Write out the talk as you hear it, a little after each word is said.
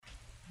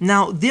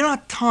Now, there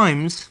are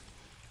times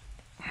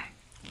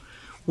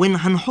when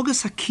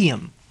Hanhogas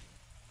Hakiyam,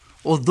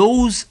 or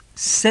those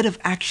set of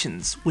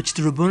actions which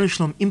the Ribbono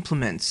Shel Olam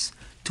implements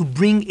to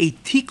bring a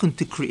tikkun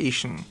to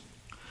creation,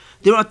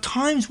 there are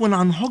times when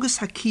Hanhogas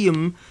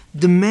Hakiyam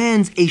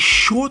demands a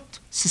short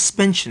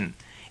suspension,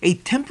 a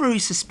temporary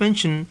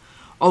suspension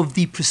of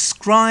the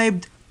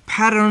prescribed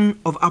pattern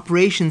of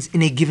operations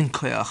in a given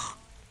koyach.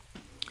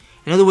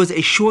 In other words, a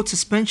short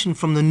suspension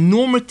from the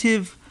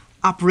normative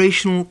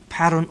operational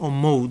pattern or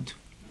mode,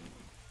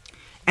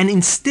 and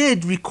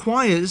instead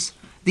requires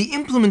the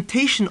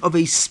implementation of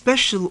a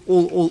special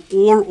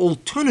or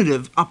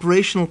alternative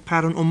operational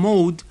pattern or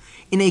mode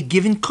in a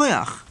given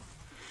koyach,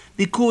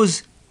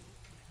 because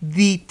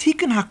the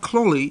Tikkun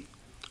HaKloli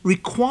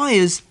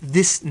requires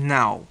this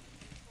now.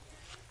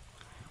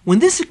 When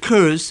this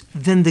occurs,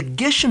 then the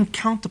Geshem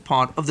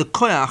counterpart of the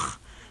koyach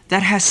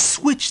that has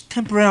switched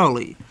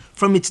temporarily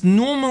from its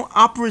normal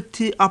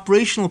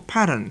operational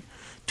pattern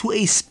to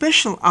a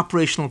special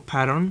operational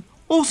pattern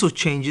also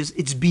changes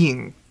its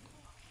being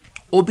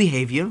or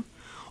behavior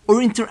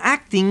or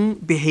interacting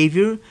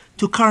behavior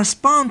to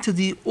correspond to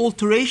the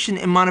alteration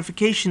and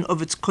modification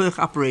of its koyach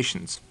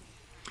operations.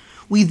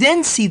 We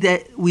then see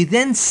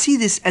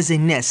this as a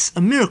nes,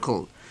 a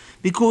miracle,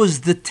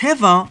 because the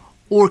teva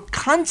or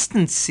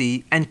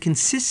constancy and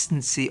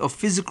consistency of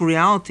physical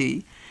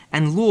reality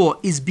and law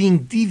is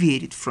being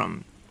deviated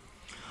from.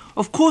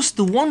 Of course,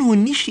 the one who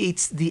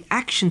initiates the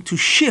action to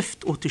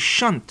shift or to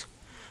shunt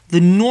the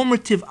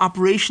normative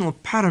operational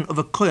pattern of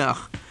a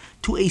koyach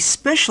to a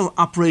special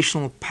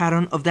operational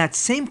pattern of that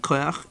same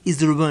koyach is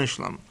the Ribbono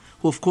Shel Olam,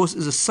 who of course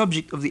is a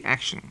subject of the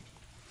action.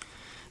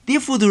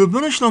 Therefore, the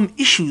Ribbono Shel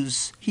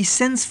Olam he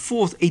sends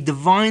forth a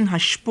divine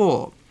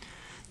hashpah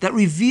that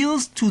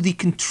reveals to the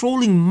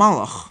controlling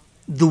malach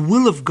the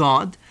will of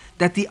God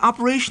that the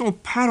operational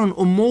pattern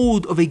or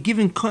mode of a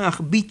given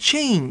koyach be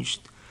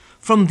changed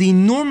from the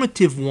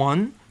normative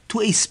one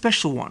to a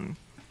special one.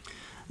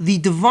 The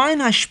divine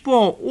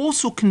hashpah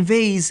also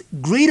conveys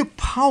greater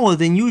power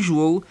than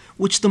usual,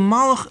 which the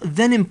malach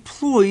then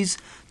employs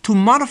to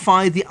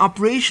modify the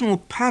operational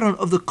pattern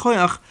of the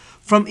koyach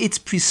from its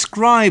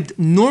prescribed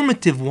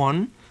normative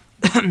one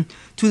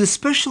to the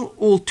special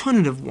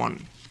alternative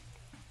one.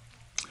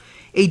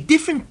 A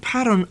different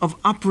pattern of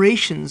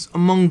operations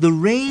among the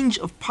range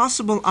of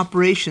possible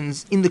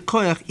operations in the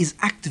koyach is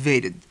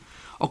activated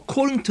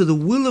according to the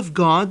will of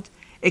God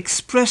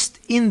expressed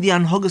in the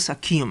Hanhogas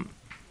Hakiyam.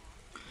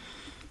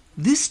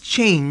 This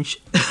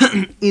change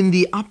in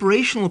the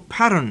operational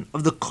pattern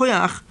of the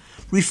koyach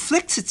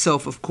reflects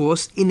itself, of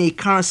course, in a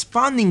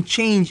corresponding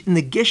change in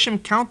the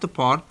Geshem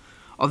counterpart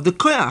of the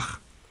koyach.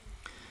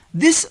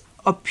 This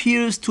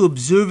appears to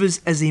observers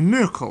as a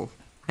miracle,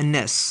 a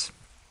nes.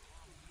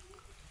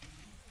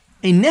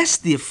 A nes,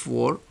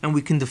 therefore, and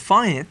we can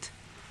define it,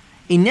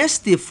 a nes,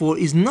 therefore,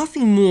 is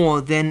nothing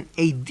more than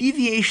a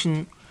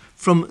deviation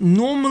from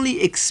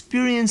normally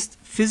experienced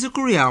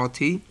physical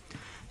reality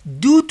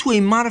due to a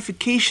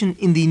modification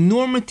in the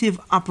normative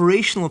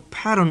operational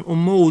pattern or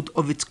mode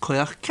of its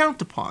koyach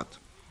counterpart.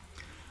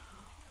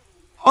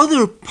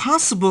 Other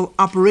possible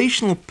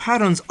operational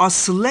patterns are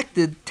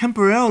selected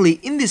temporarily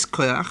in this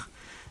koyach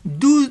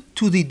due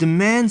to the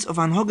demands of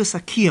Hanhogas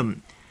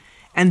Hakiyam,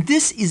 and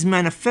this is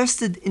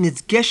manifested in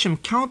its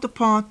Geshem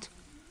counterpart.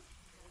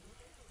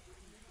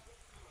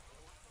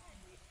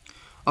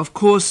 Of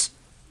course,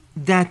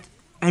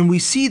 and we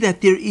see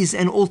that there is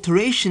an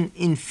alteration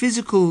in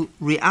physical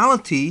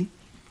reality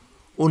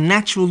or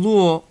natural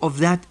law of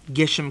that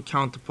Geshem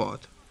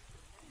counterpart.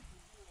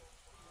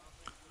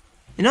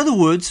 In other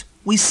words,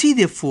 we see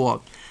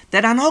therefore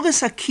that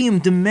Hanhogas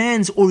Hakiyam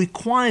demands or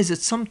requires at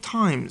some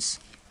times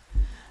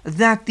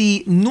that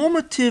the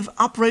normative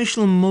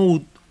operational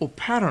mode or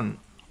pattern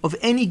of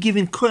any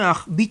given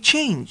koyach be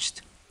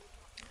changed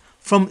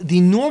from the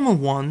normal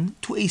one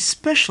to a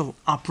special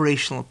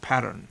operational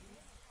pattern.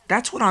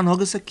 That's what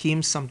Hanhogas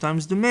Hakiyam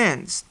sometimes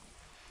demands.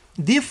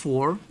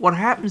 Therefore, what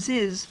happens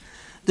is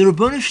the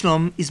Ribbono Shel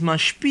Olam is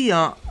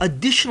mashpia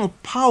additional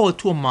power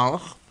to a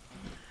malach,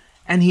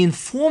 and he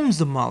informs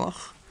the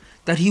malach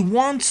that he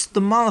wants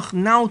the malach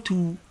now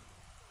to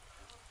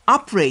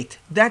operate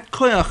that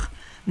koyach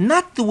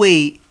not the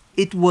way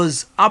it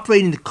was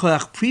operating the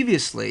koyach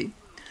previously,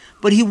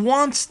 but he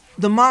wants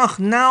the malach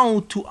now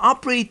to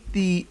operate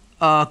the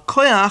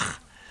koyach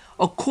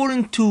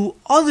according to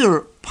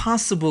other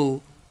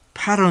possible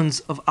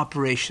patterns of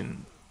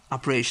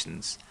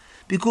operations,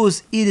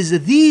 because it is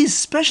these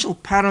special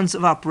patterns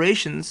of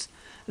operations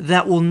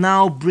that will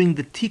now bring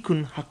the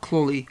Tikkun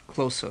HaKloli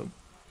closer.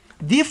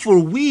 Therefore,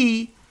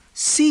 we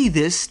see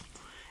this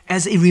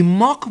as a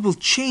remarkable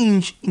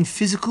change in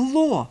physical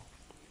law.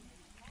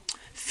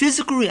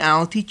 Physical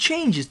reality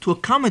changes to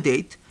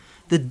accommodate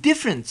the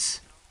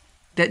difference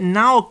that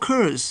now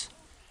occurs,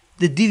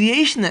 the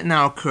deviation that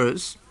now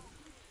occurs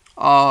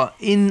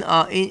in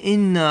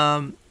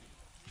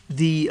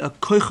the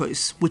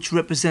koychos, which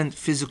represent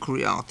physical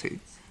reality.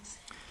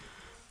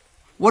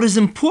 What is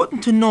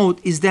important to note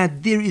is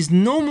that there is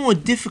no more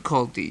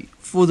difficulty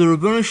for the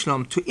Ribbono Shel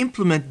Olam to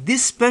implement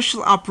this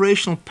special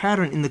operational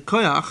pattern in the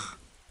koyach,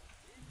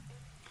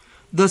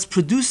 thus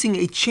producing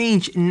a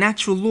change in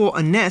natural law,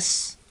 a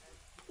nes,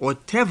 or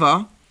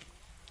teva,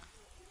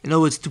 in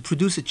other words, to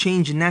produce a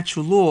change in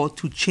natural law,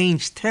 to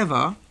change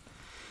teva,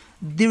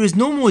 there is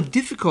no more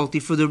difficulty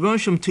for the Ribbono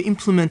Shel Olam to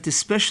implement this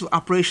special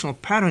operational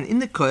pattern in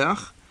the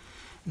koyach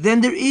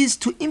than there is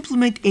to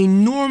implement a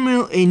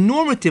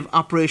normative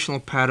operational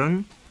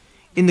pattern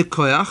in the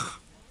koyach,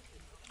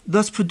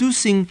 thus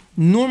producing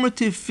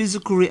normative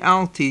physical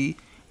reality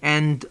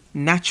and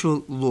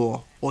natural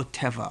law, or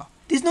teva.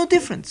 There's no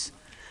difference.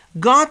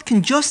 God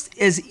can just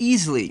as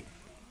easily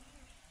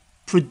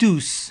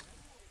produce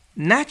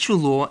natural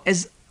law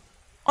as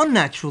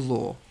unnatural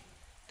law.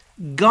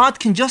 God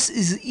can just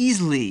as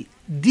easily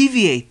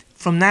deviate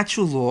from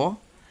natural law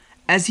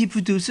as he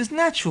produces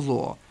natural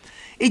law.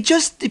 It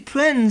just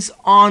depends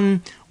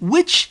on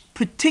which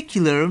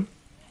particular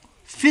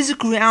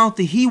physical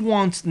reality he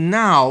wants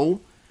now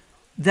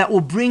that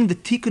will bring the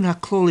Tikkun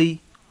HaKloli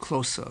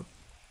closer.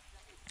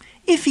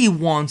 If he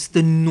wants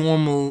the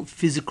normal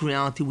physical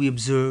reality we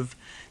observe,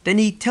 then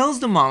he tells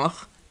the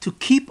Malach to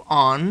keep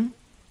on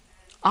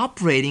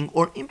operating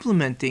or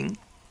implementing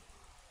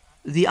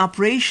the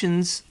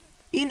operations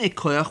in a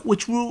koyach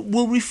which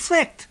will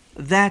reflect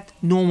that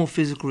normal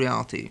physical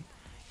reality.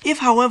 If,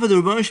 however, the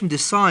Ribbono Shel Olam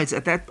decides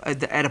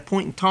at a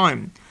point in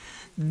time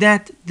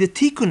that the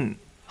Tikkun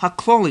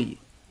HaKloli,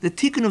 the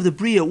Tikkun of the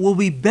Bria, will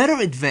be better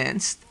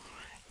advanced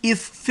if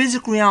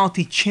physical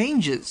reality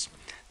changes,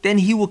 then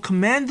he will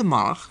command the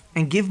Malach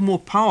and give more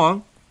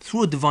power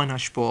through a divine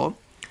hashpah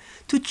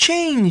to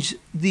change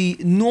the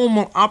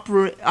normal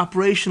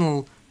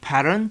operational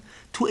pattern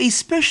to a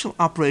special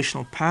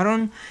operational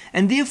pattern,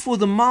 and therefore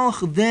the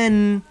Malach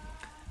then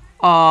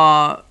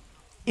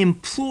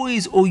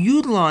employs or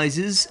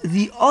utilizes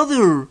the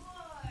other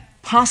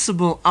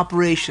possible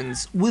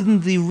operations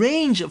within the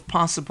range of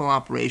possible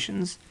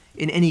operations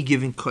in any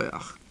given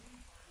koyach.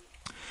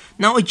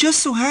 Now, it just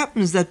so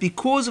happens that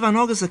because of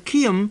Hanogas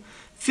HaKiyum,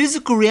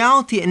 physical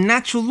reality and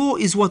natural law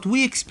is what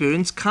we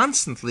experience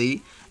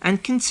constantly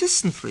and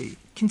consistently,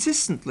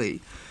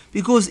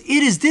 because it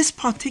is this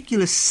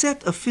particular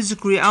set of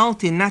physical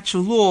reality and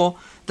natural law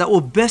that will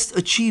best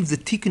achieve the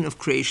tikkun of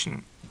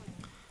creation.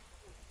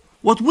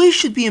 What we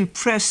should be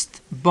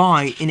impressed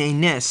by in a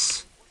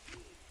nes,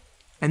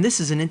 and this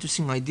is an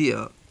interesting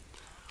idea,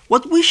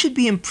 what we should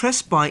be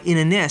impressed by in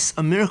a nes,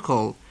 a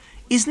miracle,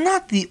 is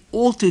not the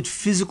altered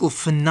physical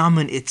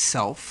phenomenon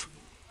itself,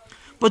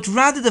 but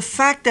rather the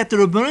fact that the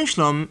Ribbono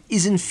Shel Olam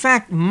is in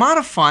fact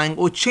modifying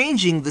or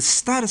changing the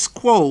status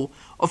quo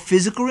of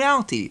physical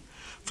reality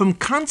from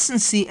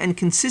constancy and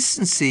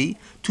consistency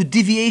to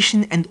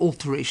deviation and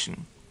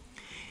alteration.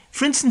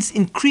 For instance,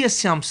 in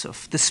Kriyas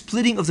Yamsuf, the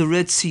splitting of the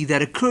Red Sea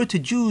that occurred to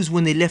Jews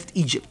when they left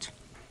Egypt.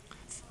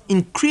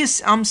 In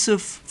Kriyas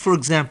Yamsuf, for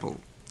example,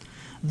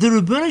 the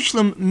Ribbono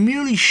Shel Olam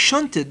merely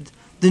shunted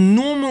the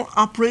normal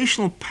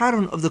operational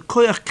pattern of the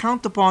koyach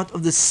counterpart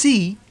of the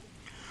sea,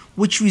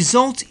 which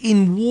results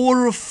in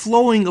water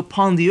flowing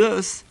upon the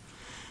earth,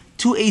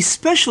 to a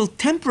special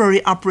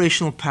temporary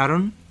operational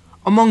pattern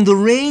among the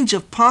range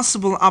of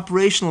possible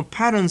operational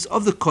patterns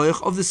of the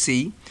koyach of the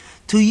sea,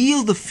 to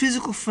yield the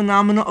physical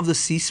phenomena of the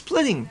sea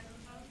splitting.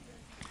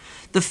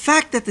 The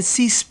fact that the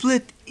sea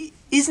split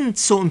isn't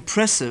so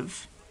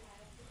impressive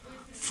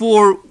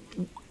for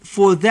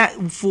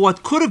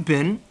what could have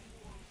been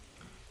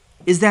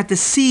is that the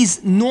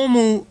sea's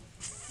normal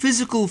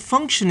physical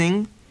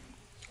functioning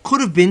could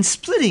have been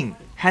splitting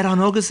had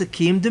Hanogas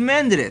HaKiyum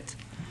demanded it.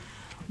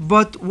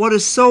 But what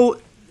is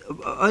so,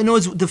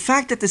 the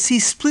fact that the sea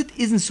split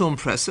isn't so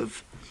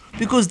impressive,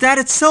 because that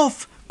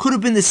itself could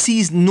have been the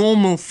sea's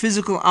normal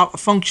physical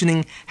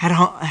functioning had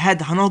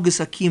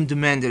Hanogas HaKiyum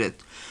demanded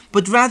it.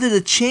 But rather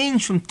the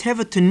change from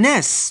teva to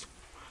nes,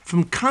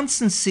 from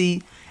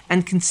constancy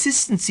and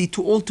consistency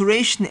to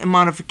alteration and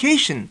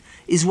modification,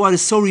 is what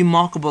is so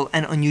remarkable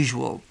and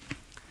unusual.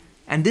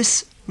 And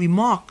this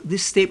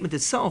statement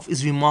itself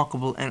is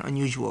remarkable and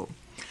unusual.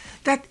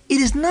 That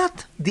it is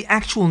not the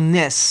actual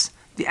nes,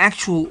 the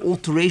actual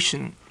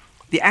alteration,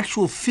 the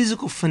actual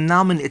physical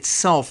phenomenon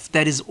itself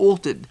that is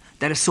altered,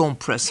 that is so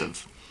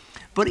impressive.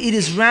 But it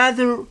is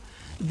rather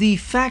the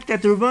fact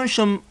that the Ribbono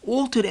Shel Olam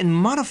altered and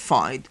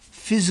modified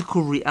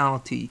physical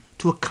reality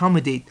to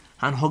accommodate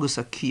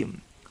Hanogas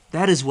HaKiyum.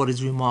 That is what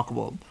is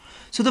remarkable.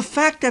 So the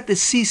fact that the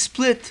sea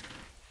split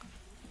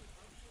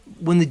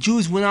when the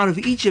Jews went out of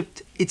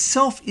Egypt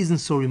itself isn't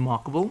so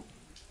remarkable,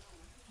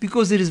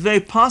 because it is very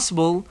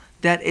possible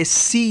that a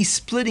sea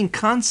splitting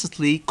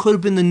constantly could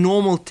have been the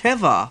normal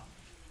teva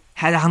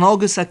had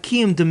Hanogas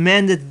HaKiyum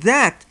demanded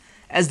that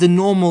as the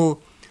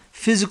normal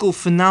physical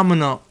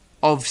phenomena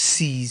of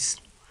seas.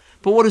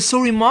 But what is so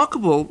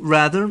remarkable,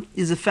 rather,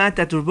 is the fact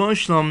that the Ribbono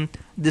Shel Olam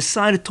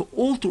decided to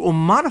alter or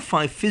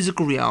modify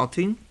physical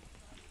reality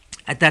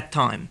at that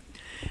time.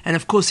 And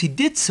of course he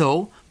did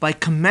so by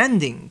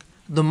commanding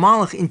the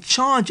Malach in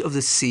charge of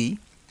the sea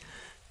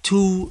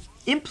to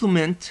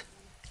implement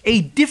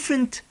a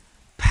different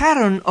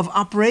pattern of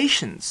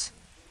operations.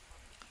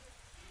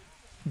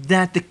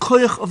 that the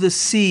koyach of the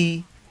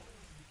sea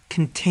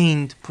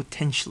contained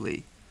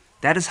potentially.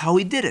 That is how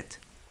he did it.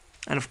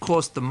 And of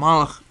course, the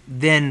Malach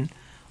then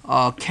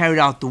carried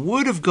out the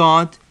word of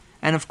God,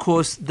 and of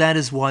course, that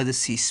is why the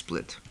sea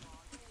split.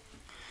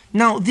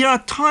 Now, there are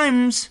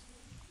times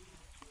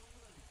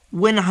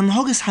when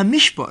Hanhogas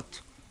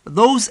Hamishpat,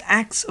 those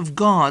acts of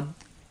God,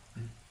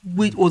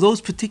 or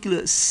those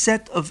particular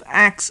set of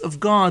acts of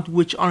God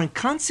which are in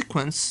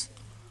consequence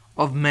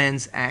of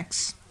man's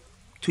acts,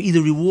 to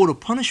either reward or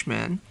punish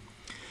man,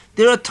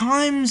 there are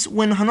times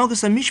when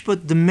Hanhogas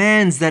Hamishpat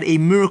demands that a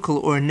miracle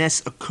or a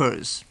nes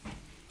occurs.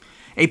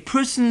 A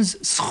person's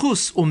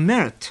schus or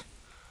merit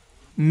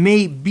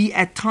may be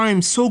at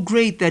times so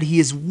great that he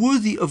is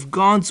worthy of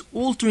God's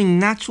altering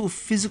natural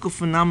physical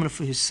phenomena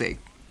for his sake.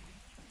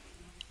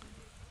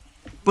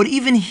 But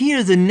even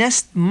here, the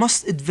nest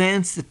must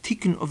advance the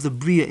tikkun of the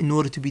Bria in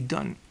order to be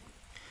done.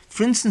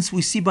 For instance,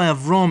 we see by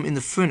Avram in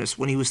the furnace,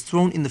 when he was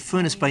thrown in the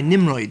furnace by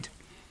Nimrod,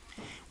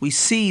 we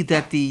see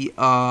that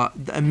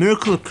a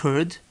miracle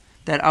occurred,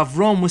 that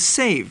Avram was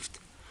saved.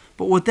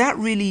 But what that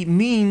really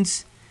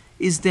means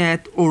is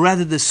that, or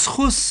rather the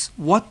schus,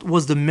 what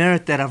was the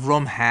merit that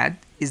Avram had,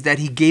 is that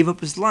he gave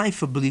up his life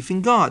for belief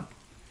in God.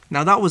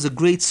 Now that was a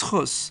great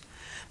schus.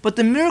 But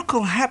the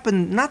miracle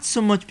happened not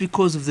so much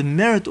because of the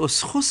merit or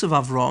schus of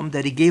Avram,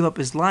 that he gave up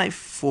his life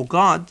for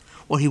God,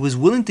 or he was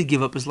willing to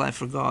give up his life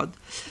for God,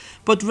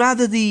 but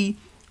rather the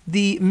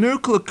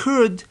miracle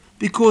occurred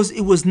because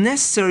it was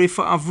necessary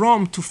for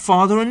Avram to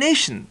father a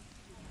nation.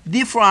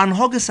 Therefore,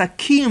 Hanhogas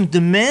Hakim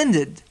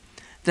demanded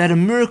that a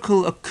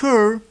miracle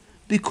occur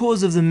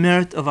because of the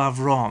merit of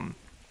Avram,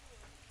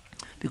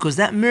 because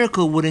that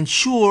miracle would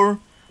ensure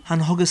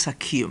Hanhogas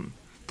Hakim,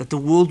 that the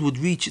world would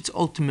reach its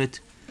ultimate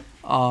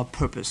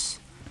purpose.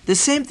 The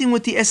same thing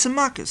with the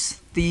Esamakas,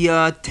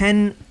 the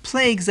 10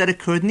 plagues that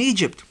occurred in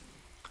Egypt.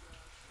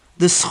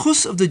 The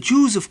schus of the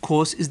Jews, of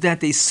course, is that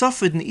they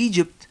suffered in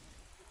Egypt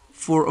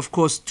for, of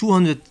course,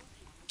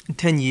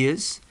 210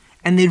 years,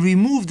 and they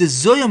removed the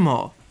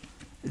zoyama,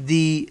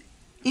 the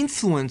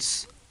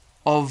influence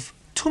of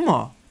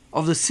tumah,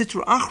 of the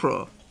sitra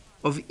achra,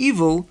 of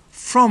evil,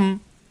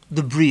 from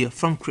the bria,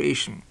 from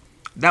creation.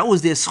 That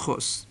was their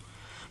schus.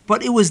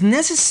 But it was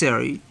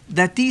necessary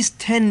that these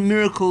 10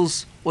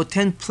 miracles or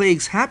 10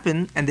 plagues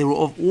happen, and they were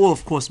all,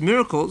 of course,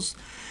 miracles,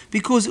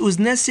 because it was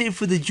necessary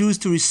for the Jews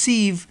to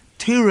receive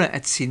Torah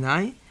at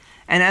Sinai,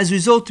 and as a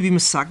result to be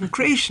Masak in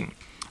creation.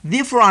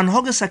 Therefore,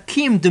 Hanhogas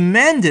Hakim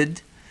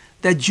demanded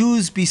that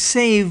Jews be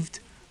saved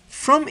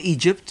from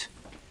Egypt,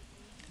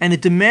 and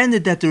it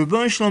demanded that the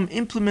Rebbeinu Shalom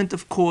implement,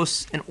 of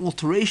course, an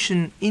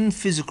alteration in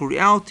physical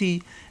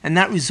reality, and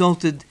that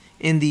resulted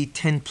in the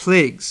 10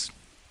 plagues.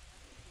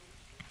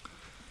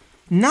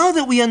 Now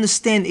that we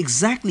understand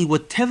exactly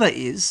what Teva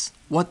is,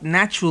 what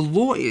natural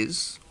law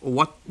is, or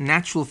what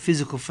natural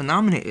physical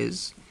phenomena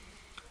is,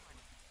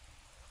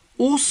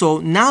 also,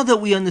 now that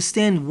we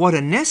understand what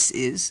a nes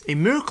is, a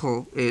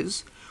miracle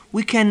is,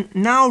 we can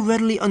now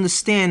readily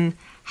understand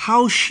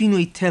how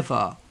Shinui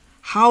Teva,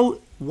 how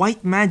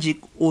white magic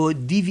or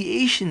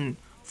deviation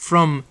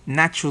from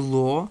natural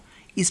law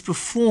is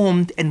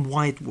performed and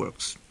why it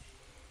works.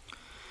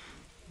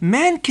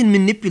 Man can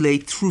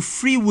manipulate through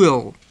free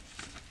will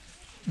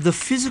the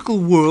physical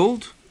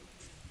world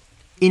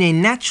in a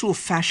natural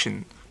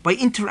fashion by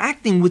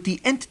interacting with the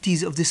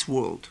entities of this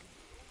world.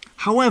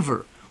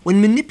 However, when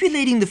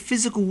manipulating the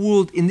physical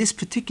world in this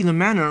particular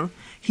manner,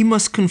 he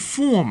must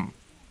conform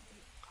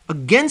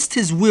against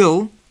his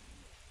will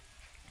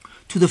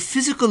to the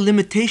physical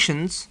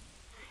limitations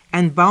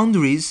and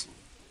boundaries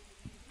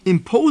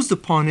imposed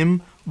upon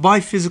him by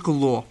physical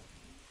law.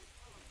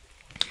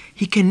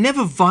 He can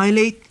never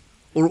violate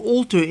or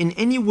alter in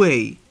any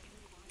way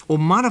or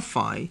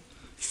modify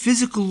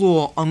physical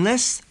law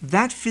unless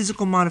that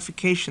physical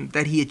modification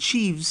that he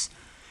achieves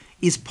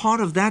is part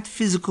of that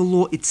physical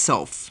law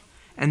itself,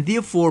 and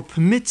therefore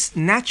permits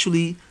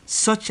naturally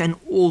such an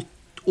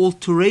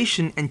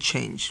alteration and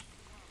change.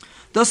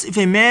 Thus, if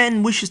a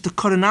man wishes to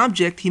cut an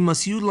object, he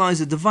must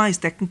utilize a device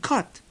that can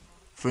cut,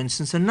 for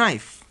instance a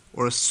knife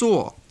or a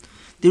saw.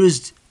 There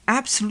is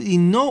absolutely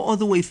no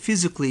other way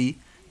physically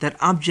that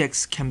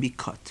objects can be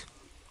cut.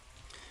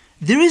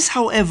 There is,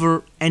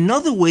 however,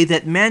 another way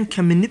that man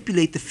can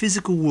manipulate the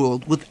physical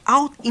world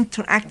without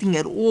interacting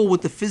at all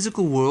with the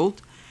physical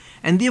world,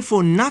 and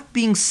therefore not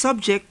being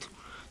subject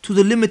to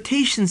the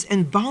limitations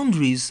and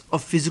boundaries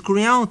of physical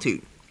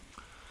reality.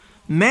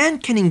 Man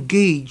can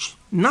engage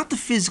not the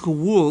physical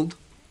world,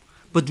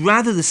 but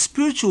rather the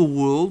spiritual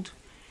world,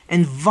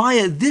 and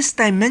via this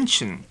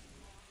dimension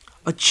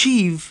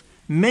achieve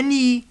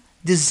many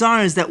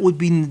desires that would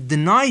be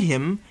denied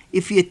him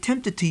if he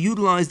attempted to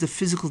utilize the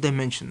physical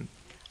dimension.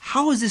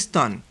 How is this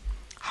done?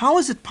 How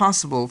is it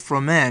possible for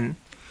a man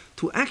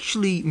to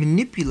actually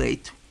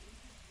manipulate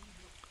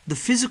the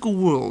physical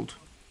world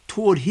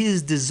toward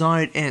his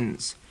desired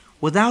ends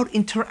without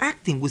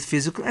interacting with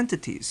physical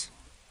entities?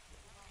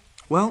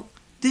 Well,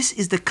 this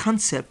is the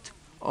concept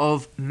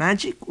of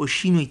magic or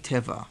shinui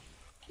teva,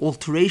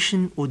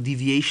 alteration or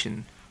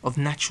deviation of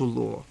natural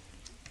law.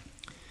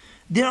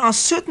 there are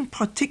certain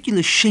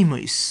particular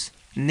shemos,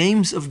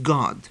 names of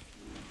God,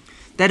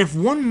 that if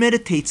one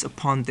meditates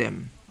upon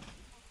them,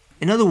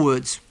 in other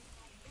words,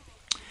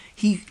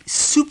 he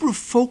super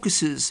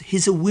focuses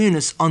his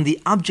awareness on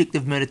the object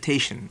of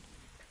meditation,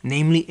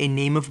 namely a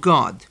name of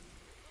God.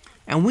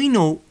 And we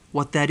know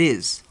what that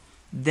is,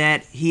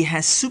 that he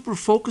has super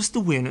focused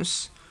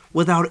awareness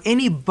without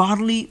any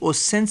bodily or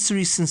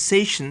sensory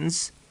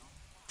sensations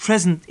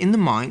present in the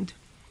mind,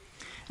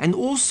 and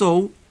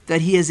also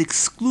that he has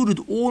excluded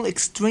all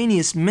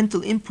extraneous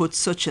mental inputs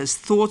such as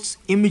thoughts,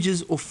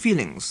 images, or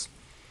feelings.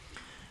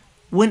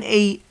 When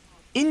an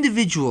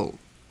individual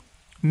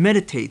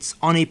meditates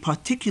on a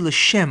particular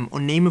Shem or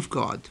name of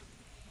God,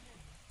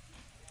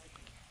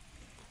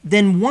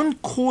 then one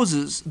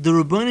causes the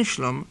Ribbono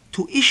Shel Olam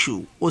to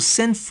issue or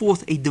send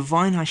forth a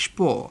divine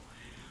hashpah,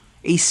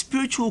 a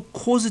spiritual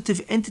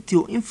causative entity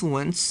or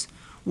influence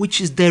which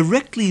is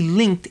directly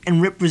linked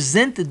and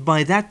represented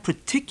by that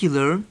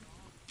particular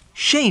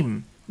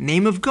Shem,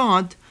 name of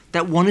God,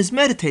 that one is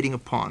meditating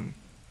upon.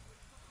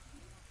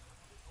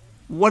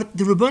 What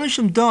the Ribbono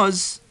Shel Olam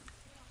does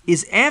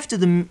is, after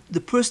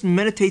the person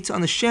meditates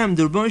on the Shem,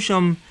 the Ribbono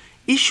Shel Olam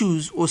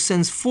issues or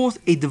sends forth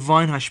a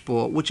divine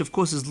hashpah, which of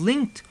course is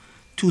linked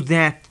to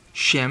that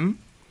Shem,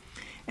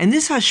 and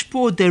this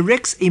hashpah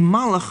directs a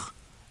malach,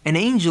 an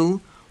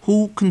angel,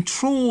 who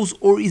controls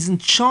or is in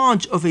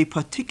charge of a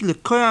particular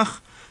koyach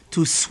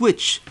to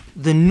switch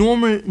the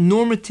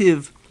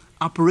normative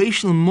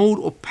operational mode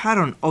or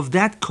pattern of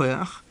that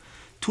koyach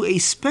to a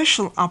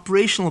special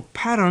operational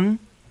pattern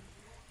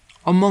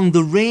among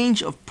the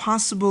range of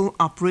possible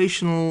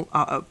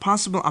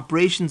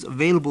operations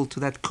available to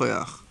that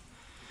koyach.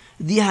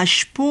 The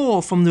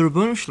hashpah from the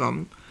Ribbono Shel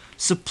Olam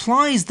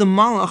supplies the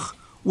malach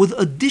with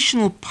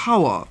additional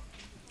power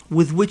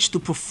with which to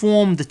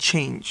perform the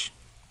change.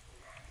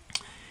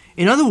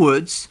 In other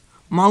words,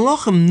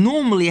 malachim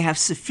normally have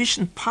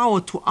sufficient power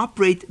to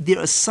operate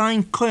their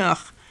assigned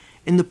koyach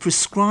in the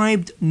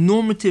prescribed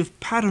normative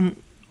pattern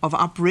of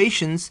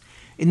operations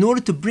in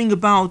order to bring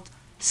about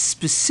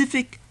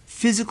specific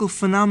physical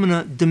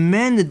phenomena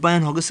demanded by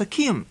Anhogas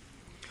Hakiyum.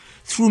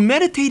 Through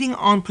meditating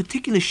on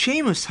particular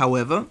shemos,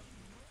 however,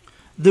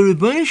 the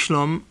Ribbono Shel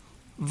Olam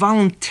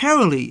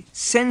voluntarily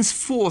sends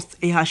forth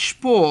a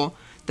hashpah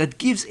that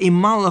gives a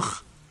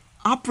malach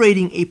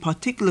operating a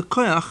particular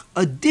koyach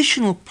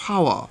additional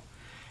power,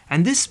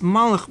 and this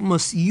malach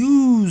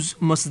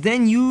must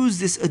then use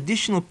this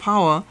additional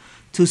power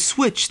to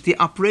switch the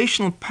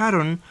operational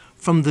pattern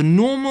from the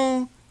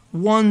normal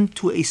one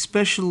to a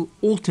special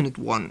alternate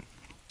one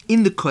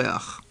in the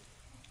koyach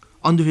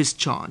under his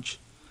charge.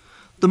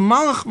 The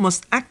malach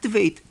must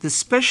activate the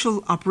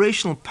special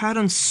operational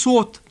pattern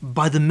sought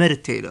by the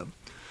meditator.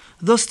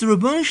 Thus, the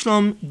Ribbono Shel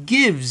Olam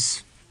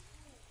gives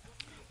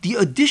the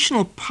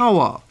additional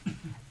power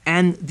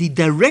and the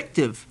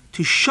directive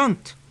to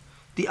shunt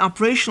the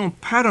operational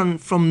pattern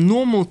from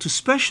normal to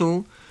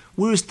special,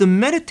 whereas the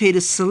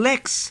meditator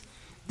selects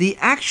the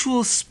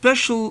actual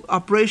special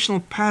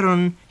operational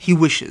pattern he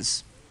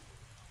wishes.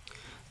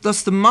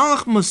 Thus, the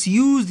malach must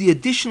use the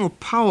additional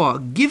power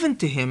given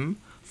to him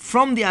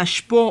from the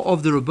hashpah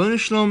of the Ribbono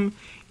Shel Olam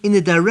in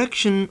the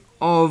direction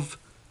of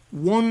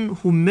one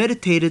who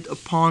meditated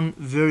upon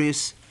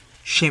various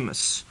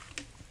shemos.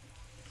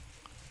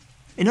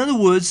 In other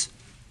words,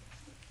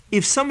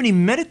 if somebody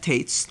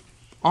meditates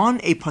on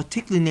a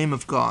particular name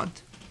of God,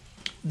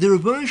 the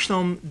Ribbono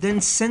Shel Olam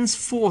then sends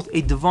forth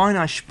a divine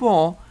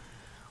hashpah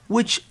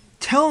which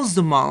tells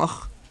the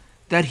malach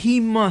that he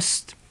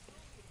must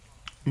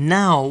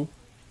now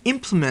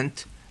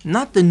implement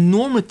not the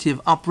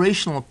normative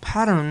operational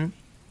pattern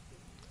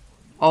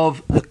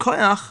of the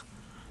koyach,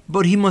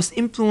 but he must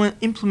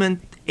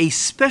implement a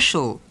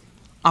special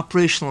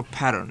operational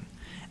pattern.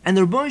 And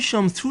the Ribbono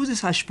Shel Olam, through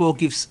this hashpah,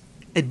 gives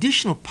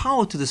additional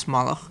power to this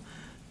malach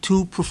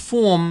to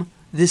perform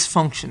this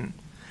function.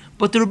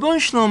 But the Ribbono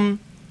Shel Olam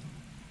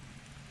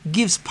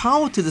gives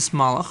power to this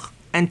malach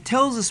and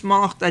tells this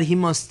malach that he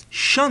must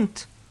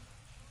shunt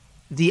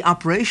the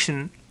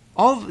operation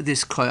of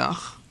this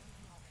koyach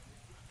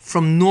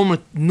from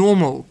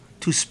normal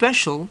to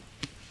special,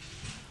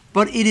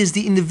 but it is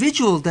the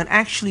individual that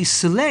actually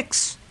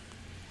selects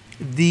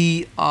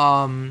the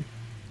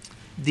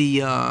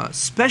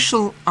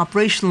special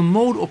operational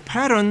mode or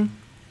pattern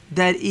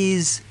that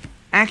is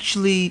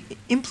actually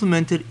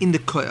implemented in the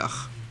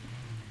koyach.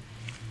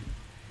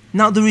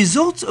 Now, the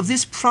results of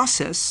this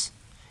process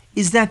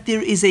is that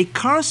there is a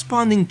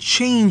corresponding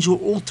change or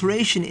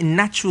alteration in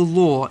natural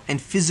law and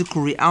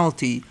physical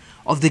reality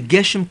of the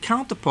Geshem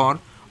counterpart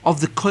of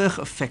the koyach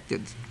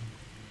affected.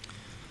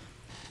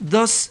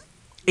 Thus,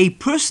 a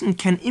person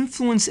can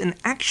influence and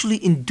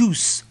actually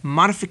induce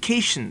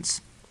modifications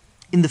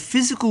in the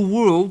physical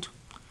world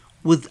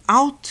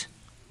without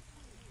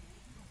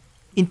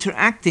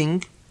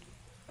interacting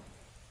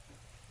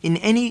in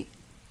any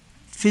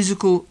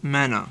physical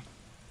manner.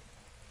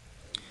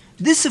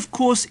 This, of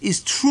course,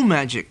 is true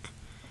magic,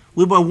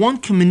 whereby one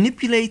can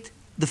manipulate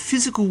the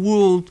physical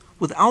world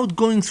without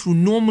going through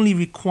normally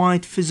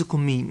required physical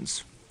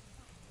means.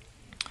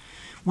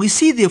 We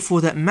see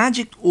therefore that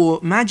magic or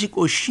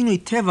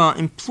Shinui Teva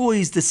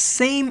employs the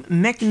same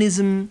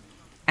mechanism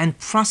and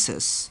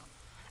process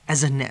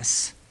as a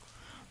Nes.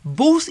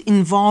 Both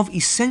involve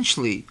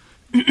essentially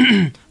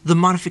the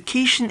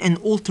modification and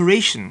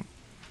alteration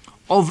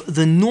of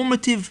the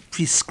normative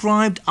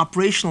prescribed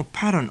operational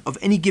pattern of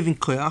any given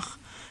koyach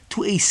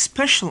to a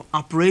special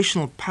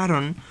operational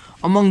pattern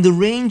among the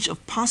range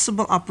of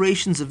possible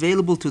operations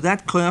available to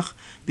that koyach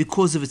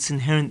because of its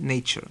inherent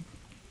nature.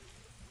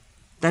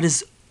 That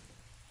is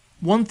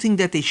one thing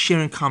that they share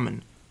in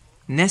common,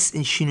 Nes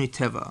and Shinui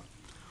Teva.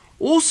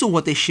 Also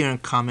what they share in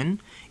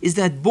common is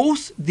that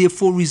both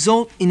therefore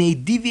result in a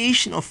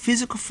deviation of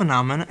physical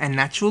phenomena and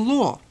natural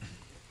law.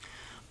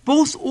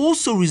 Both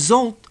also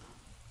result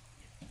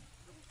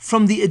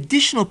from the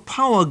additional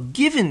power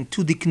given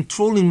to the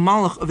controlling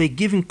malach of a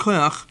given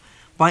koyach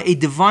by a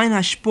divine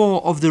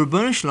hashpor of the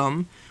Ribbono Shel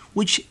Olam,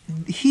 which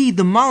he,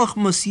 the malach,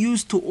 must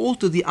use to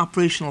alter the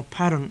operational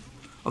pattern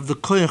of the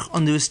koyach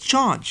under his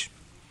charge.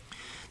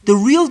 The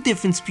real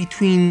difference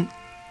between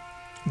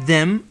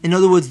them, in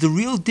other words, the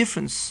real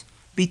difference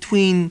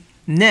between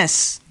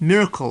Nes,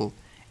 miracle,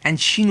 and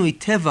Shinui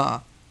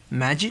Teva,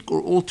 magic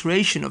or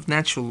alteration of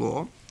natural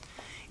law,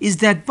 is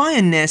that by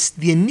a Nes,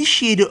 the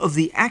initiator of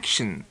the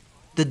action,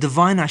 the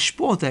divine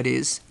hashpor that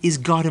is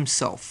God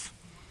himself.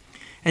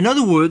 In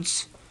other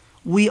words,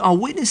 we are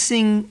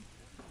witnessing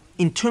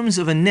in terms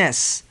of a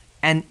Nes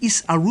an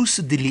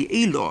Isarusa de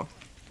Li'elo,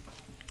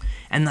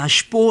 and the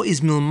hashpor is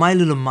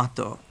milmayla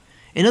lamata.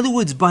 In other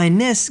words, by a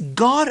Nes,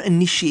 God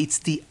initiates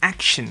the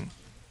action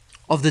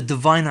of the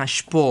divine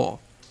hashpor,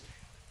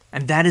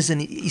 and that is an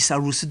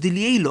Isarusa de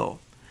Li'elo.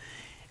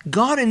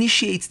 God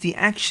initiates the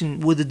action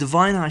where the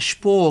divine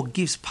hashpor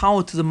gives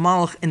power to the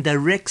malach and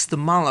directs the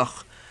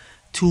malach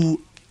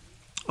to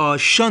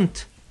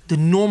shunt the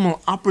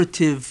normal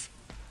operative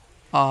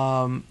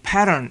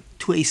pattern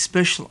to a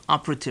special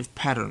operative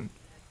pattern.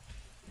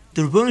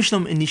 The Ribbono Shel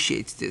Olam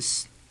initiates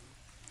this.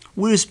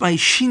 Whereas by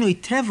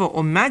Shinui Teva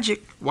or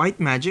magic, white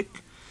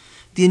magic,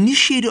 the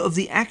initiator of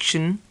the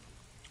action,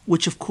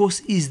 which of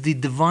course is the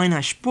divine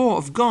hashpor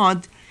of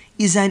God,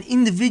 is an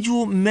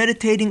individual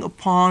meditating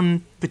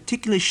upon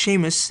particular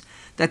shemus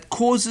that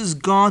causes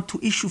God to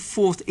issue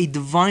forth a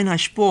divine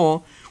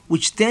hashpor,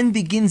 which then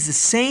begins the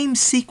same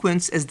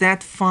sequence as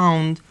that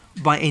found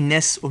by a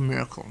Nes or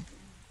miracle.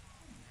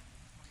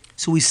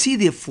 So we see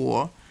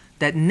therefore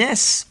that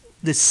Nes,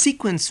 the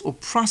sequence or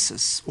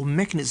process or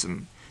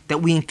mechanism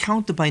that we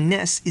encounter by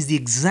Nes, is the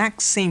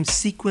exact same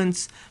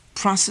sequence,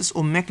 process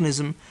or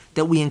mechanism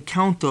that we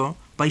encounter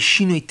by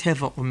Shinui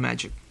Teva or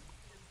magic.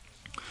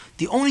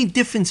 The only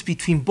difference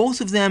between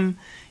both of them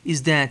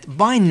is that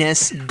by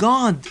Nes,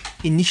 God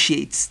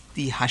initiates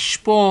the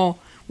hashpor,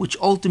 which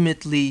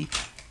ultimately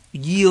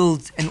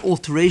yields an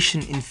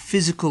alteration in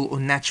physical or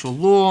natural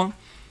law,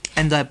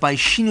 and that by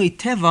Shinui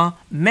Teva,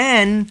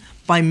 man,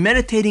 by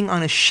meditating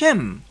on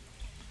Hashem,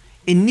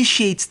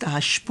 initiates the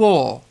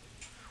hashpor,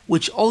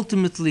 which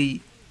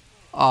ultimately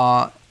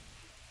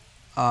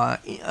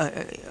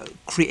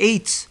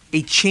creates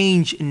a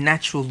change in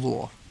natural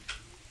law.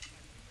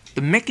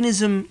 The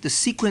mechanism, the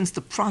sequence,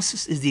 the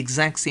process is the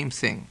exact same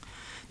thing.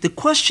 The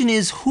question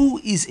is,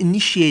 who is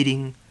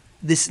initiating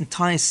this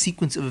entire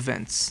sequence of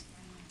events?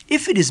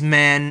 If it is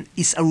man,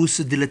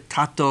 Isarusa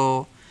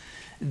dilatato,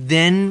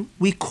 then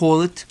we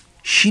call it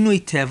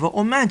Shinui Teva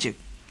or magic.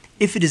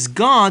 If it is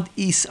God,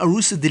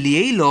 Isarusa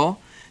Li'elo,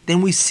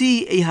 then we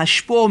see a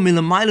hashpor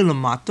milmayla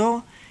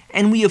lamato,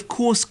 and we of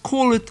course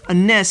call it a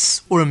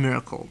Nes or a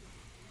miracle.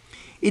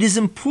 It is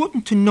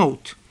important to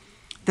note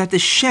that the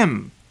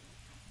Shem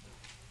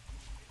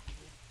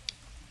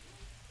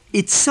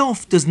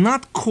itself does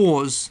not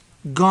cause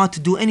God to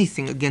do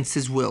anything against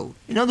his will.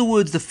 In other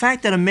words, the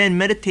fact that a man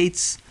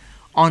meditates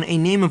on a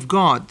name of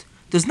God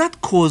does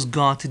not cause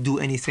God to do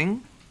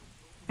anything,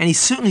 and he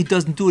certainly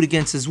doesn't do it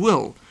against his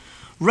will.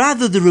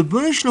 Rather, the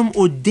Ribbono Shel Olam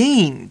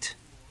ordained,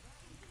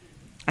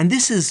 and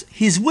this is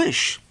his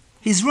wish,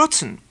 his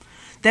ratzon,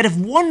 that if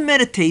one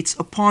meditates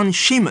upon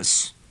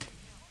shemus,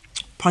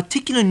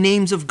 particular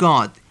names of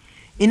God,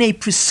 in a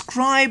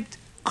prescribed,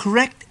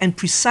 correct, and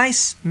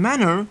precise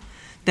manner,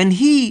 then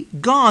he,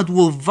 God,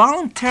 will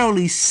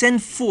voluntarily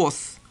send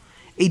forth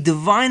a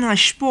divine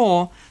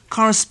hashpor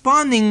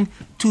corresponding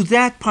to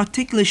that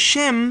particular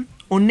Shem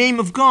or name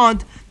of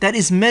God that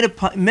is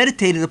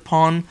meditated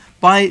upon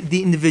by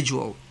the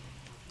individual.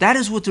 That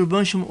is what the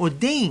Ribbono Shel Olam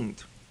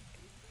ordained.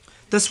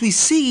 Thus we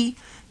see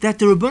that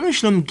the Ribbono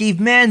Shel Olam gave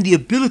man the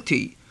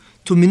ability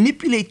to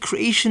manipulate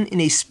creation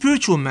in a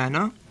spiritual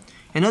manner,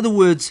 in other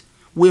words,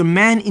 where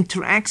man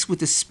interacts with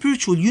the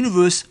spiritual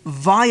universe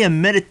via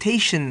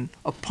meditation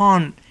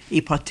upon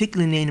a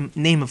particular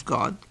name of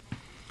God,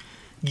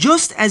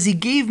 just as he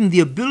gave him the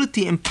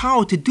ability and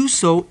power to do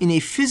so in a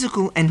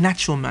physical and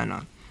natural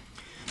manner.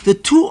 The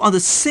two are the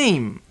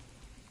same,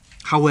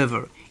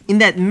 however, in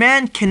that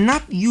man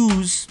cannot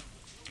use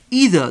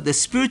either the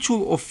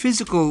spiritual or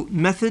physical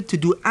method to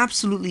do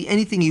absolutely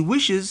anything he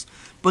wishes,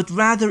 but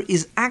rather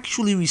is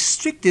actually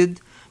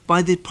restricted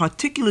by the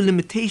particular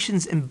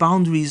limitations and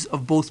boundaries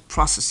of both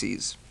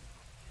processes.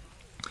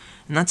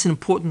 and that's an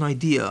important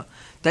idea,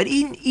 that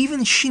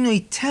even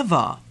Shinoi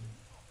Teva,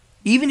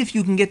 even if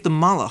you can get the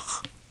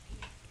Malach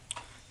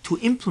to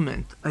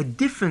implement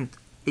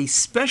a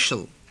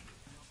special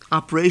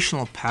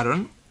operational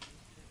pattern,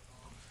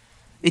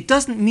 it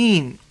doesn't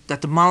mean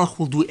that the Malach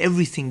will do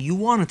everything you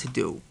want it to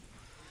do.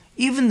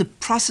 Even the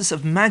process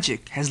of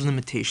magic has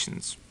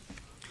limitations.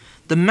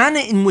 The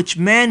manner in which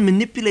man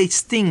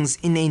manipulates things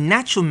in a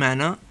natural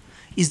manner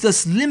is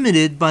thus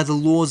limited by the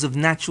laws of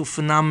natural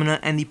phenomena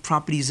and the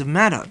properties of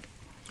matter.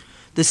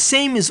 The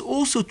same is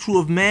also true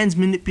of man's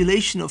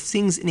manipulation of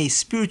things in a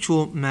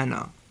spiritual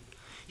manner.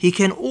 He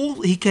can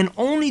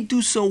only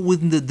do so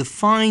within the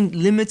defined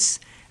limits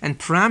and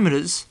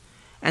parameters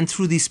and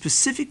through the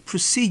specific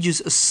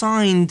procedures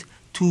assigned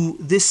to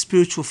this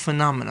spiritual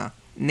phenomena,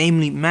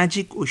 namely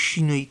magic or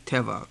Shinoi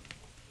Teva.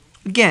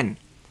 Again,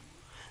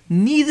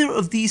 neither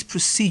of these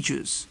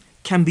procedures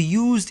can be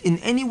used in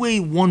any way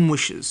one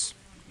wishes.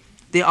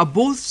 They are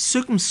both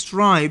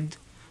circumscribed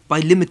by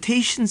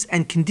limitations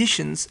and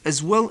conditions,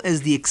 as well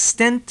as the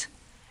extent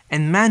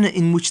and manner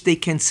in which they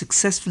can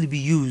successfully be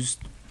used.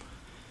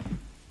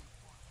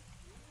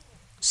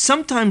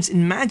 Sometimes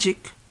in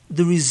magic,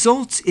 the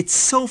result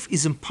itself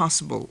is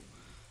impossible,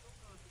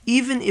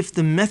 even if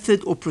the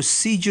method or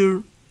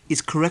procedure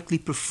is correctly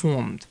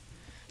performed,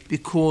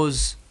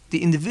 because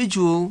the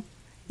individual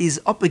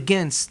is up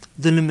against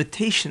the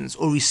limitations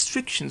or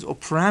restrictions or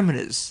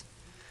parameters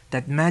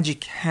that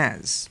magic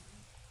has.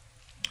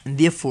 And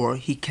therefore,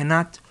 he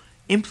cannot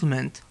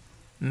implement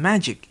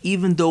magic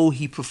even though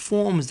he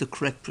performs the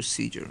correct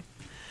procedure.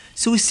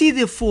 So we see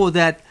therefore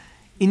that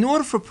in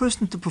order for a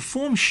person to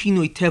perform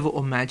Shinoi Teva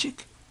or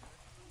magic,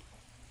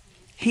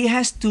 he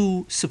has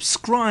to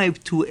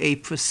subscribe to a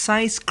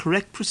precise,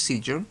 correct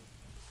procedure,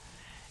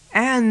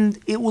 and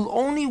it will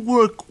only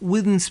work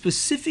within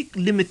specific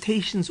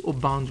limitations or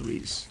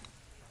boundaries.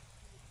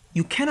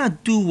 You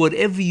cannot do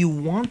whatever you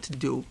want to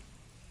do,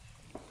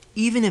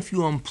 even if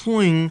you are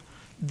employing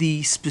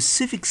the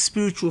specific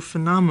spiritual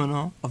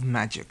phenomena of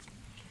magic.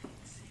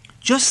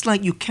 Just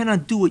like you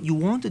cannot do what you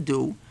want to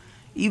do,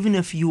 even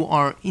if you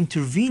are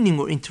intervening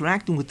or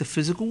interacting with the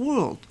physical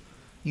world.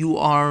 You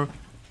are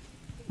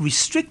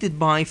restricted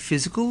by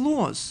physical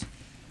laws.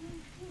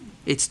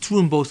 It's true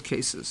in both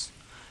cases.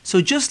 So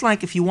just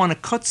like if you want to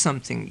cut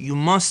something, you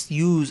must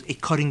use a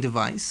cutting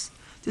device.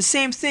 The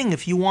same thing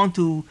if you want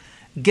to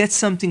get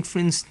something, for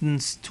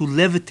instance, to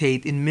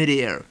levitate in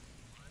midair.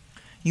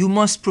 You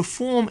must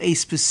perform a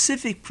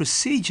specific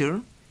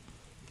procedure,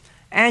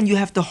 and you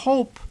have to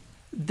hope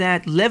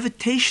that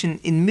levitation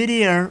in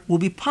midair will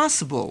be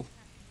possible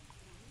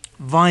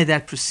via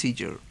that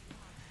procedure.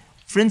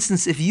 For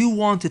instance, if you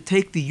want to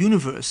take the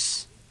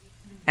universe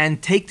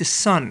and take the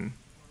sun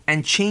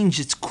and change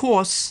its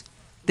course,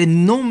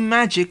 then no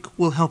magic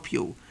will help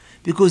you,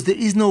 because there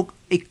is no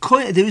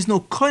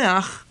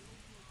koyach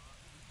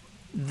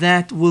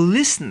that will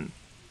listen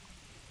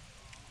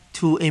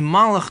to a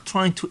malach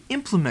trying to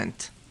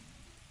implement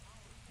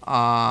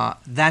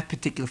that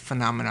particular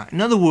phenomena.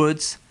 In other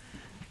words,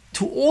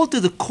 to alter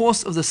the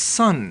course of the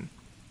sun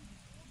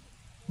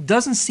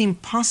doesn't seem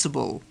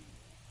possible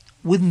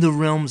within the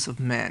realms of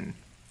man.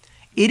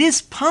 It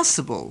is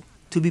possible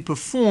to be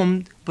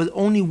performed, but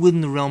only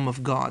within the realm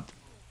of God.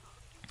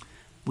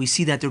 We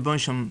see that the Rebbeinu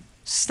Shalom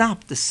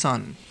stopped the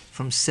sun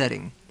from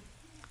setting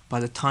by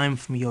the time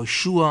from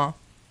Yoshua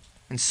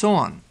and so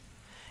on.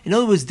 In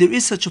other words, there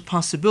is such a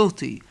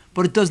possibility,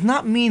 but it does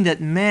not mean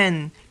that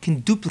man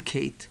can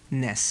duplicate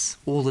Ness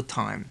all the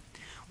time.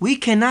 We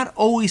cannot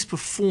always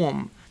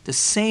perform the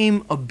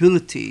same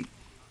ability.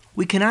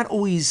 We cannot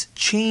always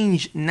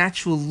change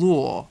natural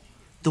law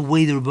the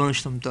way the Rebbeinu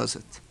Shalom does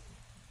it.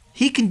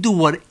 He can do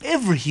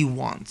whatever he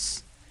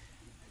wants.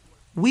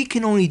 We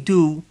can only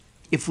do,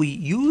 if we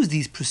use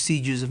these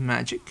procedures of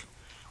magic,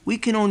 we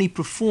can only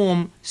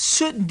perform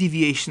certain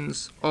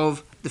deviations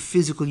of the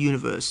physical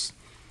universe.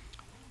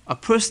 A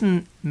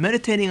person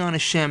meditating on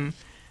Hashem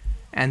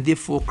and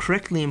therefore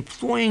correctly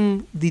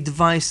employing the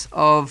device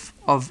of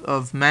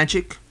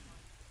magic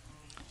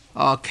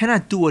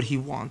cannot do what he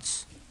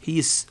wants. He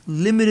is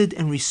limited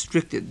and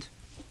restricted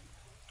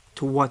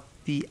to what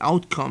the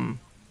outcome,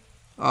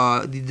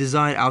 the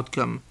desired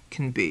outcome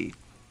can be.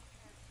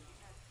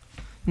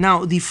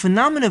 Now, the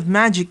phenomenon of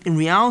magic in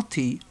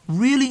reality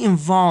really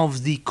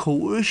involves the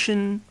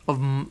coercion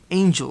of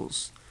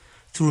angels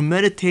through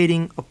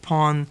meditating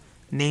upon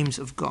names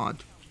of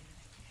God.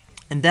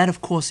 And that,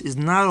 of course, is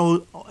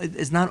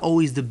not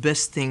always the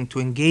best thing to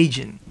engage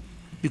in.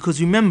 Because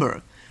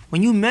remember,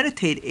 when you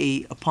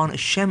meditate upon a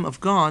Shem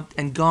of God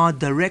and God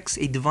directs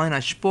a divine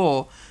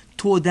hashpah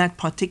toward that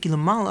particular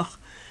malach,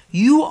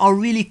 you are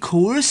really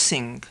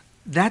coercing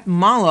that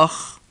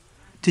malach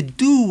to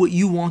do what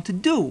you want to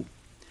do.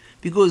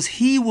 Because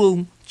he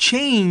will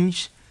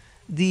change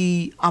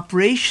the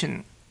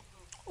operation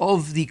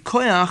of the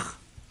koyach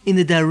in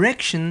the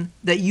direction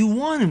that you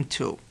want him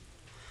to.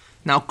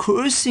 Now,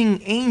 coercing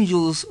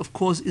angels, of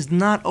course, is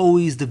not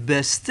always the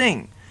best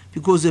thing,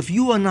 because if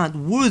you are not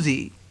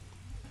worthy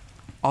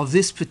of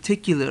this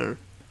particular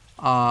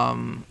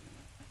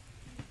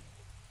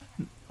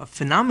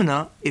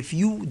phenomena, if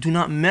you do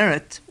not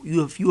merit,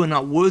 if you are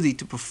not worthy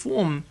to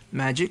perform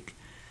magic,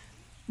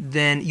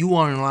 then you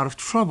are in a lot of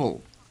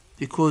trouble,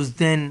 because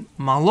then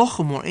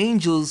malachim or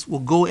angels will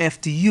go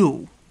after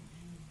you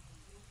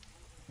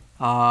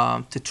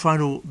to try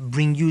to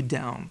bring you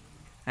down.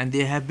 And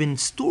there have been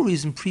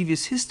stories in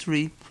previous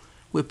history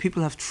where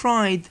people have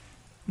tried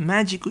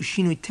magic or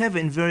shinui teva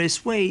in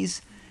various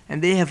ways,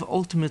 and they have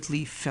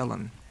ultimately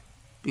fallen,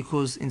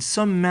 because in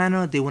some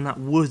manner they were not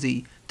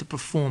worthy to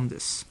perform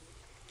this.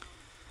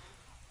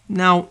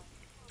 Now,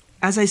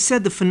 as I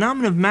said, the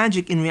phenomenon of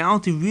magic in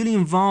reality really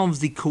involves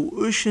the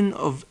coercion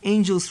of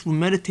angels through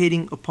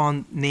meditating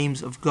upon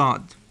names of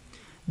God.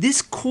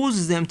 This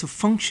causes them to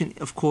function,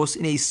 of course,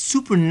 in a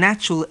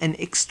supernatural and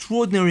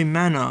extraordinary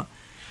manner,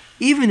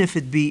 even if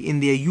it be in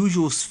their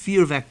usual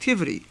sphere of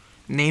activity,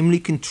 namely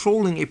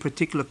controlling a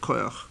particular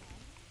koyach.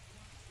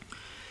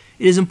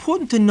 It is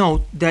important to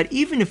note that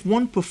even if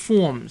one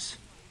performs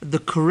the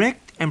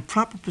correct and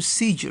proper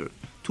procedure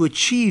to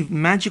achieve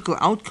magical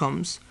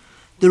outcomes,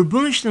 the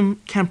Rebbeinu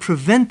Shalom can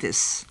prevent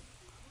this.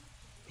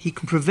 He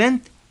can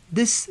prevent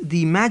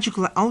the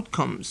magical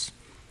outcomes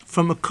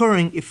from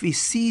occurring if he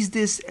sees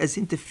this as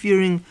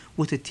interfering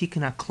with the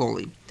Tikkun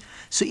HaKloli.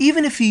 So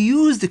even if you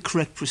use the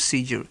correct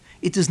procedure,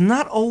 it does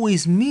not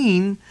always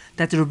mean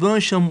that the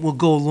Rebbeinu Shalom will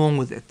go along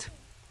with it.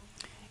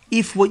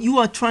 If what you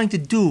are trying to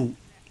do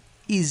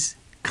is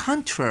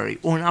contrary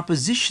or in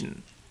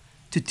opposition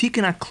to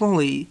Tikkun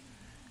HaKloli,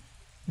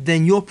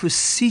 then your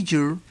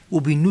procedure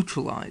will be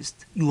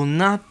neutralized. You will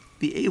not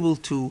be able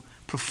to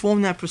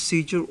perform that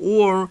procedure,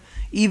 or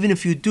even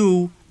if you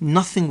do,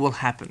 nothing will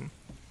happen.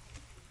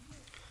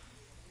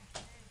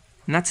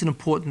 And that's an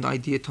important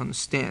idea to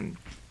understand.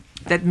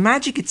 That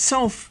magic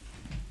itself,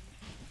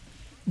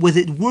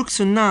 whether it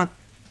works or not,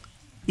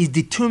 is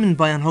determined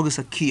by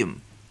Anhogas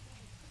HaKiyum.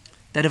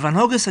 That if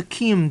Anhogas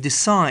HaKiyum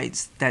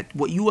decides that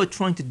what you are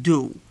trying to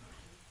do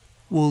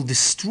will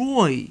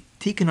destroy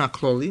Tikkun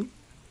HaKloli,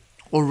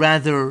 or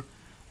rather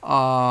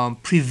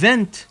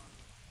prevent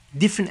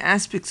different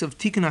aspects of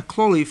Tikkun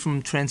HaKloli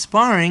from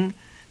transpiring,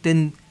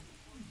 then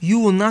you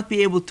will not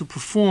be able to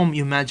perform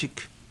your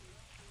magic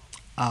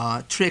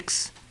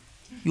tricks.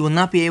 You will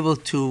not be able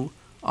to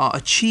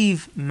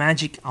achieve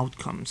magic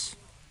outcomes.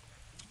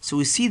 So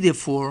we see,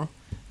 therefore,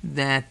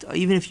 that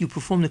even if you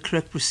perform the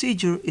correct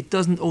procedure, it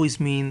doesn't always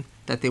mean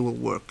that they will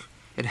work.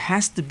 It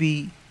has to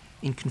be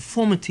in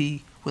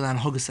conformity with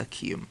Anhogas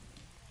HaKiyum.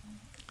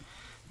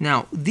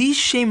 Now, these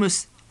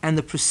shemus and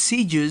the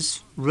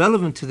procedures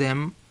relevant to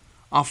them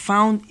are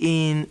found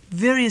in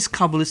various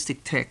Kabbalistic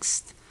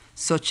texts,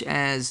 such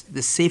as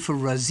the Sefer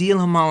Raziel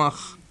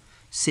HaMalach,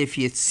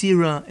 Sefer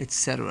Yetzirah,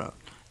 etc.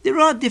 There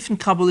are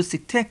different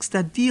Kabbalistic texts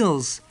that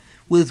deals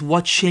with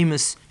what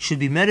shemus should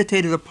be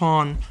meditated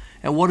upon,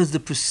 and what is the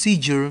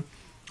procedure,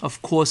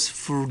 of course,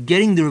 for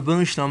getting the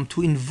Rebbeinu Shalom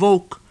to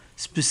invoke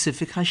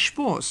specific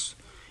hashpos.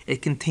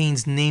 It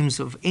contains names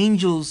of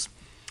angels,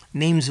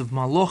 names of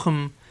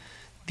malachim,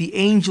 the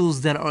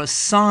angels that are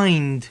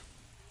assigned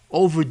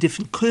over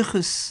different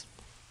koiches,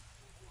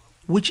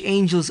 which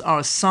angels are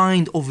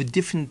assigned over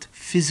different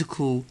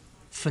physical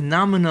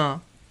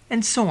phenomena,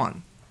 and so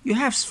on. You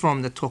have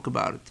Sfarim that talk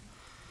about it.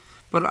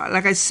 But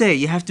like I say,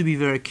 you have to be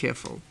very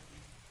careful.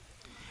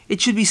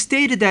 It should be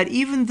stated that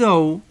even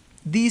though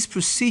these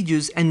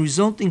procedures and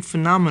resulting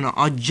phenomena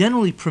are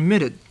generally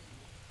permitted,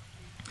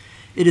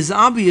 it is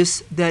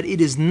obvious that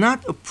it is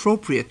not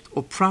appropriate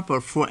or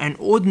proper for an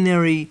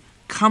ordinary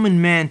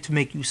common man to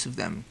make use of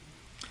them.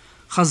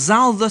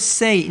 Chazal thus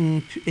say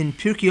in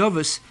Pirkei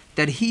Avos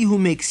that he who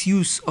makes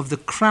use of the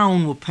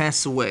crown will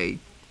pass away.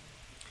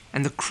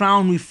 And the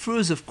crown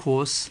refers, of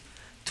course,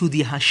 to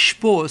the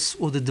hashpos,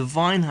 or the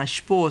divine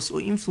hashpos,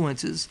 or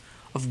influences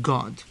of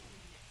God.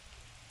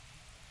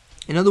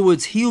 In other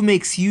words, he who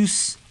makes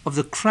use of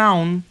the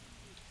crown,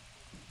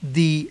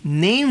 the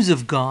names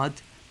of God,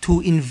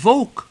 to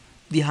invoke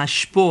the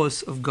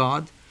hashpos of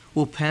God,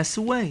 will pass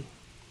away.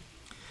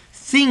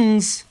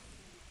 Things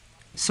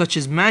such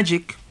as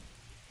magic,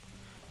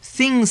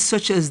 things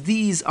such as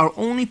these are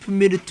only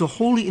permitted to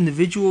holy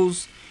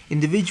individuals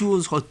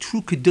who are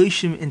true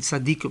kedoshim and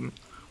tzaddikim,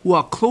 who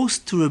are close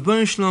to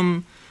Rebbeinu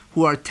Shalom,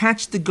 who are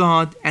attached to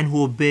God, and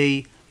who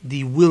obey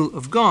the will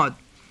of God.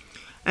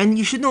 And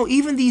you should know,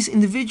 even these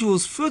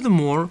individuals,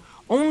 furthermore,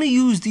 only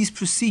use these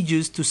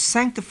procedures to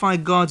sanctify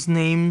God's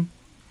name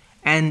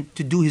and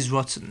to do His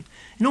ratzon.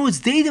 In other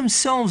words, they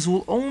themselves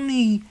will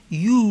only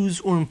use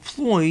or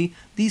employ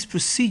these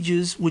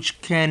procedures which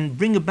can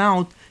bring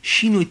about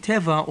shinui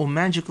teva, or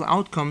magical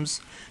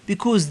outcomes,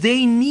 because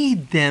they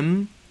need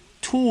them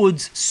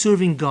towards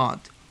serving God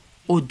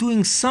or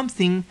doing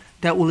something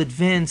that will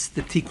advance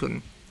the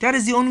tikkun. That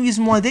is the only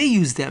reason why they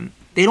use them.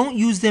 They don't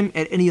use them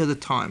at any other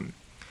time.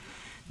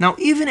 Now,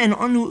 even an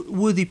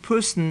unworthy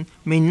person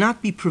may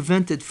not be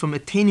prevented from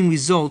attaining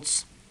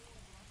results,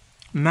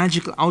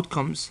 magical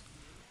outcomes,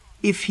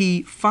 if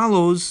he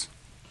follows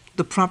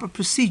the proper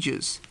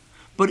procedures.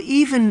 But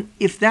even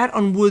if that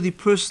unworthy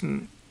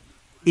person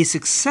is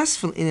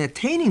successful in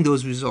attaining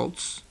those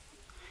results,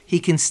 he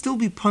can still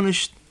be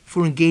punished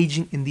for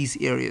engaging in these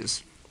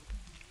areas.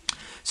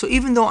 So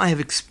even though I have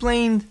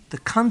explained the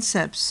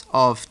concepts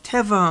of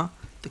Teva,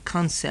 the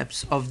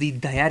concepts of the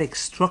dyadic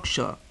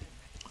structure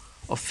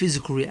of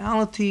physical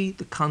reality,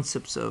 the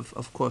concepts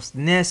of course,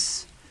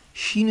 Nes,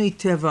 Shinui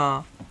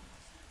Teva,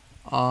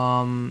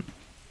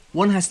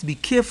 one has to be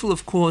careful,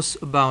 of course,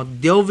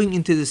 about delving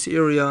into this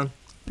area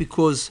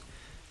because,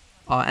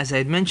 as I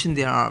had mentioned,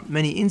 there are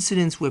many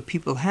incidents where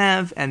people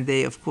have, and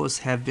they, of course,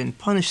 have been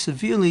punished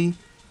severely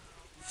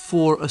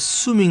for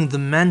assuming the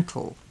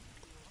mantle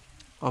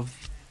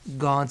of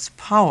God's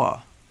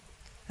power.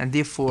 And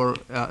therefore,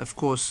 of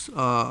course,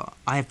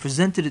 I have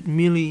presented it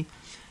merely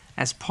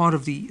as part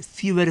of the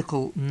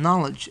theoretical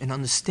knowledge and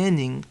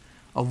understanding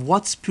of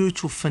what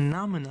spiritual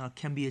phenomena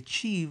can be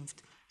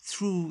achieved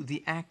through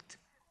the act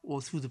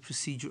or through the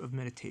procedure of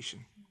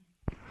meditation.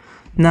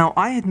 Now,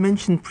 I had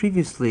mentioned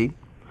previously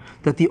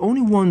that the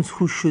only ones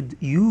who should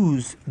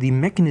use the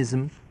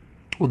mechanism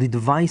or the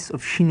device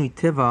of Shinui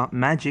Teva,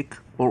 magic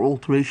or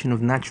alteration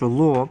of natural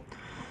law,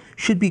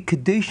 should be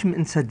Kedoshim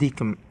and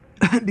Tzaddikim,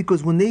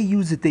 because when they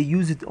use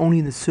it only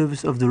in the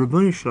service of the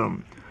Ribbono Shel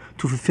Olam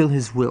to fulfill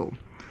His will.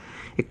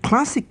 A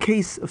classic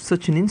case of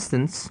such an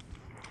instance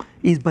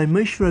is by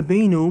Moshe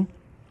Rabbeinu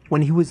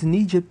when he was in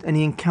Egypt and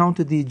he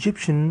encountered the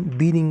Egyptian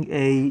beating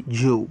a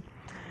Jew.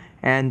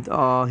 And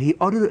he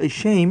uttered a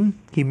shame,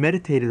 he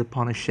meditated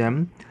upon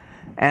Hashem,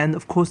 and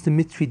of course the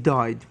Mitri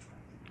died.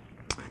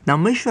 Now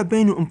Moshe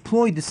Rabbeinu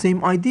employed the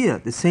same idea,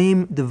 the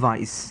same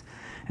device,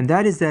 and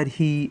that is that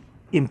he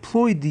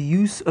employed the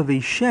use of a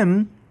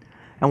Shem,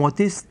 and what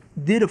this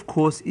did, of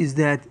course, is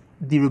that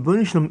the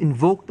Ribbono Shel Olam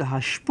invoked the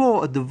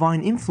Hashpah, a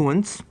divine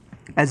influence,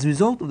 as a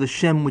result of the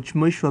Shem which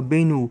Moshe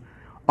Rabbeinu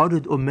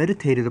uttered or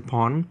meditated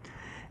upon,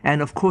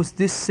 and of course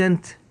this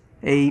sent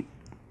a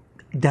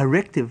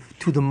directive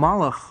to the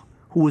Malach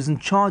who was in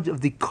charge of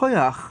the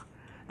Koyach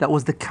that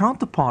was the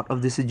counterpart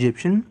of this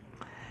Egyptian,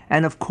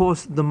 and of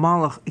course the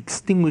Malach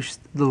extinguished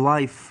the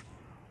life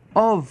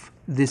of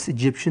this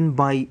Egyptian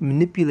by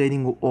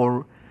manipulating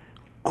or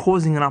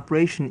causing an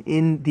operation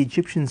in the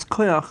Egyptian's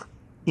Koyach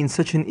in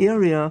such an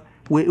area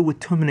where it would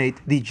terminate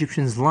the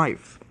Egyptian's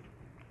life.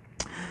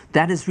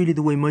 That is really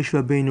the way Moshe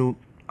Rabbeinu,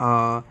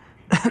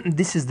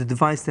 this is the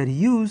device that he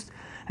used,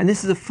 and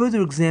this is a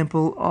further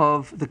example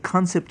of the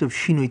concept of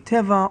Shinui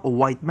Teva, or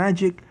white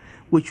magic,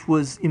 which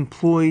was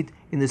employed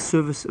in the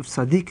service of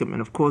Tzaddikim.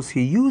 And of course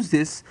he used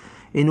this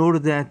in order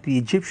that the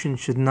Egyptian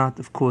should not,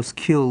 of course,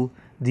 kill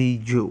the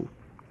Jew.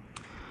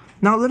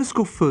 Now let us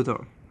go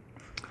further.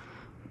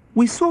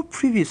 We saw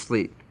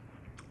previously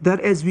that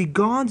as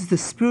regards the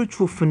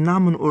spiritual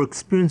phenomenon or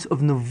experience of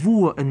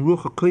Nevuah and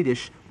Ruach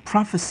HaKodesh,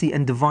 prophecy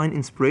and divine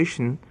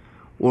inspiration,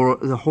 or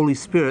the Holy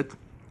Spirit,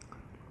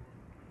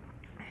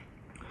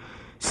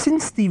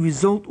 since the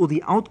result or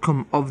the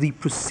outcome of the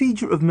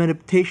procedure of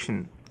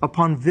meditation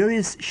upon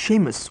various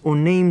shemus or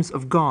names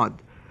of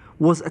God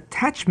was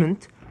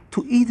attachment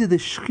to either the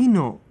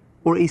Shekhinah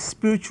or a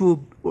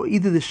spiritual, or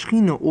either the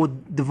Shekhinah or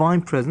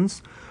divine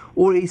presence,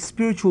 or a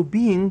spiritual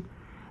being,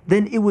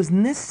 then it was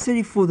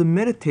necessary for the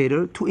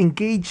meditator to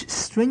engage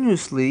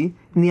strenuously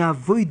in the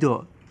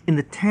avodah, in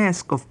the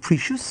task of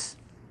precious,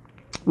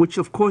 which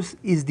of course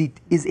is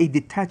a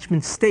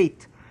detachment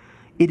state.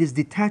 It is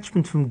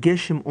detachment from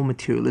Geshem or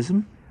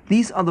materialism.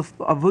 These are the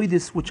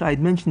avodas which I had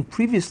mentioned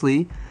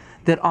previously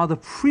that are the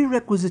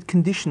prerequisite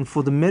condition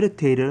for the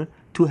meditator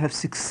to have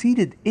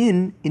succeeded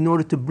in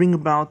order to bring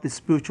about the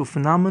spiritual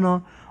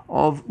phenomena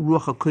of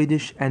Ruach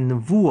HaKodesh and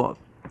Nevuah.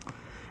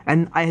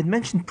 And I had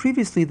mentioned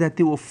previously that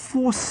there were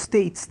 4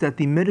 states that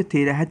the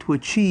meditator had to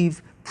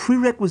achieve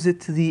prerequisite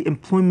to the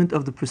employment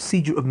of the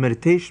procedure of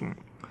meditation.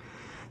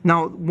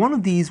 Now, one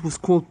of these was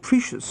called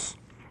precious.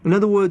 In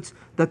other words,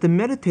 that the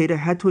meditator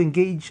had to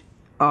engage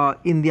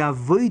in the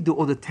avodah,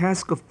 or the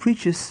task of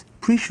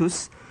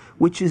precious,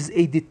 which is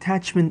a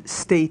detachment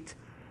state,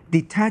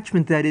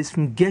 detachment that is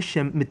from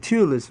Geshem,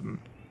 materialism.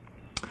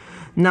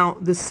 Now,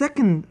 the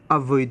second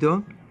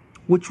avodah,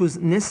 which was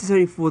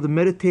necessary for the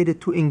meditator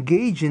to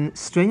engage in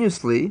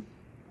strenuously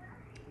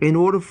in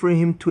order for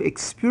him to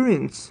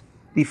experience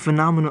the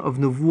phenomena of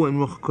Nevuah and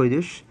Ruach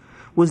HaKodesh,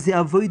 was the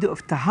avodah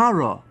of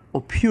Tahara,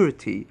 or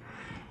purity,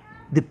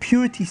 the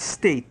purity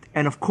state.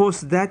 And of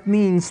course that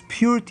means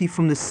purity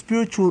from the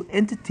spiritual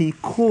entity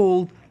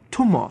called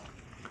Tumah.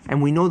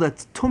 And we know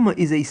that Tumah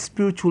is a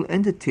spiritual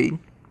entity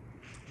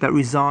that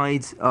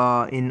resides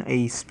in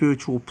a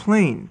spiritual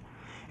plane.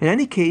 In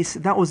any case,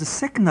 that was the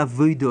second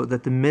avodah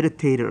that the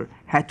meditator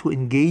had to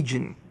engage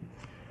in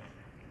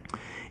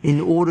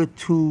order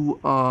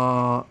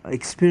to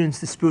experience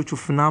the spiritual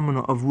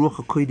phenomena of Ruach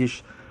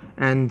HaKodesh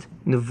and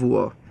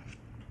Nevuah.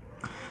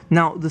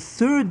 Now, the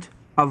third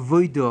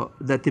avodah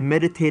that the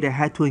meditator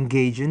had to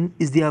engage in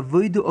is the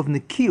avodah of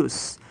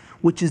Nekius,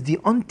 which is the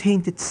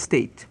untainted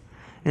state.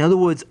 In other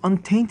words,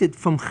 untainted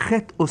from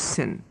chet or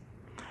sin.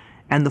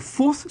 And the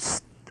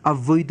fourth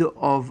avodah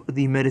of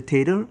the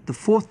meditator, the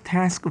fourth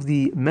task of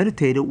the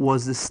meditator,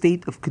 was the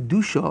state of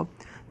Kedusha,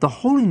 the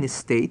holiness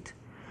state,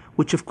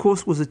 which of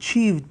course was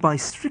achieved by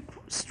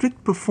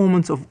strict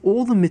performance of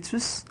all the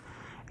mitzvahs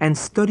and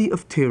study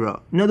of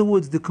Torah. In other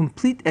words, the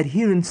complete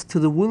adherence to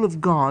the will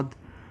of God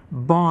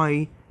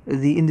by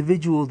the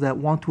individual that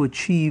want to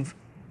achieve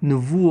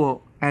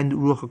Nevuah and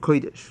Ruach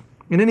HaKodesh.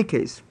 In any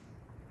case,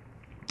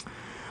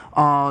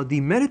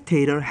 the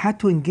meditator had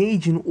to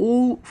engage in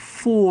all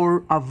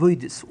four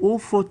avodas, all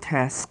four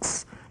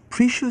tasks,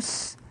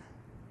 Prishus,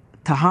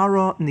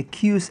 Tahara,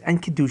 Nikius,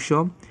 and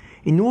Kedusha,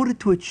 in order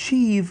to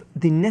achieve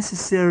the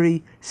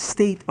necessary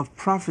state of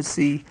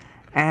prophecy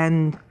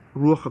and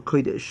Ruach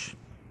HaKodesh.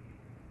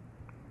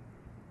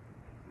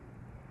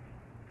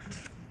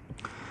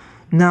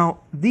 Now,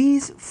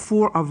 these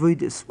four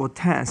avodas or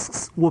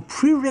tasks were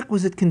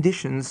prerequisite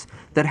conditions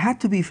that had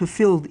to be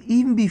fulfilled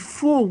even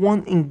before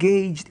one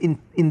engaged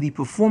in the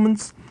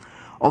performance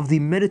of the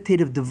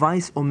meditative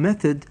device or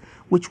method,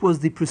 which was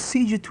the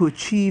procedure to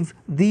achieve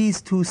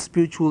these two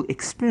spiritual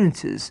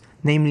experiences,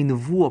 namely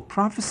Nevuah,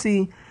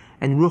 prophecy,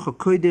 and Ruach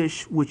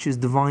HaKodesh, which is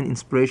divine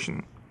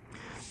inspiration.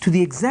 To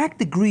the exact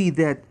degree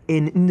that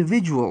an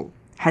individual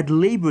had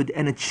labored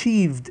and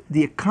achieved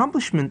the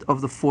accomplishment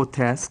of the four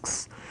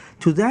tasks,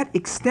 to that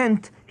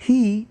extent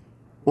he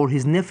or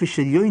his Nefesh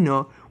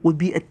Elyono would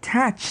be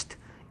attached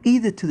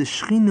either to the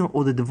Shekhinah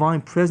or the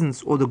divine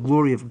presence or the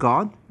glory of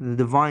God, the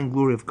divine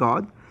glory of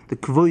God, the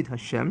Kvod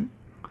Hashem,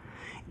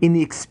 in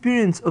the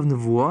experience of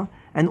Nevuah,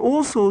 and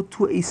also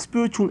to a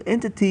spiritual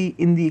entity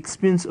in the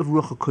experience of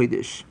Ruach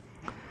HaKodesh.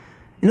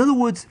 In other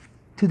words,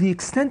 to the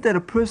extent that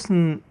a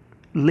person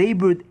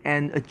labored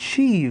and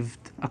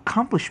achieved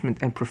accomplishment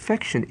and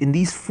perfection in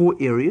these four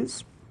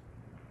areas,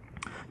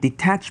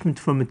 detachment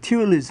from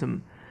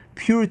materialism,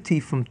 purity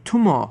from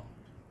tumah,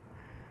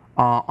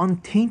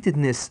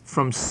 untaintedness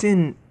from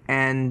sin,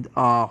 and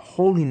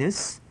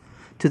holiness,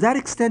 to that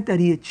extent that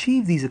he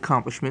achieved these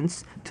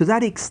accomplishments, to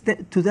that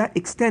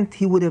extent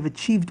he would have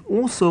achieved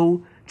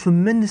also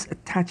tremendous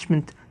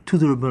attachment to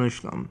the Ribbono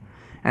Shel Olam,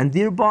 and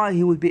thereby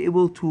he would be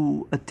able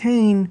to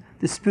attain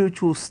the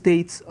spiritual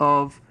states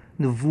of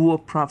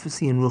Nevuah,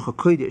 prophecy, and Ruach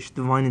HaKodesh,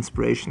 divine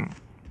inspiration.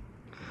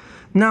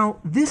 Now,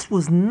 this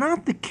was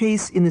not the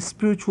case in a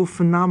spiritual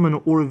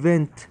phenomenon or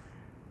event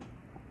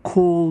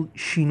called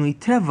Shinui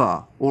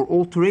Teva, or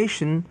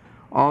alteration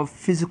of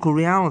physical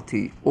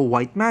reality, or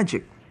white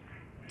magic.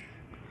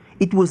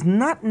 It was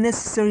not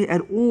necessary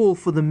at all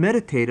for the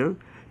meditator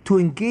to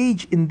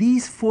engage in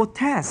these four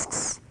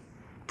tasks,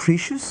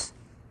 Prishus,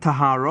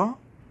 Tahara,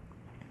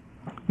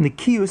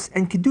 Nikius,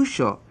 and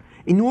Kedusha,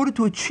 in order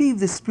to achieve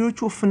the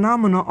spiritual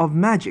phenomena of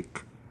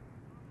magic,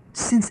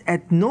 since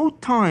at no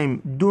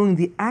time during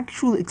the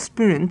actual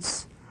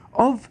experience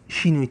of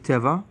Shinui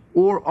Teva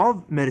or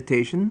of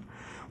meditation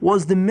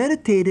was the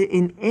meditator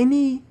in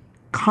any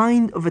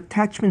kind of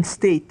attachment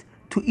state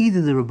to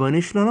either the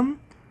Ribbono Shel Olam,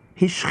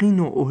 his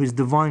Shekhinah or his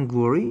divine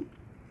glory,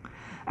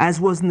 as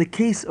was in the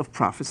case of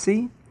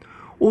prophecy,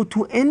 or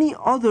to any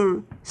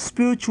other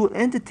spiritual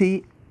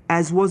entity,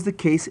 as was the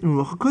case in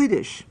Ruach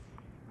HaKodesh.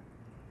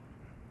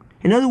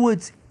 In other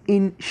words,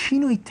 in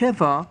Shinui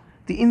Teva,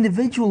 the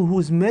individual who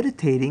is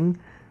meditating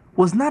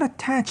was not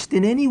attached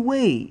in any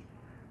way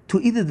to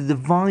either the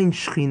divine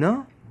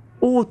Shekhinah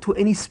or to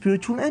any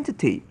spiritual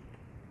entity,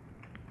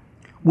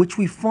 which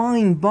we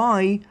find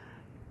by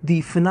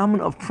the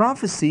phenomena of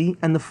prophecy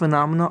and the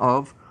phenomena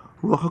of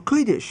Ruach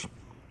HaKodesh.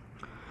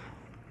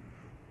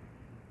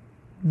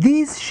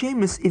 These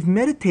shemus, if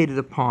meditated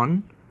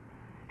upon,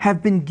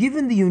 have been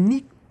given the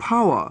unique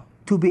power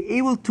to be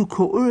able to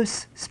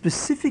coerce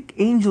specific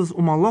angels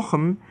or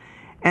malachim,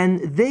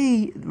 and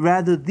these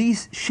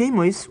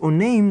shemos or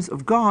names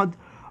of God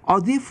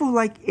are therefore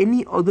like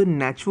any other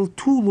natural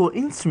tool or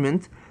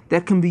instrument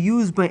that can be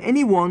used by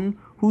anyone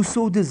who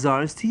so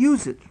desires to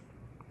use it.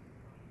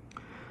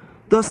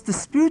 Thus, the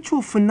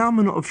spiritual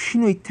phenomena of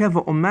Shinui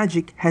Teva or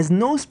magic has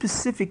no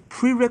specific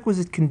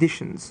prerequisite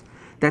conditions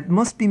that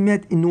must be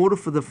met in order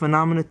for the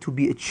phenomena to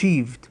be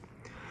achieved.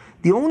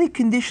 The only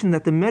condition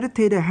that the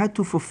meditator had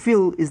to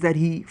fulfill is that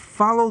he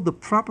follow the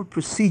proper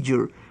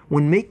procedure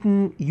when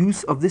making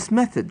use of this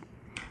method.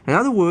 In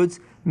other words,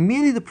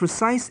 merely the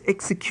precise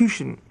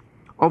execution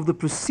of the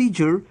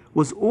procedure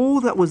was all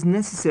that was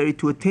necessary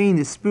to attain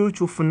the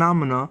spiritual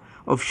phenomena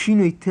of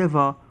Shinui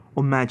Teva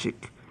or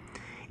magic.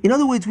 In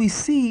other words, we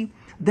see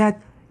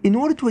that in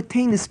order to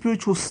attain the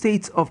spiritual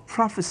states of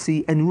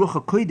prophecy and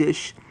Ruach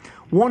HaKodesh,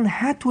 one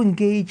had to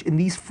engage in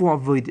these four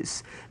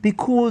avodas,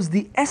 because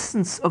the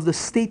essence of the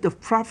state of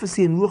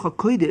prophecy and Ruach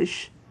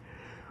HaKodesh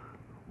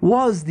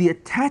was the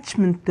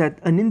attachment that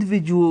an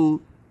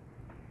individual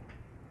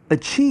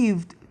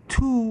achieved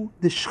to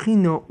the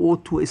Shekhinah or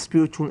to a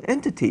spiritual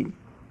entity.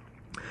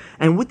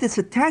 And with this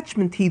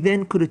attachment, he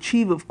then could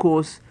achieve, of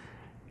course,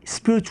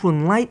 spiritual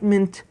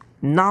enlightenment,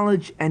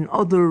 knowledge, and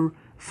other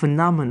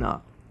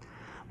phenomena.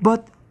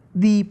 But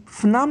the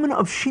phenomena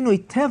of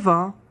Shinui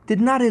Teva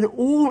did not at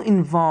all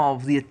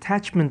involve the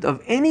attachment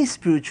of any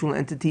spiritual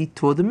entity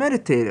toward the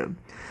meditator.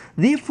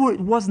 Therefore, it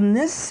wasn't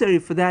necessary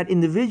for that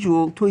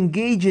individual to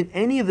engage in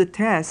any of the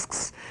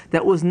tasks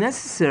that was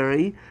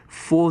necessary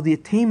for the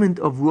attainment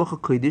of Ruach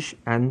HaKodesh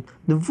and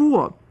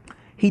Nevuah.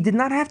 He did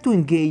not have to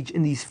engage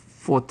in these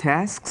four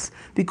tasks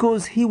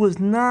because he was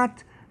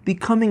not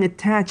becoming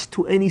attached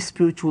to any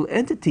spiritual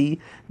entity.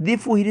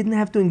 Therefore, he didn't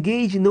have to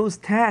engage in those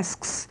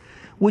tasks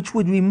which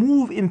would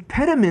remove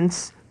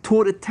impediments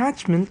toward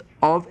attachment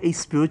of a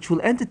spiritual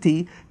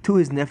entity to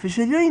his nefesh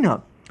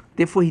elyoina.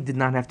 Therefore, he did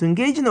not have to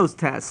engage in those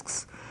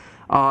tasks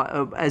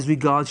as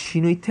regards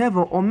shinui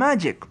teva or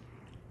magic.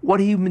 What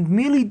he would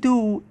merely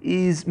do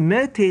is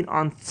meditate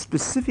on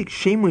specific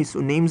shemos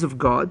or names of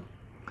God,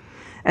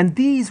 and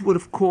these would,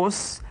 of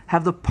course,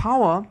 have the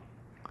power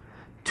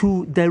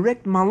to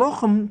direct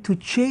malachim to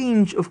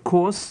change, of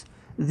course,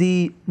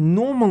 the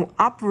normal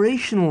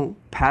operational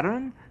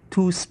pattern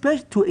to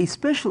a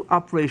special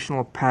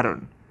operational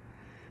pattern.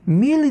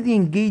 Merely the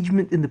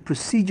engagement in the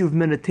procedure of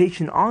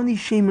meditation on these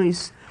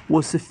shemos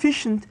was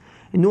sufficient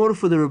in order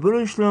for the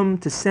Ribbono Shel Olam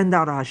to send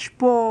out a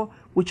hashpah,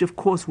 which of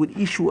course would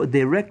issue a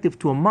directive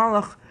to a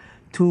malach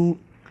to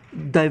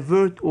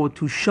divert or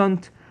to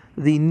shunt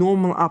the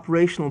normal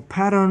operational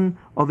pattern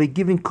of a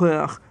given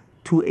koyach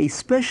to a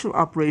special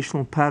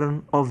operational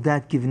pattern of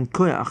that given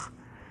koyach.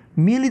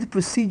 Merely the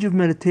procedure of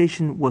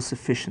meditation was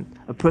sufficient.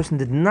 A person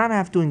did not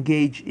have to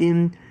engage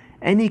in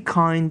any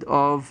kind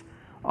of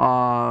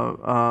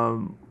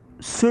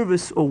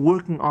service or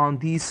working on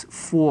these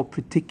four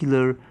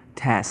particular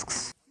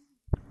tasks.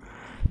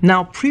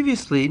 Now,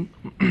 previously,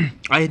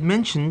 I had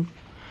mentioned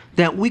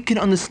that we can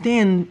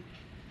understand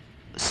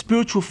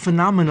spiritual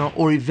phenomena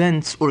or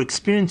events or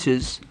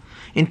experiences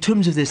in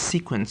terms of their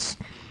sequence.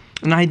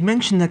 And I had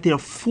mentioned that there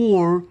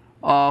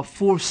are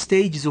four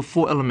stages or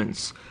four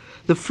elements.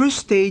 The first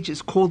stage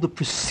is called the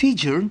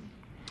procedure.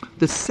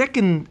 The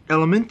second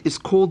element is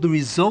called the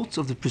results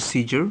of the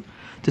procedure.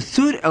 The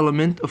third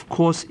element, of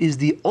course, is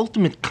the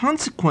ultimate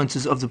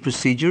consequences of the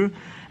procedure.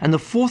 And the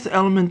fourth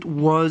element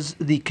was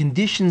the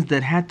conditions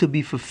that had to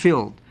be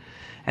fulfilled.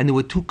 And there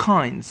were two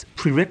kinds: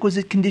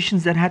 prerequisite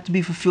conditions that had to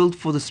be fulfilled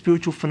for the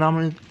spiritual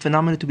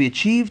phenomena to be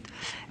achieved,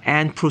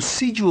 and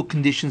procedural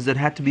conditions that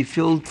had to be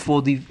filled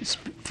for the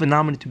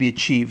phenomena to be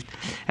achieved.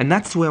 And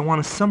that's the way I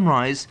want to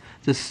summarize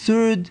the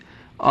third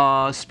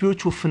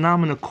spiritual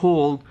phenomena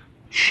called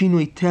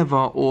shinui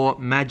teva or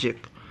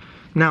magic.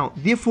 Now,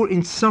 therefore,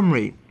 in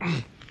summary,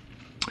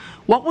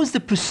 what was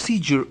the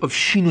procedure of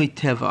shinui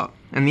teva?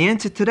 And the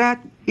answer to that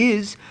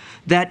is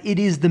that it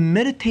is the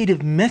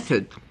meditative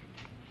method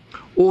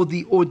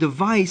or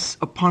device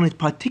upon a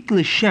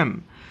particular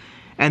Shem.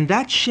 And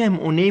that Shem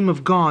or name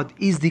of God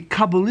is the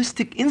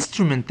Kabbalistic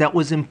instrument that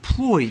was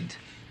employed,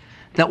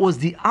 that was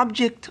the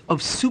object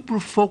of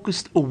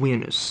super-focused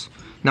awareness.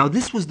 Now,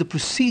 this was the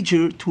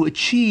procedure to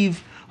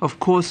achieve, of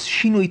course,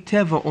 shinui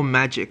teva or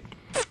magic.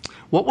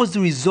 What was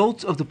the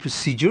result of the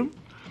procedure?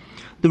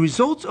 The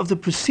result of the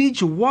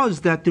procedure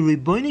was that the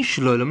Ribbono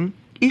Shel Olam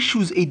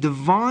issues a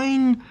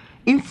divine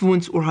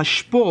influence or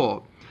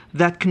hashpah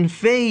that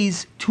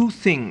conveys two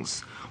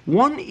things.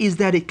 One is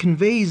that it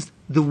conveys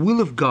the will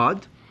of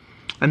God,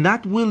 and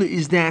that will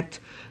is that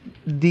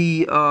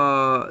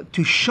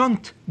to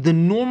shunt the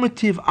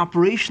normative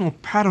operational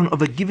pattern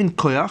of a given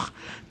koyach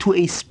to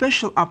a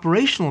special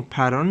operational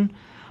pattern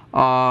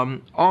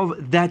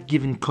of that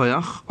given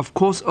koyach, of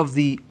course, of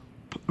the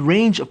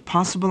range of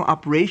possible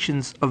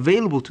operations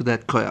available to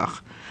that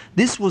koyach.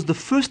 This was the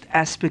first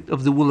aspect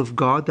of the will of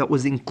God that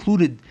was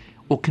included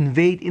or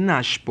conveyed in the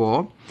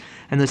hashpah.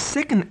 And the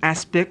second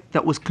aspect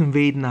that was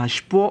conveyed in the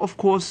hashpah, of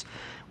course,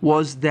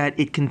 was that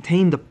it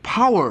contained the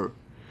power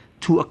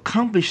to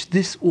accomplish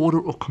this order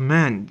or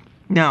command.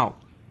 Now,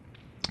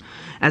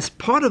 as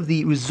part of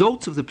the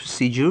results of the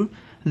procedure,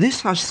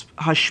 this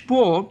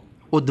hashpah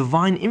or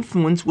divine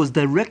influence was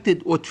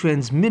directed or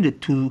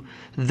transmitted to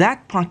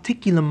that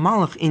particular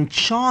malach in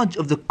charge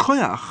of the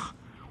koyach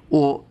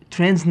or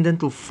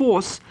transcendental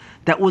force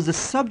that was the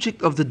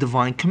subject of the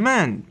divine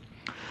command.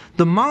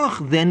 The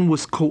malach then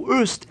was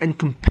coerced and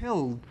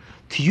compelled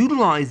to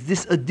utilize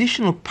this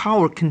additional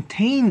power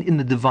contained in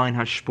the divine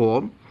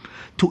hashpah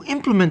to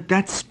implement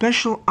that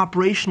special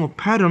operational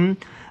pattern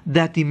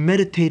that the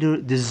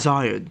meditator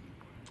desired.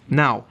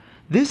 Now,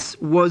 this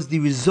was the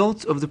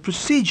result of the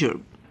procedure,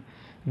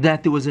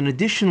 that there was an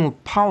additional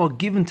power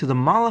given to the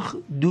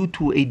malach due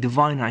to a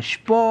divine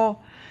hashpah,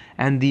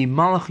 and the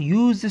malach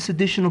used this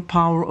additional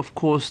power, of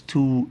course,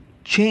 to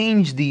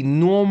change the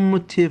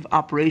normative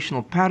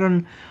operational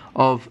pattern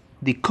of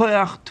the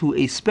koyach to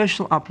a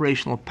special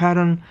operational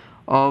pattern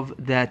of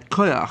that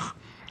koyach.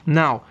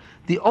 Now,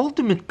 the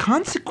ultimate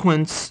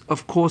consequence,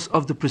 of course,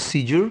 of the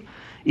procedure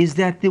is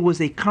that there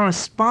was a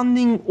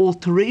corresponding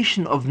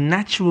alteration of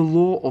natural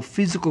law or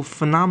physical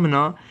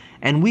phenomena,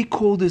 and we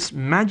call this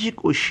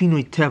magic or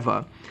shinui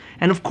teva.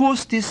 And of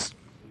course, this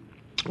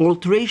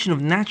alteration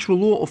of natural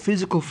law or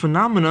physical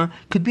phenomena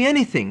could be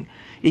anything.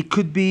 It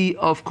could be,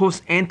 of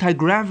course,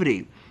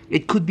 anti-gravity.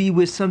 It could be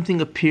where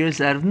something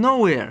appears out of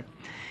nowhere.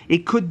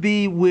 It could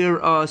be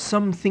where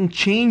something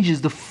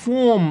changes the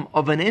form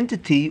of an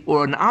entity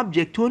or an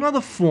object to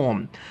another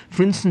form.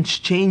 For instance,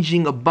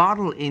 changing a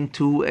bottle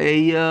into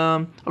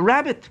a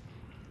rabbit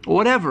or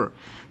whatever.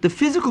 The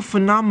physical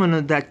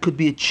phenomena that could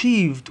be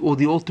achieved, or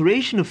the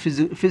alteration of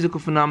physical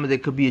phenomena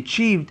that could be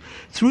achieved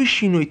through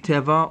shinui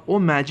teva or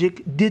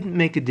magic, didn't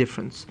make a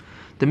difference.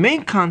 The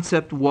main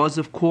concept was,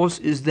 of course,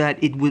 is that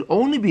it would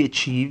only be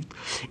achieved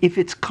if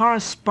its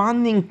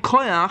corresponding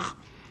koyach,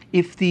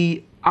 if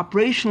the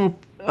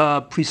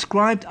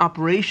prescribed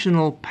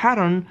operational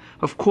pattern,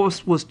 of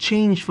course, was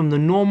changed from the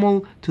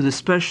normal to the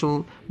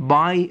special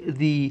by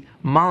the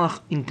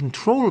malach in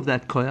control of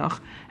that koyach,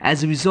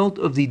 as a result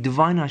of the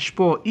divine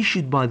hashpah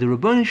issued by the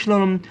Ribbono Shel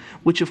Olam,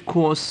 which, of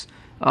course,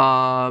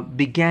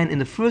 began in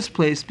the first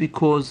place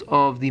because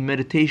of the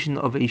meditation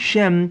of a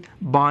Shem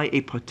by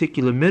a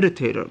particular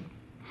meditator.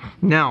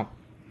 Now,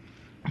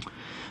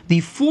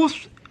 the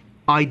fourth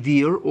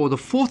idea, or the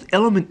fourth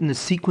element in the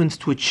sequence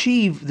to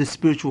achieve the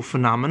spiritual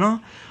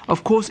phenomena,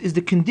 of course, is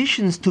the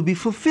conditions to be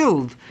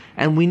fulfilled.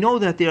 And we know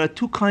that there are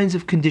two kinds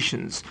of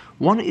conditions.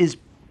 One is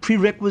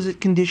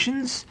prerequisite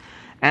conditions,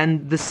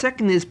 and the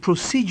second is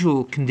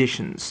procedural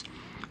conditions.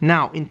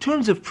 Now, in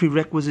terms of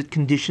prerequisite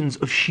conditions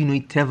of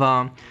Shinui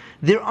Teva,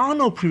 there are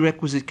no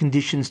prerequisite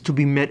conditions to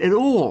be met at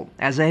all,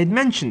 as I had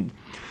mentioned,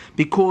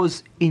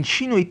 because in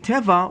Shinui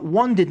Teva,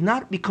 one did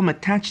not become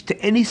attached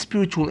to any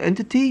spiritual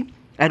entity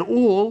at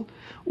all,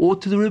 or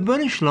to the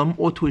Ribbono Shel Olam,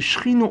 or to a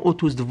Shechina, or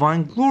to his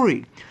divine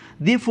glory.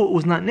 Therefore, it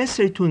was not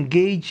necessary to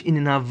engage in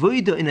an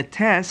avodah, in a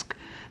task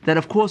that,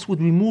 of course, would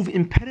remove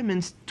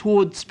impediments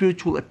toward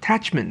spiritual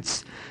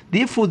attachments.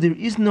 Therefore, there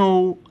was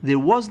no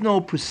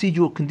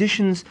procedural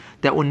conditions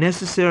that were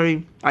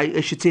necessary.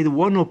 I should say there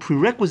were no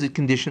prerequisite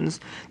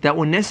conditions that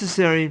were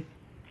necessary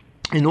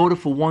in order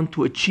for one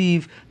to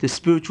achieve the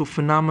spiritual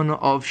phenomena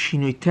of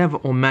Shinui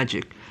Teva, or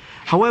magic.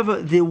 However,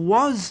 there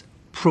was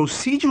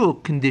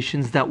procedural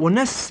conditions that were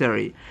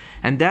necessary,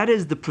 and that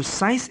is the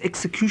precise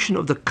execution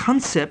of the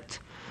concept,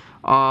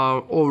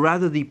 or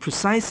rather the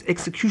precise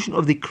execution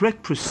of the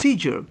correct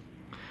procedure.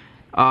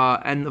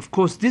 And of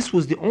course, this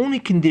was the only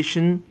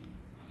condition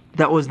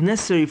that was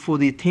necessary for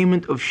the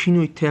attainment of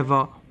Shinui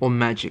Teva, or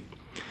magic.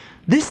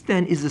 This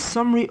then is a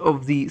summary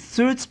of the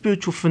third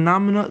spiritual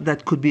phenomena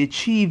that could be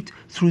achieved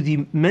through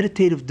the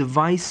meditative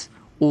device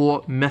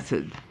or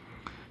method.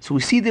 So we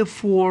see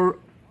therefore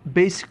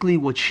basically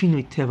what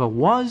Shinui Teva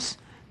was,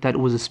 that it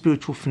was a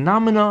spiritual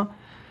phenomena,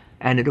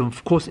 and it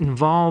of course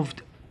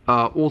involved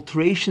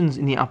alterations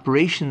in the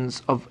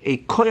operations of a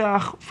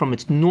koyach from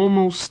its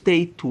normal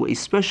state to a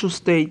special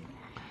state.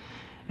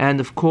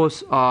 And of course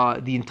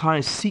the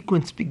entire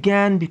sequence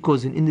began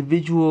because an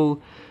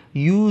individual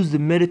used the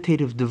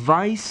meditative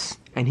device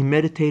and he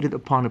meditated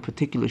upon a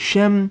particular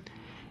Shem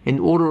in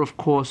order, of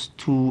course,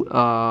 to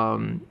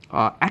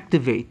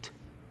activate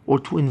or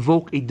to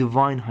invoke a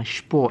divine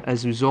hashpah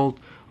as a result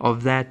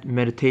of that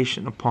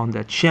meditation upon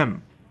that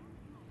Shem.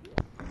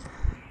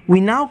 We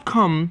now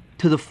come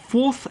to the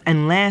fourth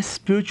and last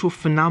spiritual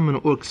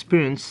phenomenon or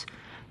experience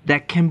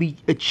that can be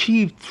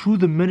achieved through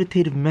the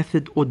meditative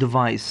method or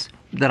device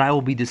that I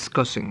will be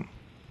discussing.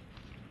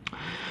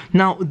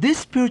 Now, this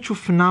spiritual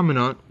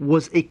phenomenon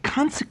was a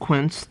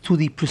consequence to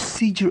the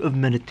procedure of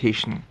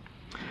meditation.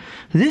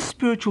 This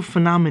spiritual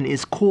phenomenon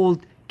is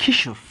called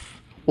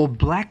kishuf, or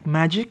black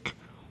magic,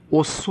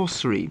 or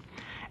sorcery,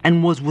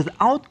 and was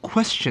without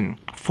question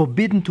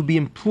forbidden to be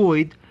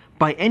employed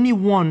by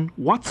anyone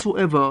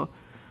whatsoever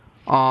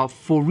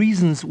for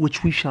reasons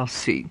which we shall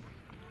see.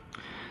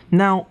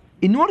 Now,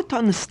 in order to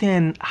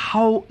understand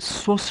how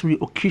sorcery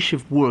or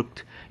kishuf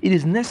worked, it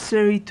is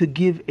necessary to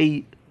give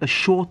a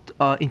short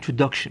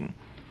introduction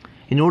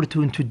in order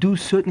to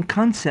introduce certain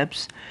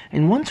concepts,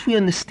 and once we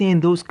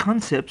understand those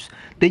concepts,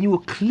 then you will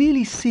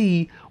clearly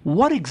see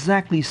what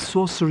exactly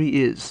sorcery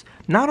is.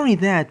 Not only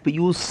that, but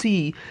you will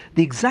see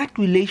the exact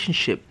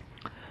relationship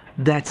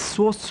that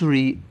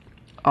sorcery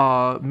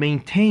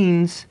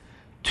maintains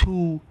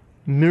to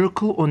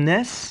miracle or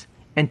nes,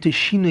 and to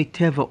Shinui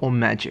Teva, or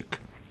magic.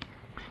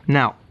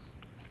 Now,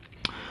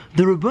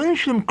 the Ribbono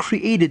Shel Olam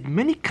created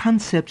many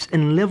concepts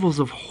and levels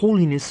of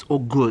holiness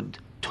or good,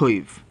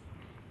 toiv.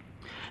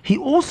 He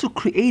also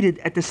created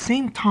at the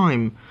same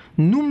time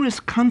numerous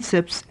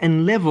concepts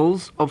and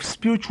levels of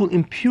spiritual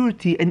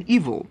impurity and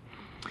evil.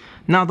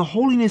 Now, the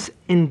holiness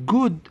and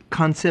good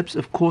concepts,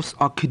 of course,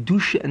 are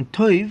kedusha and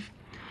toiv,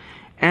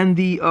 and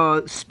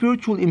the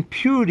spiritual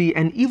impurity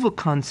and evil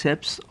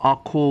concepts are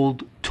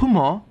called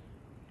tuma,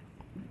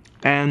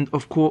 and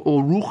of course,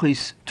 or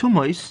ruchis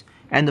tumais,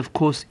 and of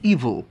course,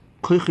 evil,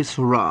 koiches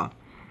ra.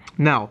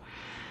 Now,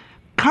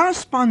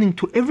 corresponding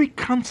to every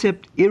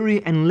concept,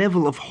 area, and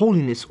level of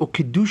holiness, or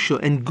kedusha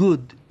and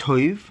good,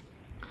 toiv,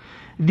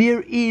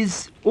 there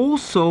is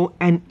also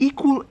an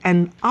equal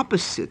and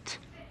opposite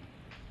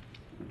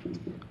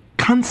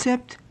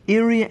concept,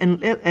 area,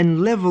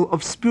 and level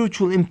of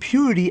spiritual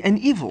impurity and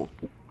evil.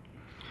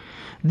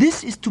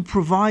 This is to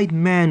provide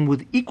man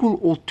with equal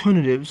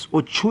alternatives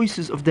or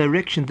choices of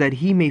direction that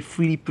he may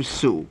freely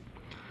pursue.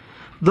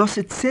 Thus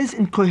it says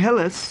in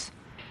Koheles,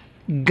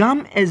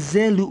 Gam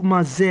ezeh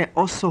lu'ma zeh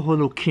osa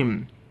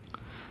holokim.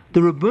 The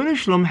Ribbono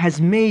Shel Olam has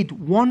made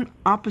one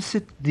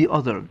opposite the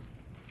other.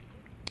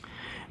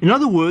 In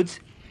other words,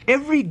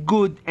 every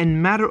good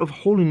and matter of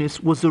holiness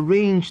was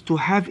arranged to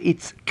have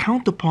its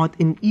counterpart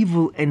in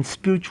evil and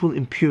spiritual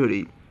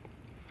impurity.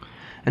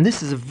 And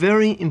this is a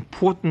very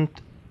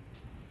important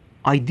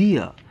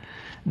idea,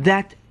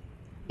 that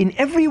in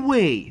every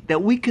way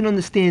that we can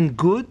understand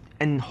good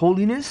and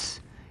holiness,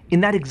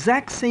 in that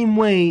exact same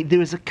way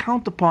there is a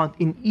counterpart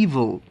in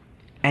evil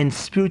and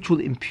spiritual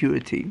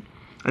impurity.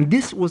 And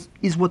this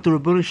is what the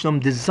Ribbono Shel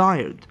Olam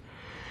desired.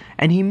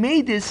 And he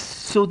made this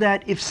so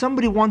that if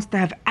somebody wants to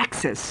have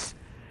access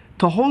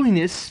to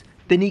holiness,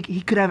 then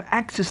he could have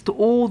access to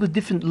all the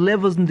different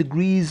levels and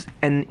degrees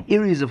and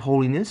areas of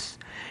holiness.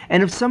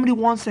 And if somebody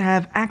wants to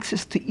have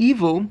access to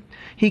evil,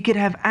 he could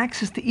have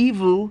access to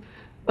evil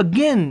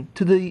again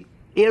to the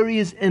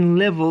areas and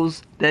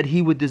levels that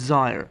he would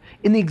desire,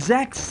 in the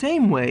exact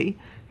same way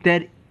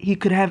that he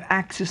could have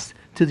access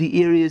to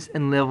the areas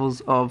and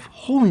levels of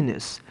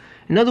holiness.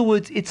 In other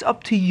words, it's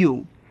up to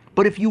you.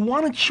 But if you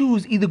want to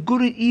choose either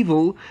good or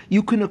evil,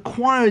 you can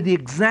acquire the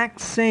exact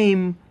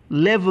same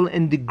level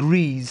and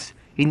degrees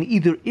in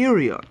either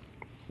area.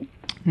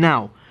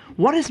 Now,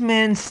 what is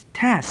man's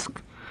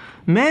task?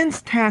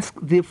 Man's task,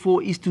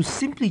 therefore, is to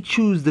simply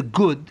choose the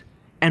good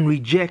and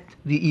reject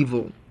the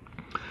evil.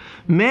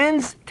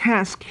 Man's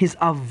task, his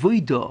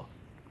avodah,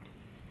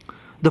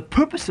 the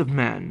purpose of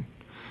man,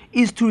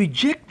 is to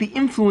reject the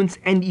influence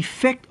and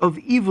effect of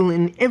evil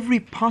in every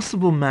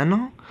possible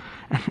manner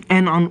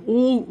and on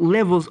all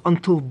levels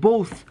until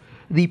both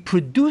the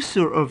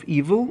producer of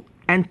evil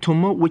and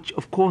Tumah, which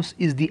of course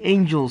is the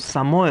angel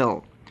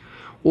Samael,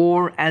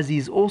 or as he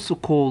is also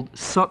called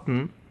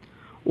Satan,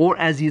 or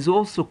as he is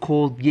also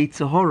called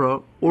Yetzer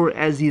Hara, or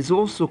as he is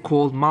also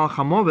called Malach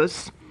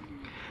HaMoves.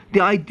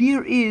 The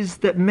idea is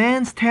that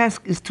man's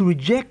task is to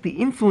reject the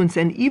influence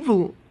and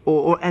evil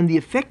and the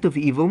effect of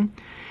evil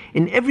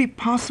in every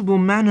possible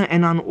manner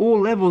and on all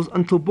levels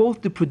until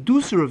both the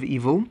producer of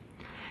evil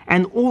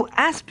and all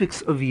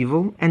aspects of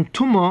evil and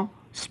Tumah,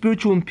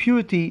 spiritual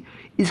impurity,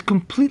 is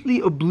completely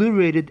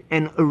obliterated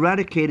and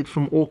eradicated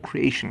from all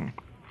creation.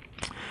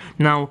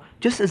 Now,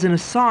 just as an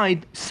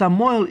aside,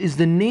 Samael is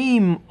the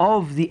name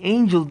of the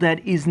angel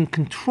that is in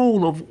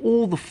control of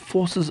all the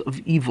forces of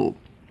evil.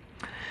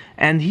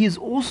 And he is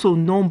also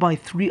known by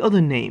three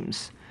other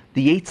names: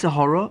 the Yetzer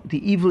Hara, the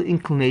evil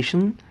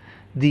inclination;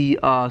 the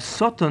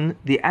Satan,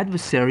 the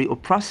adversary or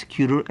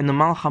prosecutor; and the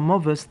Malach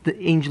HaMoves,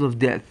 the angel of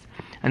death.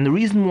 And the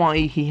reason why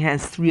he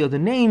has three other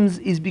names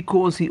is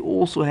because he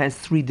also has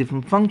three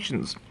different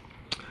functions.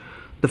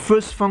 The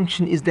first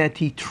function is that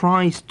he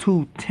tries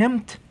to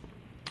tempt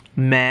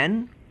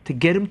man, to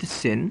get him to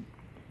sin,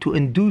 to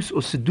induce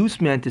or seduce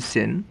man to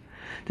sin.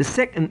 The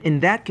second, in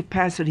that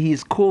capacity, he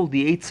is called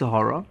the Yetzer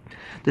Hara.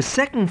 The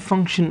second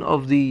function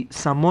of the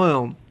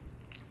Samael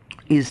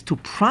is to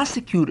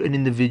prosecute an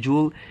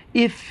individual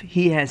if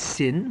he has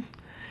sinned,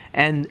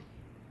 and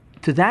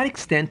to that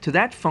extent, to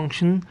that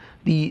function,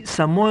 the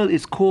Samael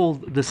is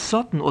called the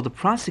Satan or the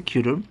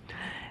prosecutor.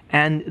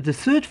 And the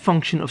third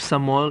function of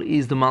Samael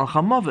is the Malach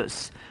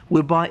HaMoves,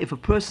 whereby if a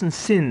person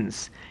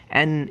sins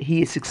and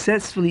he is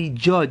successfully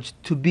judged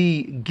to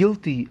be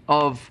guilty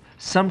of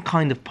some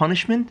kind of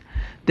punishment,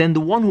 then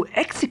the one who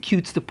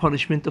executes the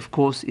punishment, of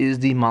course, is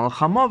the Malach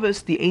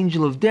HaMoves, the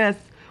angel of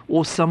death,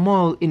 or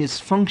Samael in his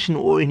function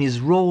or in his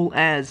role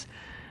as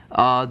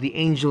the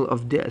angel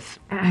of death.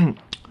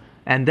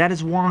 And that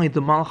is why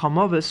the Malach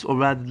HaMoves, or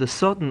rather the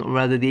Satan, or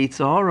rather the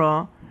Yetzer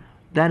Hara,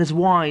 that is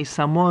why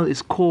Samael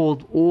is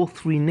called all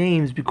three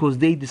names, because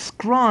they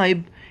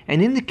describe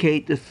and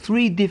indicate the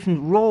three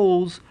different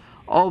roles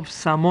of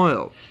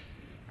Samael.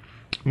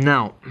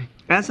 Now,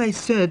 as I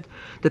said,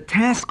 the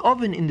task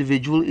of an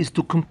individual is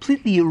to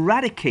completely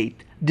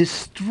eradicate,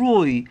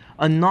 destroy,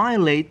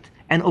 annihilate,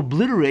 and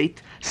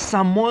obliterate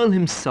Samael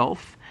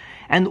himself,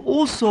 and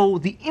also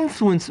the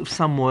influence of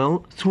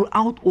Samael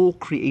throughout all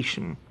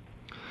creation.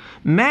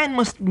 Man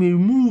must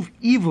remove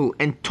evil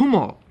and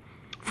Tumah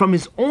from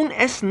his own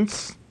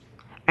essence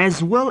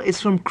as well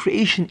as from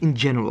creation in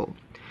general.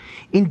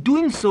 In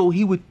doing so,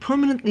 he would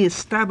permanently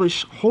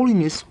establish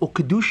holiness or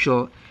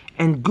kedusha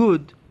and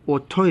good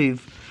or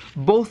toiv,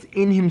 both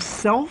in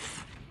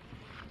himself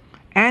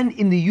and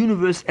in the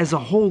universe as a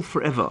whole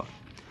forever.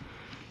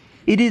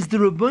 It is the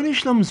Ribbono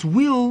Shel Olam's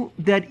will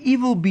that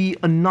evil be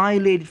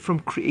annihilated from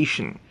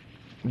creation.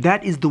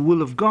 That is the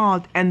will of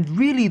God, and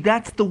really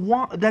that's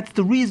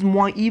the reason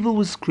why evil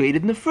was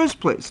created in the first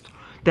place,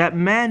 that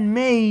man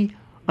may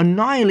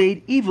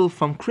annihilate evil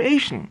from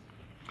creation.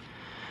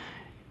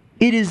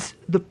 It is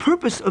the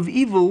purpose of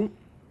evil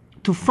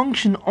to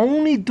function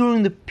only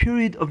during the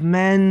period of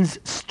man's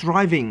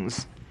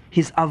strivings,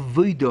 his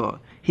avodah,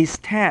 his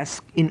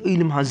task in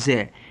Olam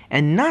Hazeh,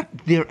 and not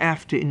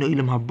thereafter in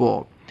Olam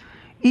Haba.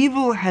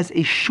 Evil has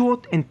a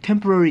short and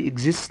temporary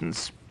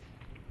existence,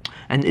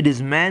 and it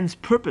is man's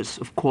purpose,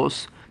 of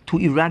course, to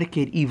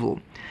eradicate evil.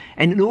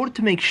 And in order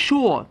to make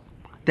sure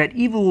that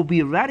evil will be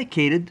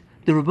eradicated,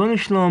 the Ribbono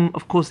Shel Olam,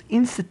 of course,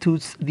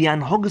 institutes the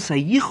Anhogas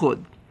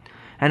HaYichud.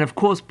 And of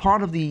course,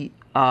 part of the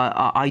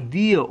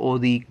idea or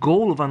the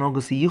goal of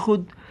Anhogas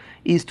HaYichud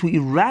is to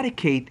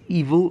eradicate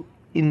evil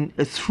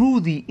through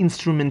the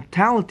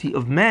instrumentality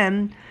of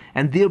man,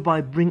 and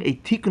thereby bring a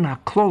Tikkun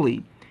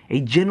HaKloli,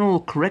 a general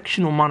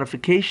correction or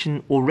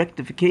modification or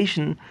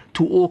rectification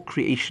to all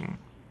creation.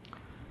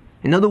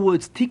 In other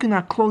words, Tikkun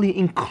HaKloli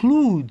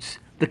includes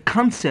the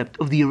concept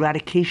of the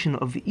eradication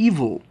of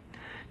evil,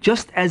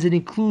 just as it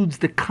includes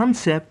the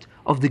concept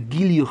of the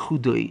Gil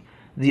Yechudoi,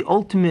 the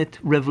ultimate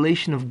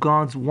revelation of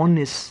God's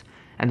oneness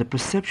and the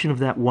perception of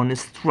that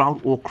oneness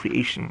throughout all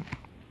creation.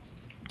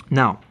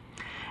 Now,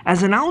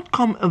 as an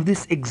outcome of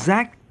this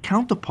exact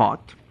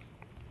counterpart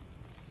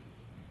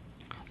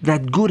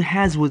that good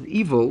has with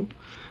evil,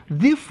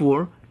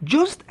 therefore,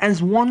 just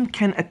as one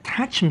can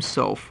attach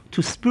himself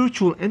to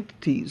spiritual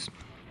entities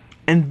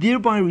and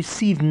thereby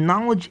receive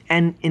knowledge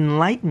and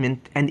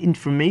enlightenment and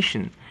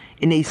information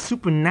in a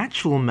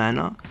supernatural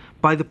manner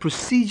by the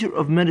procedure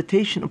of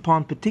meditation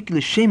upon particular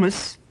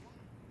shemus,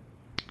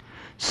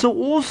 so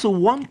also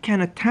one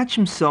can attach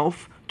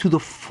himself to the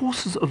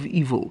forces of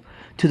evil,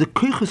 to the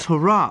koiches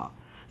hara,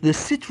 the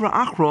sitra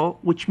achra,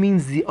 which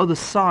means the other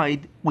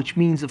side, which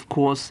means, of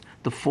course,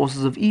 the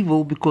forces of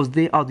evil, because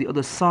they are the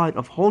other side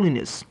of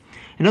holiness.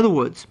 In other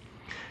words,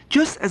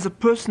 just as a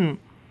person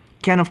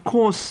can, of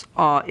course,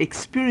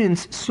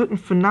 experience certain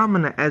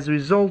phenomena as a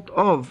result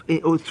of,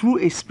 or through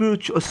a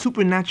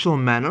supernatural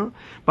manner,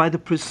 by the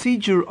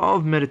procedure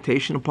of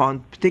meditation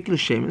upon particular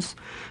shemus,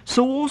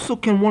 so also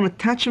can one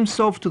attach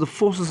himself to the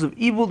forces of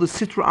evil, the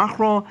sitra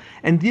achra,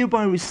 and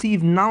thereby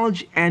receive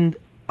knowledge and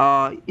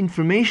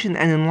information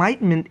and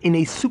enlightenment in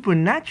a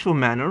supernatural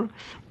manner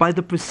by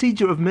the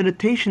procedure of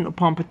meditation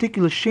upon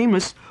particular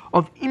shemus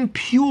of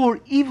impure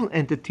evil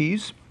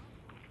entities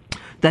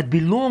that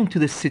belong to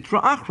the sitra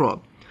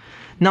achra.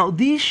 Now,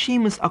 these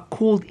shemas are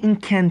called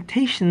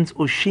incantations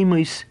or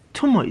shemas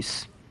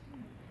tumois.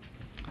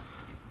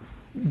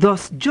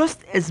 Thus,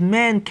 just as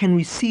man can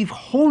receive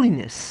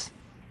holiness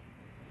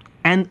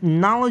and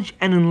knowledge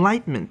and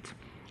enlightenment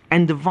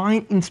and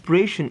divine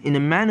inspiration in a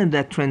manner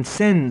that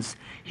transcends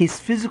his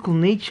physical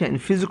nature and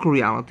physical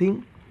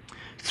reality,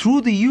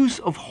 through the use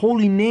of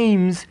holy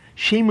names,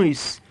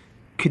 shemas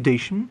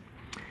kedoshim,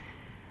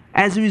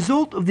 as a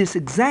result of this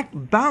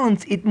exact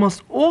balance, it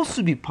must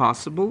also be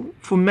possible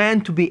for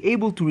man to be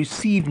able to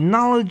receive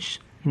knowledge,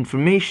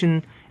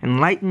 information,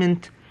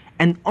 enlightenment,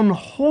 and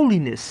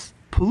unholiness,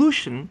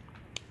 pollution,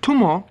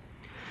 tumah,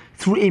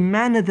 through a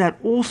manner that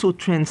also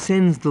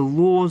transcends the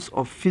laws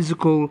of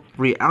physical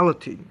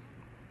reality.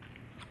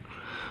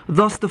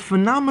 Thus, the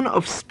phenomena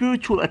of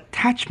spiritual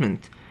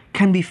attachment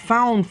can be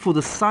found for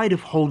the side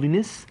of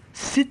holiness,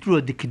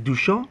 sitra de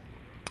kedusha,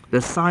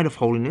 the side of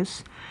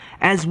holiness,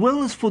 as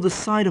well as for the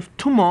side of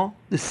tumah,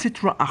 the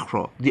sitra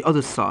achra, the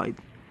other side.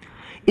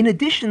 In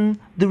addition,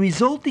 the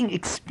resulting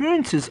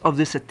experiences of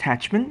this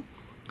attachment,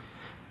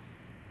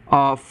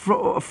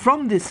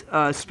 from this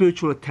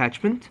spiritual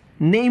attachment,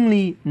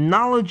 namely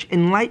knowledge,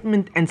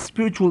 enlightenment, and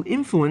spiritual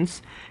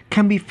influence,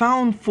 can be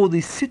found for the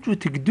sitra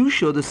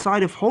kedusha, the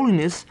side of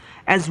holiness,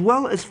 as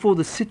well as for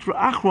the sitra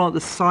achra, the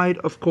side,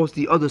 of course,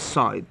 the other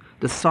side,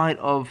 the side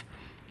of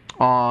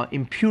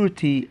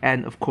impurity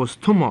and, of course,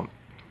 tumah.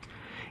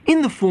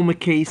 In the former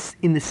case,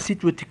 in the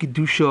sitra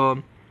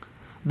kedusha,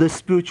 the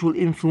spiritual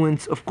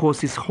influence, of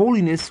course, is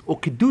holiness or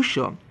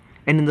kedusha,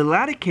 and in the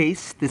latter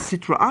case, the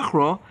sitra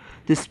achra,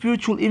 the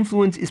spiritual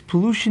influence is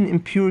pollution,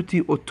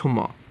 impurity, or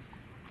tumah.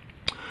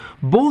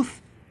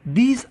 Both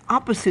these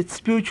opposite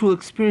spiritual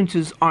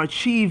experiences are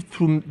achieved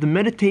through the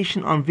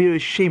meditation on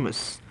various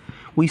shemas.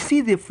 We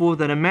see, therefore,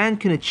 that a man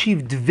can achieve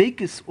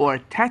dveikus or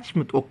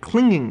attachment or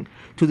clinging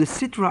to the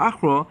sitra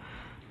achra,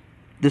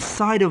 the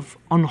side of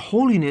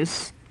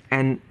unholiness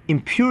and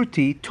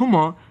impurity,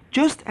 tumah,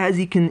 just as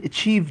he can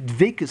achieve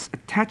dveikus,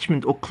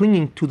 attachment or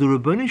clinging to the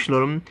Ribbono Shel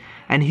Olam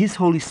and his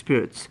Holy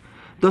Spirits.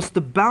 Thus,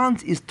 the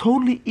balance is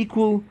totally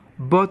equal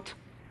but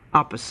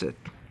opposite.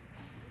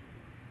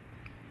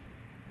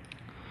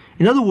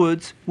 In other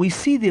words, we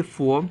see,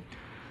 therefore,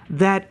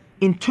 that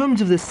in terms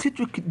of the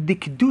sitra de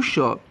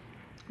kedusha,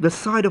 the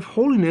side of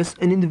holiness,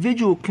 an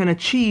individual can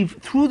achieve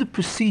through the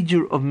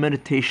procedure of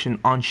meditation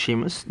on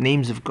shemas,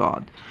 names of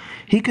God.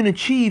 He can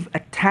achieve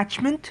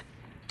attachment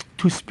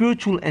to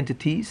spiritual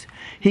entities.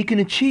 He can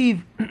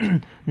achieve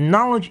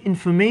knowledge,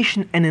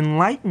 information, and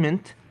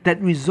enlightenment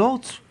that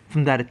results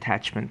from that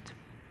attachment.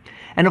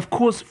 And of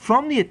course,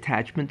 from the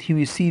attachment, he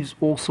receives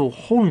also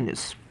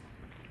holiness.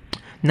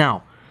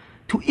 Now,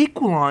 to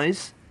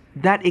equalize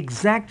that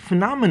exact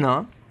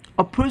phenomena,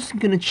 a person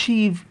can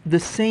achieve the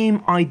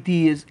same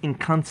ideas and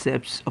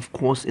concepts, of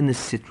course, in the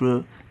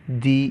sitra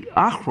de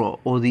achra,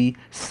 or the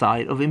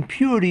side of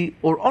impurity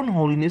or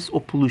unholiness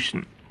or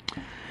pollution.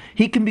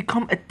 He can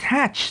become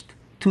attached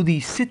to the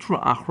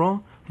sitra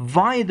achra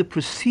via the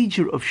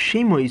procedure of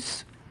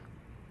shemois,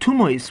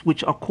 tumois,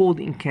 which are called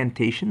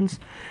incantations,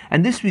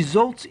 and this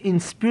results in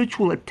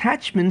spiritual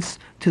attachments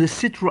to the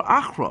sitra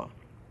achra.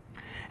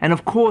 And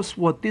of course,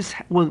 what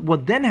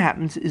then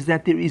happens is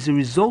that there is a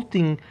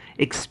resulting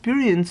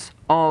experience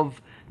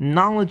of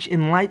knowledge,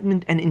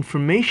 enlightenment, and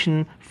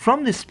information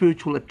from the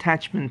spiritual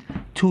attachment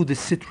to the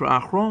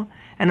sitra achra.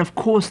 And of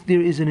course,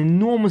 there is an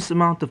enormous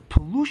amount of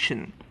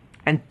pollution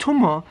and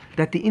tumah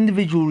that the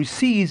individual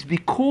receives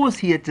because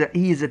he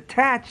is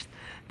attached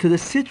to the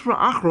sitra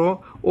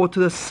achra or to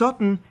the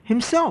Satan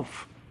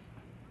himself.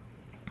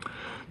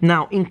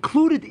 Now,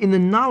 included in the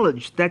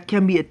knowledge that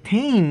can be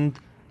attained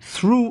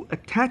through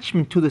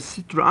attachment to the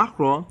Sitra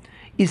Achra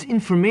is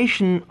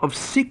information of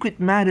secret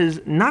matters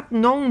not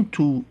known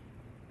to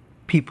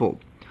people.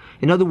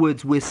 In other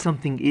words, where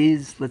something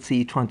is, let's say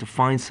you're trying to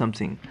find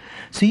something.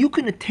 So you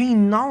can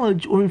attain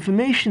knowledge or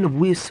information of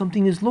where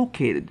something is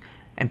located,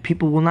 and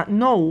people will not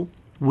know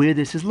where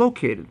this is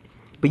located.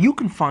 But you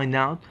can find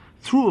out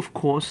through, of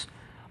course,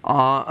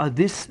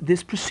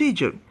 this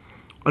procedure.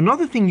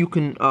 Another thing you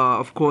can,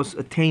 of course,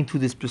 attain through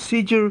this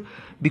procedure,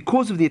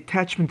 because of the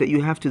attachment that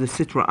you have to the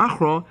Sitra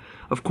Achra,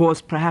 of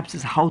course, perhaps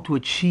is how to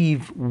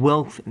achieve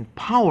wealth and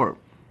power.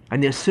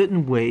 And there are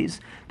certain ways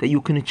that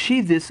you can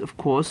achieve this, of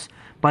course,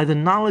 by the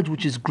knowledge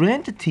which is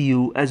granted to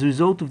you as a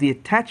result of the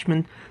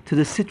attachment to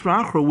the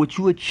Sitra Achra, which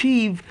you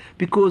achieve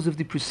because of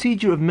the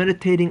procedure of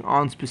meditating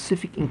on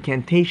specific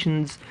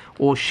incantations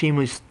or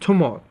Shemus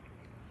Tumah.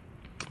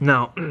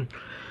 Now,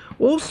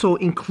 also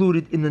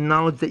included in the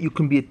knowledge that you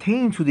can be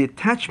attained through the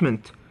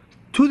attachment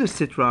to the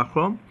Sitra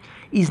Achra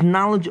is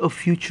knowledge of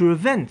future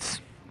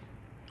events.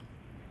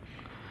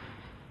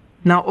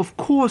 Now, of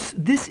course,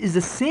 this is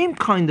the same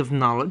kind of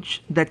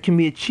knowledge that can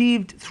be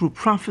achieved through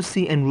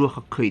prophecy and Ruach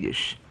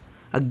HaKodesh.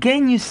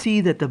 Again, you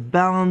see that the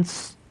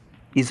balance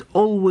is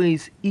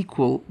always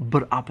equal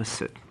but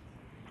opposite.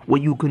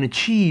 What you can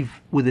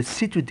achieve with a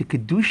Sitra de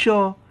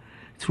Kedusha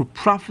through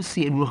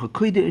prophecy and Ruach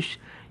HaKodesh,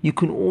 you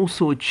can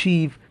also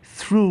achieve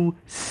through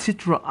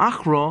Sitra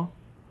Achra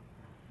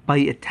by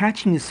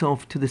attaching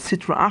yourself to the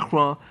Sitra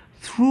Achra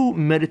through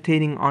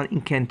meditating on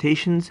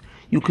incantations.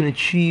 You can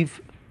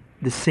achieve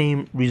the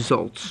same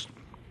results.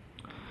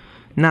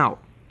 Now,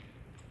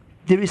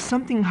 there is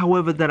something,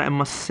 however, that I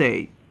must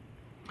say.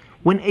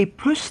 When a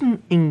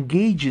person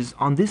engages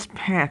on this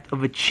path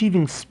of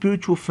achieving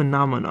spiritual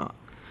phenomena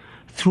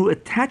through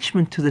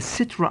attachment to the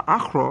Sitra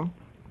Achra,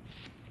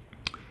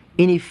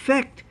 in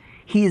effect,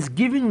 he is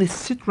giving the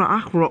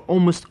Sitra Achra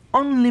almost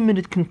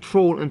unlimited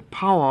control and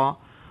power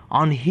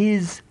on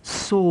his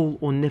soul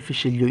or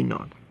Nefesh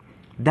Elyoinah.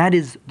 That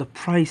is the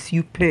price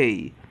you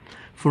pay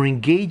for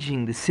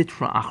engaging the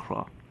Sitra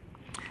Achra.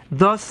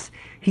 Thus,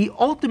 he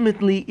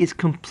ultimately is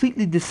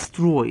completely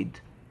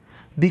destroyed,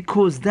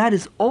 because that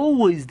is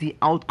always the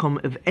outcome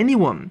of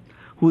anyone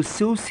who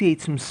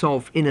associates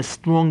himself in a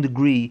strong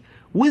degree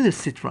with the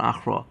Sitra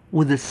Achra,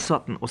 with the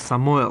Satan or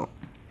Samuel.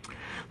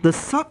 The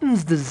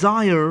Satan's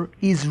desire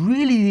is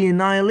really the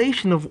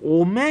annihilation of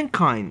all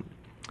mankind.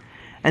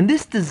 And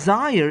this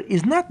desire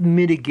is not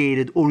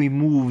mitigated or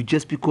removed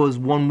just because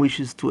one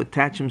wishes to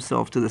attach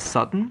himself to the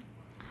Satan.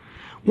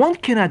 One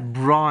cannot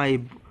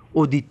bribe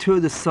or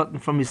deter the Satan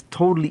from his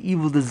totally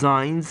evil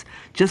designs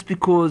just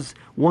because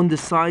one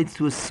decides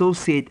to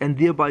associate and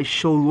thereby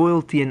show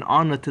loyalty and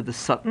honor to the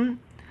Satan.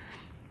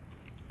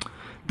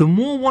 The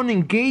more one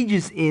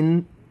engages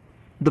in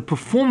the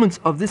performance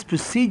of this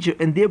procedure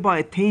and thereby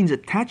attains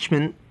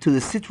attachment to the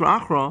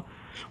Sitra Achra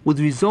with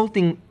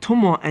resulting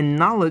tumah and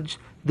knowledge,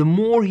 the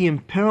more he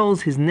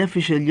imperils his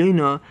Nefesh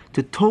Elyoinah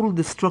to total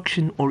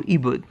destruction or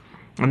ibud.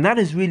 And that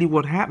is really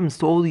what happens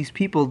to all these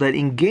people that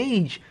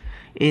engage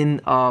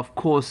in, of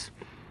course,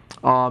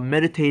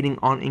 meditating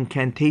on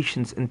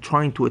incantations and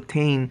trying to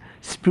attain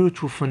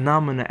spiritual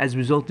phenomena as a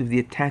result of the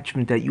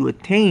attachment that you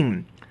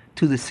attain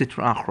to the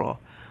Sitra Achra.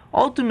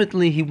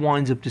 Ultimately, he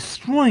winds up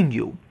destroying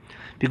you,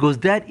 because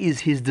that is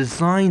his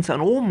designs on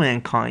all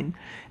mankind.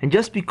 And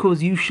just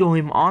because you show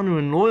him honor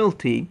and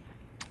loyalty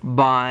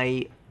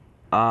by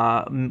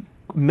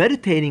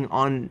meditating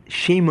on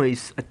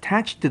Shemus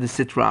attached to the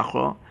Sitra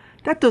Achra,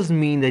 that doesn't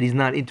mean that he's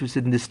not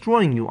interested in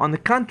destroying you. On the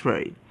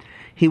contrary,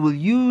 he will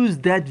use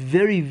that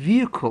very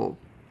vehicle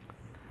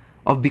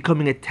of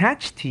becoming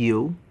attached to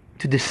you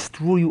to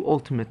destroy you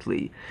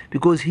ultimately,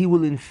 because he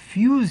will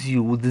infuse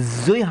you with the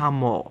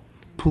Zoyhamor,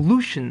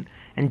 pollution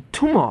and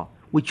tumah,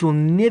 which you'll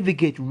never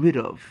get rid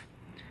of,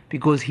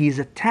 because he is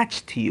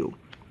attached to you.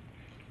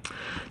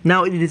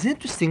 Now, it is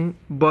interesting,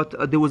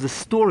 but there was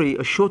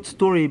a short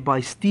story by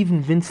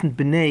Stephen Vincent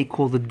Benet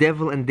called The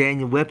Devil and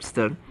Daniel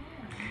Webster,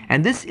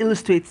 and this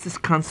illustrates this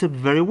concept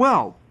very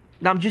well.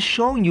 Now, I'm just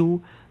showing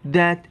you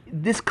that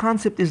this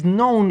concept is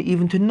known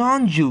even to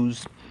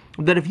non-Jews,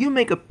 that if you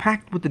make a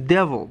pact with the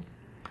devil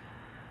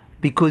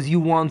because you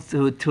want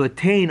to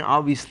attain,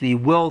 obviously,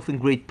 wealth and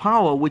great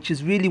power, which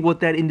is really what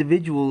that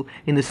individual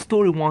in the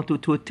story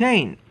wanted to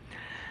attain,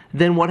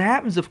 then what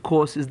happens, of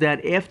course, is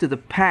that after the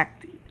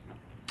pact,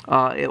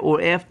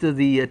 or after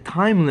the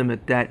time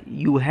limit that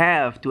you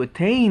have to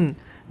attain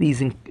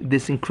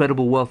this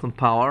incredible wealth and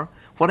power,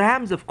 what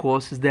happens, of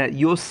course, is that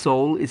your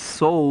soul is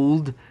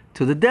sold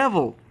to the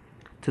devil,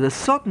 to the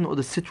Satan or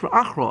the Sitra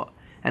Achra.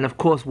 And of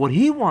course, what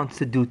he wants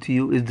to do to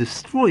you is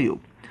destroy you.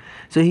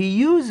 So he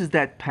uses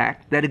that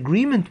pact, that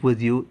agreement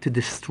with you, to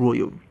destroy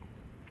you.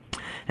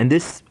 And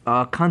this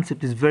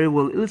concept is very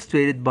well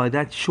illustrated by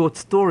that short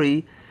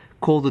story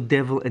called The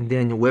Devil and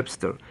Daniel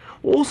Webster.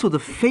 Also, the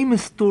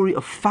famous story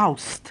of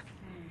Faust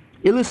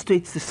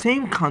illustrates the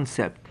same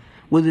concept,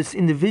 where this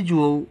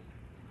individual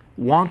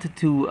wanted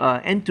to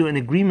enter an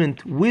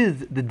agreement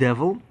with the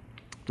devil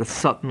the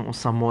Satan or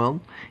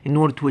Samuel, in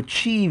order to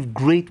achieve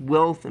great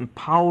wealth and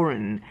power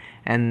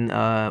and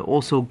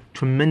also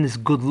tremendous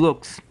good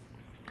looks.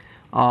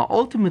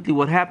 Ultimately,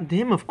 what happened to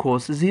him, of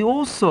course, is he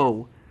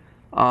also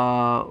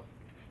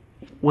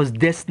was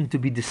destined to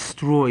be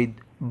destroyed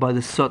by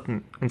the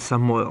Satan and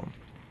Samuel.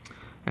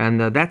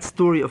 And that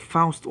story of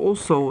Faust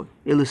also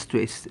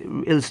illustrates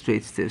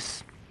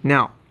this.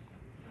 Now,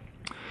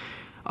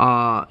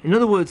 in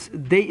other words,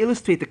 they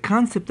illustrate the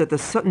concept that the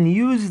Satan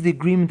uses the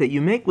agreement that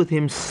you make with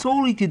him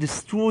solely to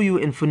destroy you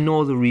and for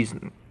no other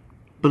reason.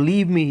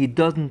 Believe me, he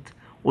doesn't,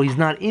 or he's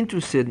not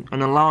interested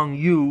in allowing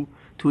you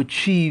to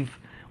achieve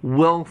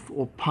wealth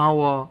or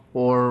power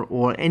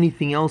or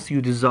anything else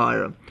you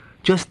desire,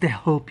 just to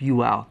help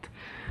you out.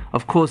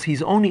 Of course,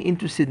 he's only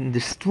interested in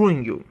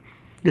destroying you.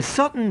 The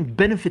Satan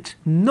benefits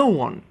no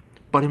one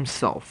but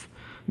himself.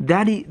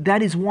 That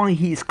is why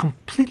he is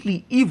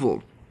completely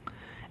evil.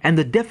 And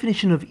the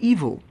definition of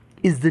evil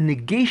is the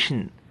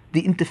negation,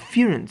 the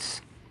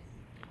interference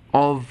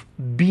of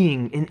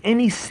being in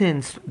any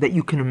sense that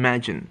you can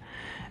imagine.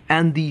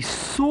 And the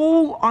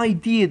sole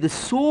idea, the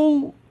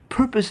sole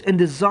purpose and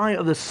desire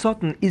of the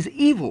Satan is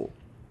evil,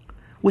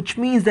 which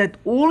means that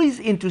all he's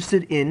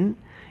interested in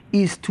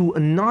is to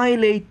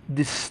annihilate,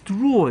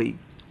 destroy,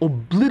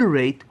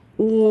 obliterate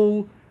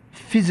all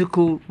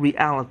physical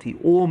reality,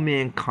 all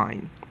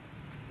mankind.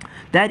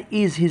 That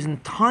is his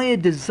entire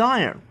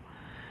desire.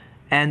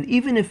 And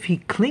even if he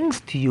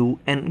clings to you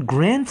and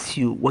grants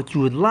you what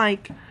you would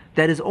like,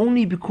 that is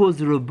only because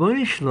the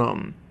Ribbono Shel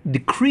Olam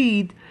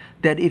decreed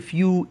that if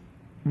you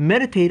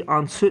meditate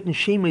on certain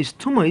shemes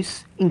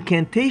tumos,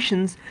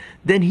 incantations,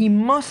 then he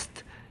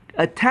must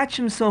attach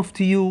himself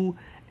to you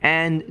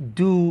and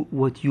do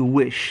what you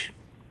wish.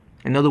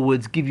 In other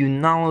words, give you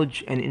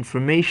knowledge and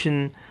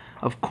information,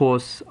 of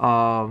course,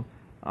 and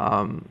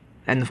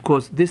of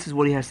course, this is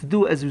what he has to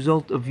do as a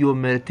result of your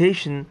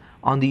meditation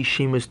on these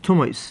shemes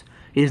tumos.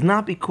 It is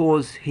not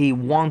because he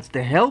wants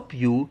to help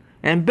you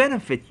and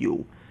benefit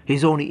you.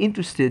 He's only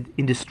interested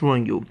in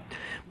destroying you.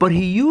 But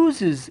he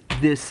uses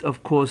this,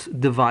 of course,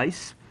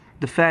 device,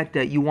 the fact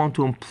that you want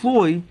to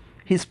employ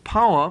his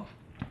power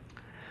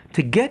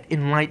to get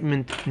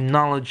enlightenment,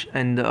 knowledge,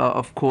 and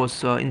of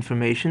course,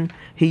 information.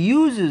 He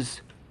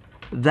uses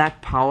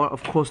that power,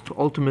 of course, to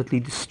ultimately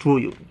destroy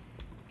you.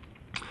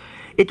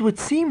 It would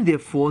seem,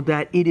 therefore,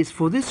 that it is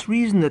for this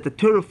reason that the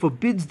Torah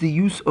forbids the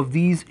use of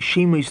these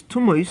shemes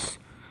tumos,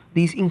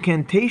 these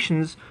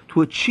incantations,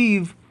 to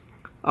achieve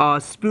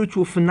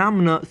spiritual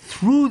phenomena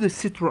through the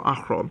Sitra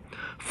Achra.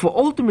 For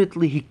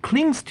ultimately he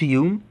clings to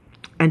you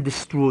and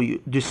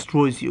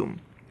destroys you.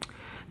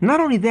 Not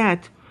only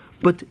that,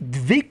 but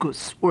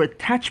dvekus, or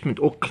attachment,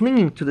 or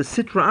clinging to the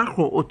Sitra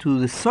Achra or to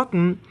the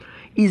Satan,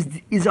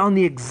 is on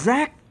the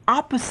exact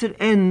opposite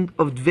end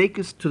of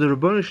dvekus to the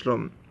Ribbono Shel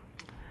Olam.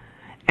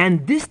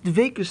 And this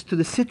dvekus to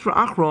the Sitra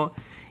Achra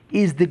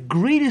is the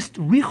greatest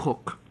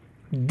richuk,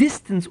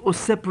 distance or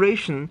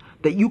separation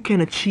that you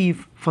can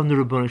achieve from the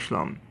Ribbono Shel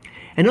Olam.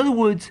 In other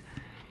words,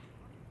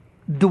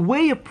 the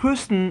way a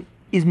person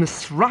is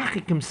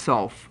misrachik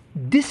himself,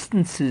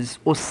 distances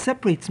or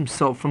separates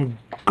himself from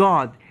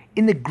God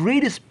in the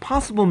greatest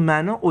possible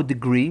manner or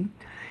degree,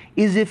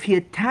 is if he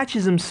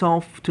attaches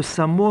himself to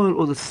Samuel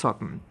or the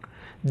Satan.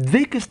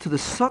 Dvekus to the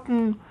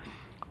Satan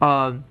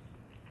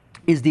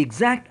is the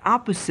exact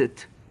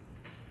opposite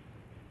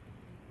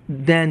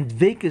than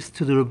dvekus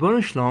to the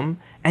Ribbono Shel Olam,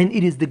 and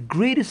it is the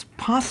greatest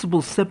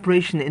possible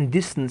separation and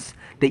distance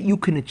that you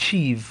can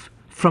achieve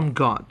from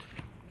God.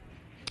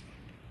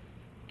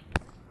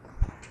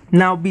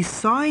 Now,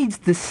 besides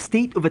the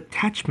state of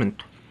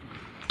attachment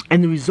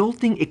and the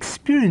resulting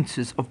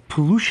experiences of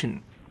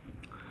pollution,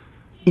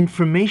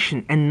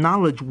 information and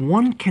knowledge,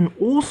 one can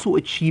also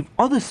achieve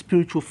other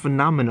spiritual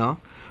phenomena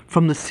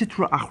from the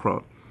Sitra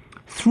Achra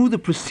through the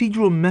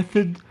procedural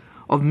method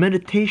of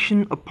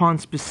meditation upon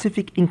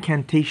specific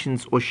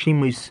incantations or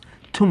shemes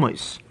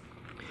tumos.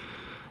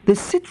 The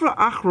Sitra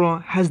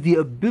Achra has the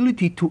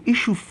ability to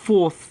issue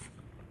forth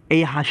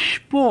a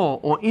hashpah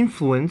or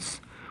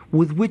influence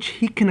with which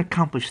he can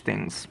accomplish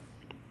things.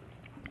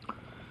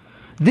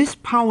 This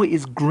power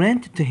is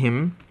granted to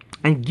him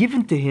and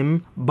given to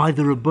him by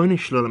the Ribbono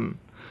Shel Olam,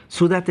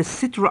 so that the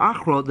Sitra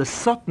Achra, the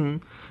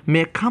Satan,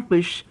 may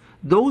accomplish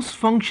those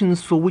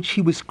functions for which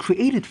he was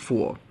created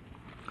for.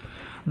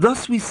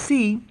 Thus we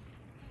see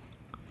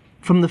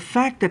from the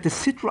fact that the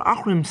Sitra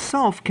Achra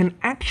himself can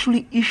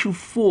actually issue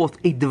forth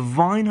a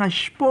divine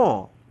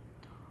hashpah,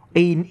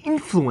 an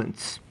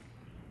influence,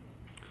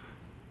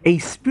 a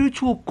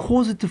spiritual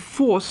causative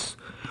force.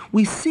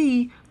 We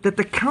see that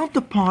the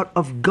counterpart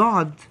of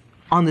God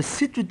on the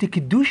Sitra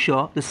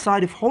Kedusha, the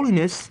side of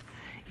holiness,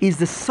 is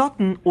the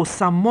Satan or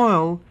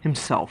Samuel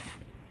himself.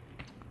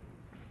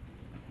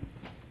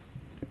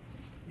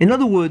 In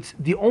other words,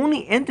 the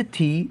only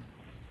entity,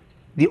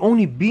 the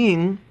only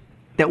being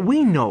that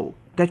we know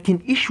that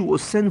can issue or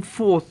send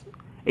forth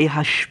a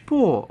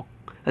hashpah,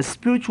 a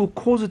spiritual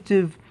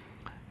causative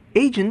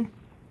agent,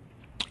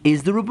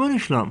 is the Ribbono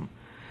Shel Olam.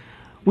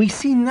 We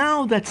see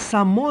now that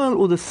Samuel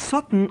or the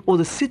Satan or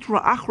the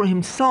Sitra Achra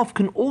himself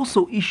can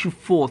also issue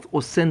forth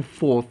or send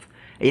forth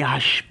a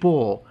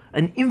hashpor,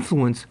 an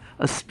influence,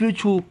 a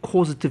spiritual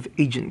causative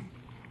agent.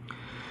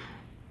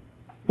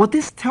 What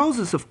this tells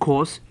us, of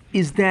course,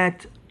 is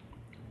that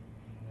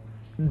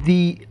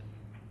the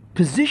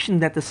position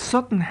that the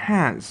Satan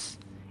has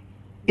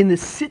in the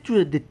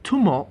Sitra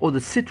Detuma or the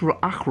Sitra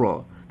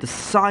Achra, the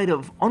side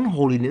of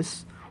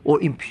unholiness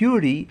or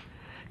impurity,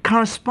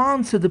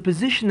 corresponds to the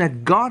position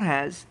that God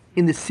has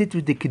in the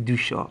Sitra de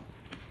Kedusha,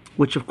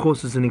 which of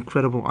course is an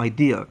incredible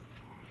idea.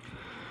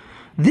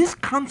 This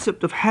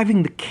concept of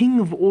having the king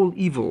of all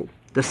evil,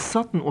 the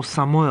Satan or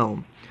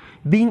Samuel,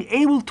 being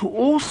able to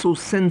also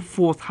send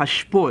forth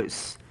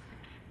hashpois,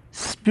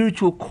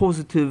 spiritual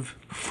causative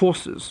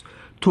forces,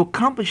 to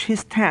accomplish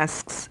his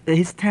tasks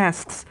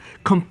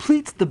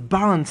completes the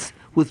balance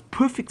with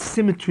perfect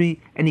symmetry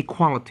and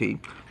equality,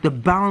 the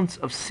balance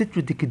of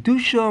Sitra de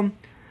Kedusha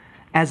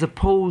as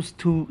opposed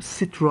to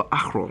Sitra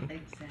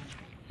Achron.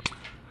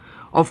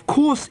 Of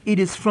course, it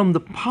is from the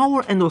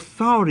power and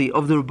authority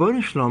of the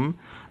Rebbeinu Shalom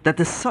that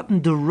the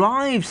Satan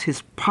derives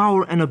his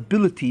power and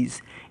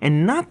abilities,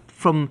 and not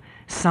from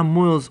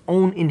Samuel's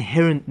own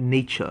inherent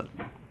nature.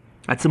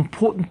 That's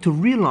important to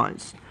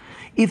realize.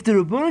 If the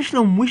Rebbeinu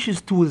Shalom wishes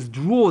to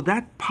withdraw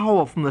that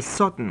power from the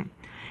Satan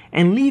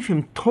and leave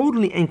him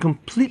totally and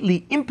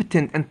completely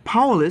impotent and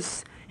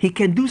powerless, he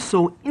can do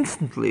so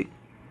instantly.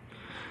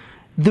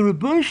 The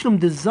Rebbeinu Shalom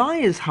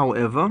desires,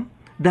 however,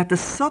 that the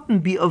Satan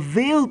be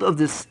availed of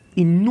this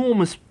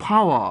enormous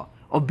power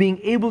of being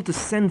able to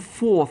send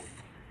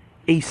forth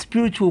a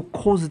spiritual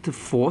causative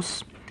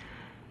force.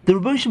 The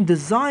Rebbeinu Shalom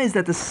desires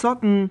that the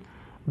Satan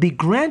be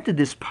granted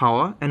this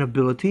power and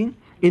ability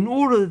in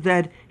order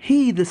that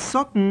he, the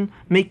Satan,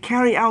 may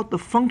carry out the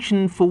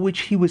function for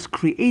which he was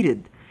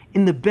created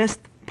in the best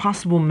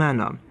possible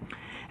manner.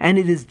 And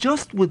it is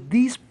just with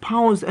these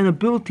powers and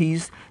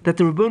abilities that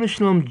the Rebbeinu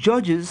Shalom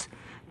judges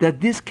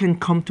that this can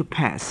come to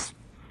pass.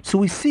 So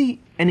we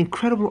see an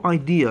incredible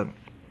idea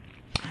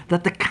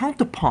that the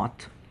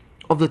counterpart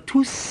of the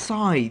two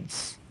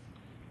sides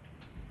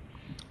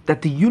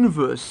that the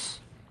universe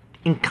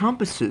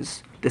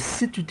encompasses, the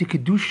Sitra de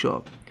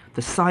Kedusha,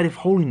 the side of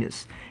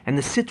holiness, and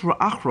the Sitra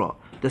Achra,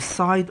 the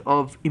side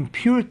of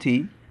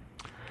impurity,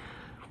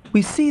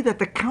 we see that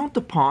the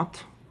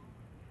counterpart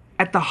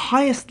at the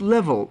highest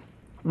level,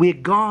 where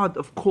God,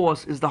 of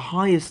course, is the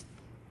highest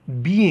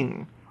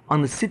being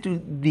on the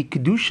Sitra de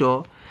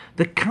Kedusha,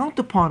 the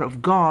counterpart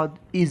of God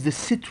is the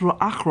Sitra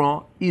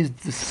Achra, is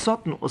the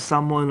Satan or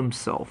Samuel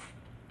himself.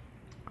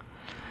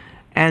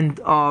 And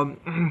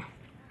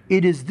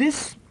it is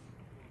this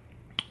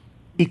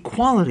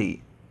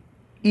equality,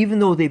 even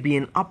though they be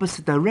in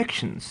opposite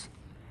directions,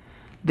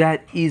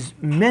 that is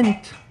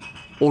meant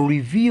or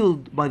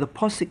revealed by the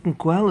Pasuk in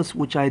Koheles,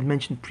 which I had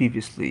mentioned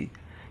previously,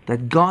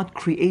 that God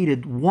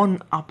created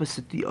one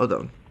opposite the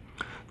other.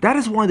 That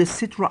is why the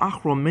Sitra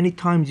Achra, many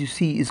times you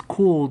see, is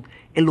called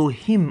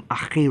Elohim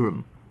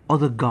Acherim,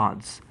 other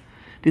gods,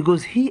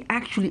 because he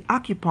actually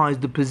occupies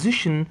the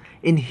position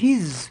in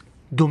his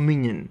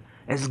dominion,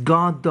 as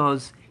God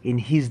does in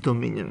his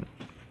dominion.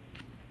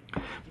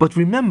 But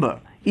remember,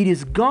 it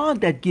is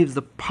God that gives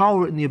the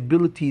power and the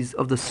abilities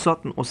of the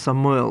Satan or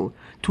Samuel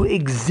to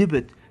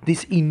exhibit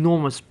this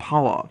enormous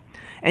power.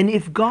 And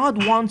if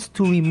God wants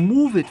to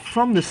remove it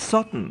from the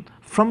Satan,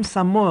 from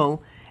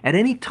Samuel, at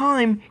any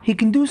time, he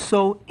can do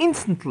so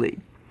instantly.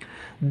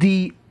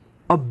 The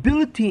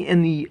ability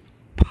and the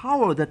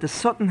power that the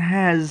Satan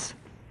has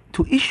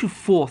to issue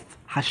forth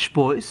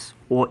hashpois,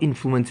 or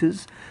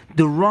influences,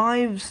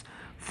 derives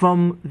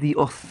from the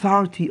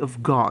authority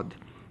of God.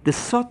 The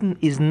Satan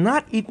is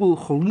not equal,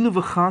 cholila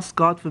v'chas,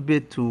 God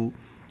forbid, to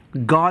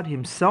God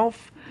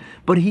himself,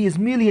 but he is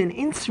merely an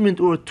instrument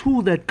or a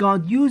tool that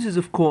God uses,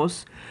 of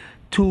course,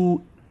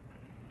 to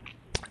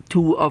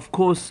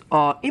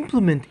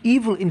implement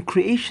evil in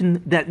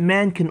creation that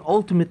man can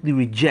ultimately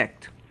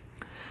reject.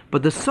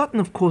 But the Satan,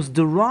 of course,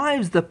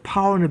 derives the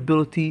power and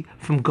ability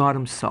from God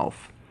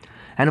himself.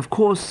 And of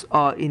course,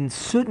 in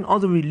certain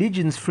other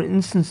religions, for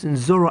instance in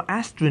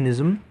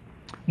Zoroastrianism,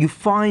 you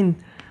find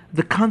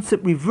the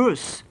concept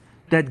reverse,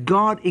 that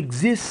God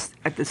exists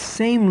at the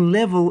same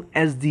level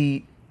as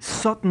the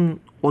Satan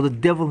or the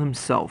devil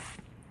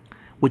himself,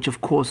 which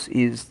of course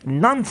is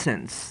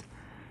nonsense.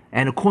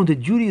 And according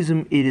to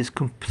Judaism, it is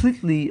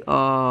completely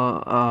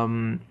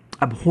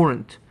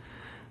abhorrent.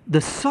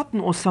 The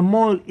Satan or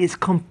Samuel is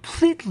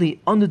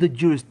completely under the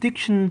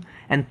jurisdiction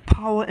and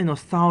power and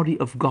authority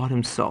of God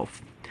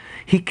himself.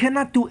 He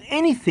cannot do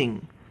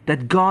anything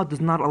that God does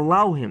not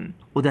allow him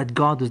or that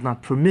God does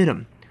not permit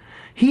him.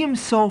 He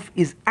himself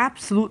is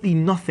absolutely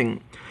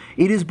nothing.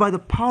 It is by the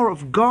power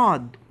of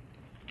God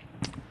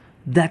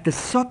that the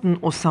Satan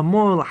or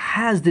Samuel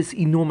has this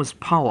enormous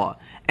power.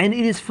 And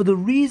it is for the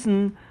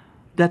reason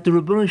that the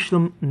Rebbeinu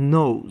Shalom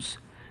knows.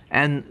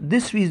 And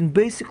this reason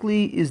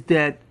basically is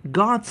that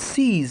God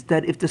sees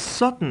that if the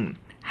Satan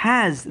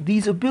has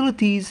these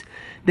abilities,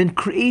 then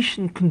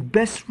creation can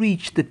best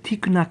reach the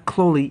Tikkun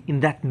HaKloli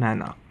in that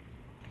manner.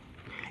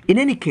 In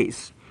any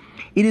case,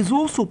 It is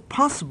also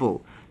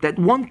possible that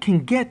one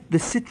can get the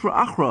Sitra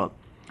Achra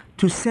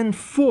to send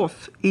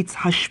forth its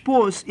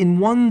hashpos in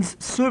one's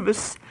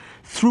service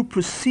through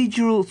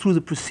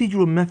the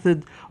procedural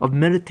method of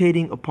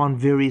meditating upon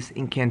various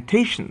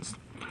incantations.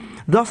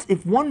 Thus,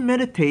 if one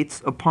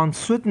meditates upon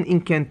certain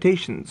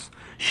incantations,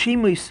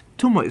 shemis,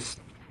 tumos,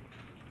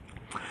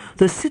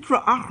 the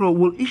Sitra Achra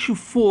will issue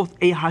forth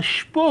a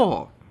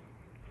hashpor,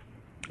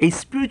 a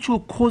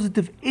spiritual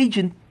causative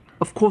agent,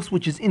 of course,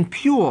 which is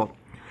impure,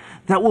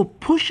 that will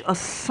push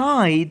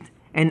aside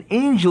an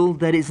angel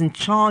that is in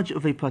charge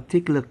of a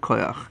particular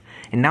koyach.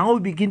 And now we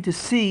begin to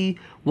see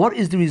what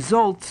is the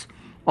result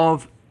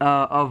of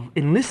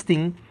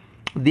enlisting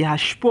the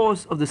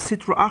hashpos of the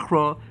Sitra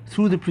Achra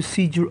through the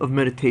procedure of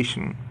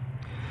meditation.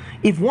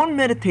 If one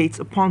meditates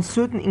upon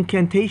certain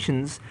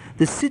incantations,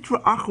 the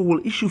Sitra Achra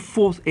will issue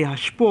forth a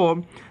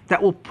hashpor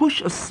that will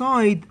push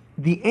aside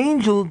the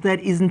angel that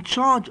is in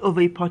charge of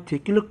a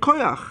particular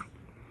koyach,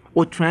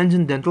 or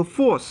transcendental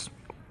force.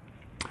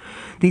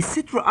 The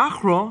Sitra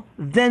Achra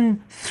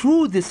then,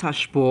 through this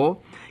hashpor,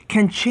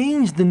 can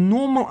change the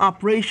normal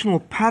operational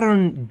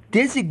pattern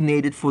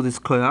designated for this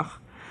koyach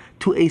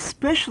to a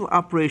special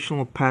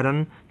operational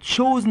pattern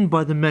chosen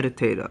by the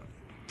meditator.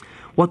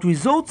 What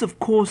results, of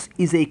course,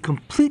 is a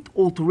complete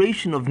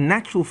alteration of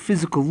natural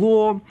physical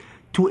law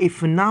to a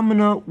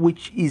phenomena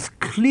which is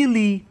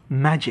clearly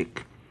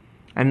magic.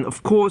 And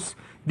of course,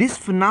 this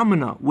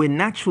phenomena, where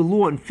natural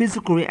law and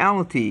physical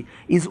reality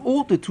is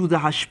altered through the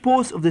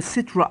hashpos of the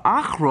Sitra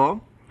Achra,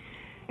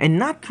 and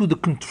not through the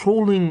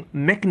controlling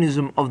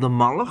mechanism of the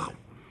Malach,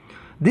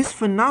 this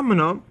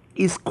phenomena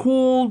is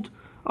called,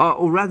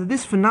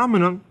 this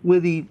phenomena where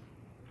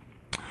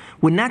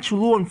natural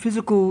law and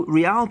physical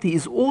reality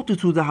is altered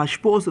through the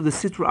hashpos of the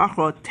Sitra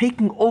Achra,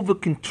 taking over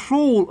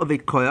control of a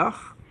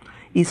koyach,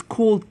 is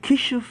called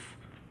kishuf,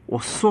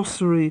 or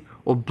sorcery,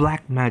 or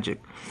black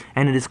magic.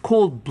 And it is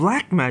called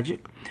black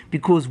magic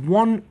because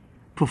one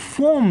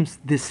performs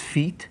this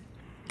feat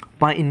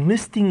by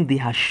enlisting the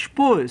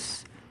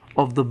hashpos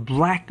of the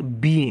black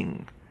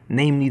being,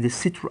 namely the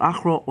Sitra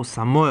Achra or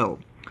Samuel.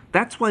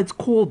 That's why it's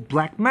called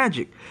black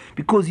magic,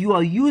 because you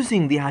are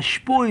using the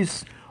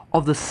hashpos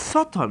of the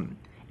Satan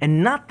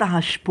and not the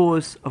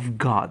hashpos of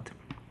God.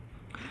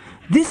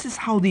 This is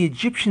how the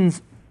Egyptian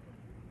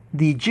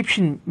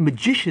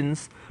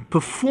magicians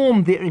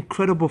performed their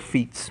incredible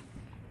feats.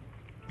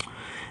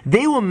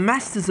 They were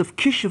masters of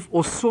kishuf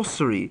or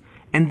sorcery,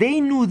 and they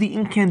knew the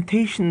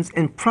incantations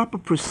and proper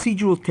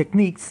procedural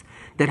techniques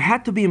that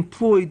had to be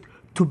employed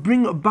to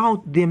bring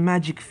about their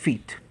magic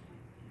feat.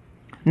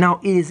 Now,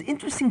 it is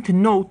interesting to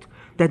note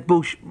that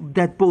both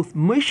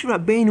Moshe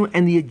Rabbeinu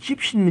and the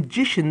Egyptian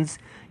magicians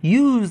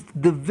used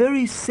the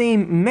very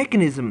same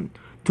mechanism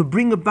to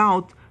bring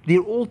about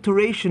their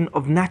alteration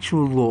of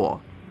natural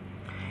law.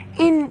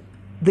 In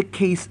the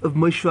case of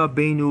Moshe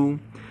Rabbeinu,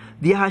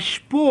 the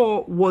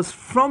hashpor was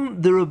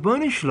from the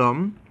Ribbono Shel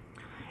Olam,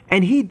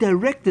 and he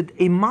directed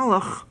a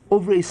malach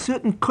over a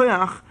certain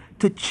koyach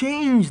to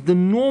change the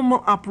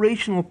normal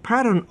operational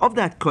pattern of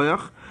that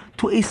koyach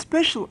to a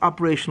special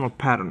operational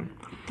pattern.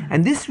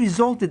 And this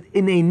resulted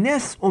in a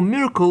nes or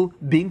miracle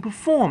being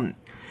performed.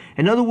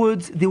 In other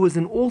words, there was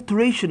an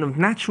alteration of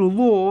natural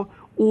law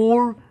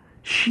or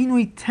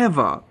shinui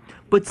teva.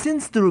 But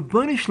since the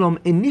Ribbono Shel Olam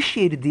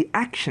initiated the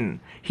action,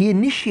 he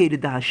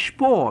initiated the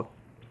hashpor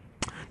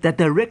that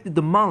directed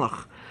the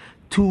malach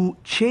to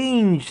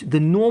change the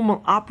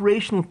normal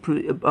operational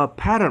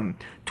pattern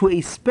to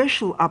a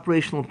special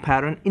operational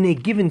pattern in a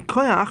given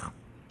koyach.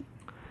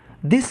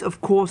 This,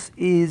 of course,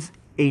 is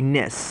a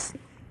nes.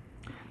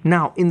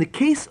 Now, in the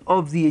case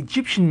of the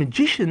Egyptian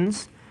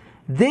magicians,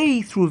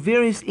 they, through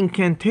various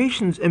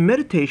incantations and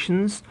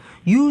meditations,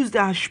 used the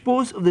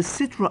hashpos of the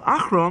Sitra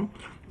Achra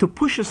to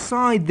push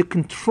aside the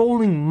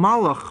controlling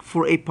malach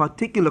for a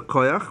particular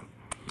koyach,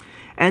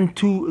 and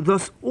to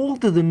thus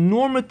alter the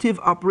normative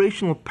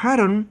operational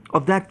pattern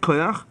of that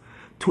koyach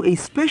to a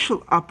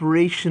special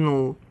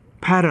operational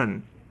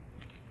pattern,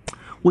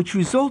 which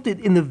resulted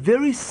in the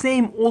very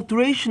same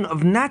alteration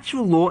of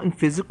natural law and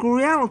physical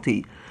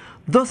reality.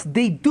 Thus,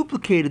 they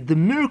duplicated the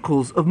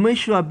miracles of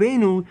Moshe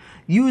Rabbeinu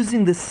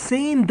using the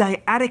same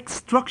dyadic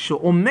structure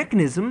or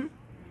mechanism,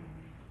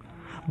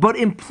 but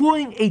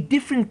employing a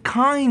different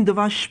kind of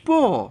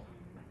hashpor,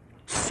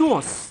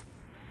 source,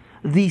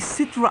 the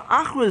Sitra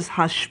Achra's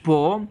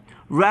hashpor,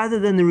 rather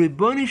than the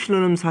Ribbono Shel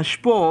Olam's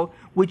hashpor,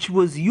 which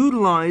was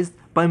utilized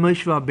by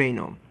Moshe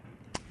Rabbeinu.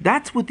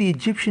 That's what the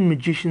Egyptian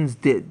magicians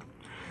did.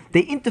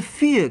 They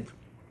interfered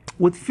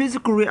with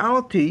physical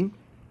reality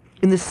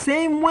in the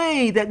same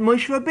way that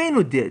Moshe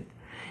Rabbeinu did,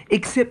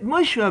 except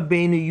Moshe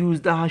Rabbeinu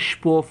used the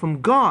hashpor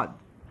from God,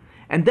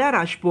 and that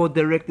hashpor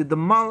directed the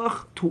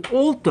malach to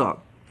alter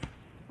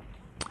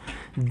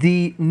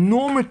the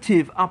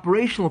normative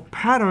operational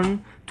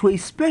pattern to a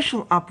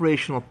special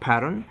operational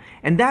pattern,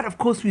 and that of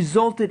course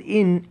resulted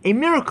in a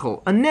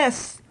miracle, a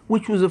nes,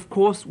 which was of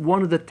course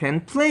one of the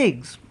 10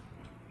 plagues.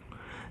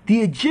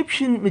 The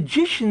Egyptian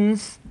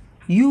magicians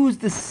used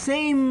the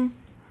same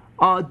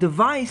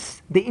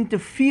device. They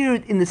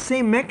interfered in the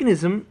same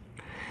mechanism.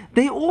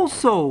 They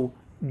also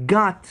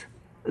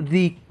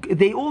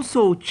they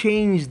also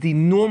changed the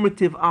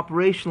normative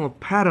operational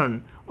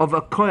pattern of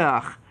a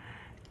koyach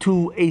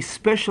to a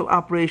special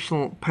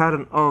operational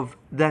pattern of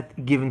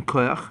that given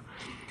koyach.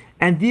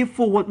 And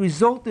therefore what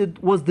resulted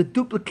was the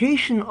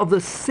duplication of the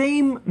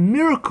same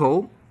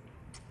miracle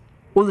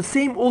or the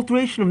same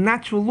alteration of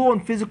natural law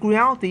and physical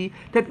reality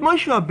that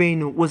Moshe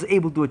Rabbeinu was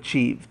able to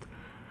achieve.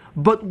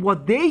 But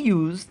what they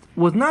used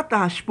was not the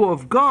hashpah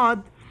of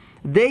God.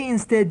 They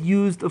instead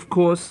used, of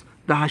course,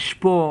 the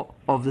hashpah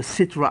of the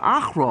Sitra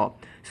Achra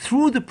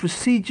through the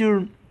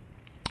procedure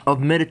of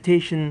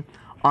meditation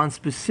on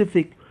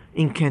specific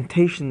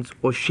incantations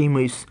or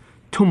Shemus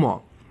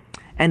Tumah.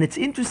 And it's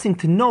interesting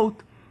to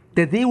note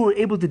that they were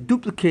able to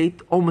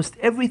duplicate almost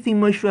everything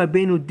Moshe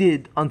Rabbeinu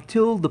did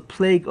until the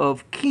plague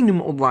of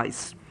Kinim or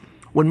lice.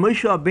 When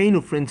Moshe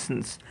Rabbeinu, for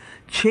instance,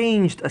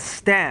 changed a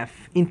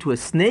staff into a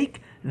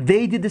snake,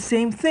 they did the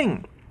same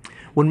thing.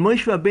 When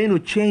Moshe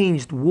Rabbeinu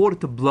changed water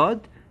to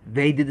blood,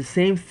 they did the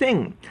same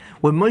thing.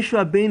 When Moshe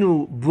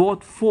Rabbeinu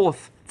brought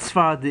forth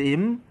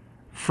tzfardim,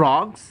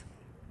 frogs,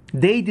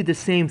 they did the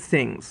same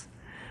things.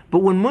 But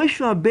when Moshe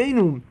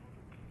Rabbeinu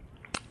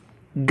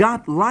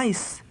got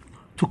lice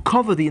to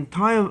cover the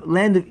entire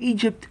land of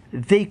Egypt,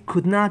 they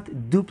could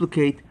not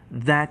duplicate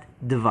that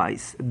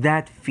device,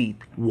 that feat.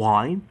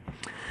 Why?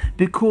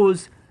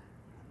 Because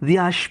the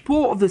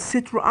hashpah of the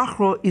Sitra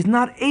Achra is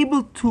not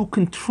able to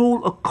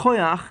control a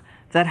koyach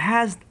that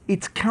has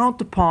its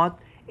counterpart,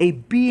 a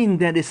being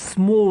that is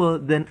smaller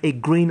than a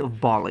grain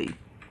of barley.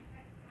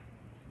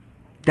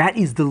 That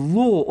is the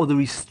law or the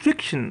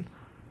restriction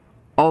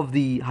of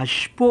the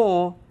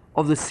hashpah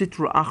of the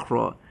Sitra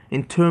Achra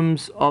in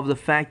terms of the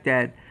fact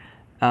that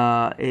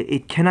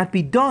it cannot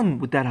be done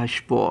with that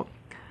hashpah.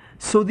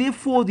 So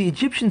therefore the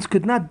Egyptians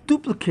could not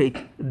duplicate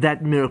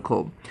that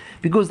miracle,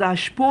 because the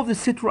hashpah of the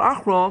Sitra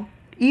Achra,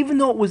 even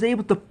though it was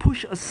able to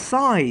push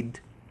aside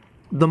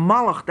the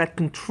malach that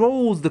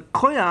controls the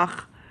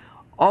koyach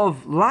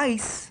of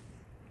lice,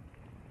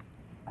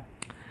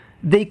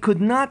 they could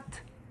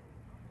not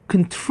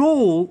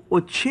control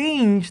or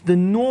change the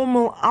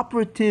normal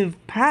operative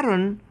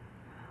pattern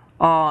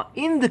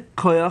in the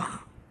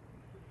koyach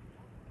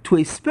to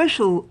a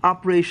special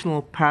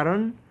operational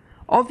pattern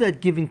of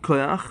that given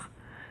koyach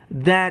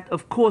that,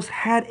 of course,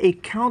 had a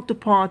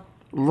counterpart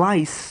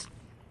lice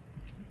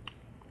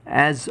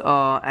as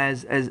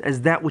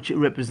that which it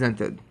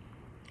represented.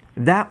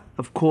 That,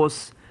 of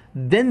course,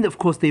 then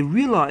they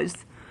realized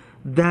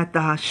that the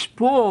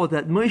hashpah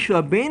that Moshe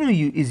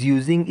Rabbeinu is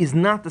using is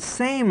not the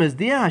same as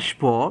their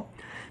hashpah,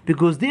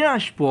 because their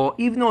hashpah,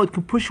 even though it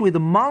can push away the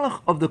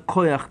malach of the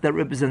koyach that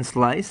represents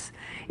lice,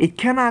 it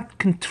cannot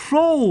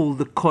control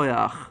the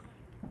koyach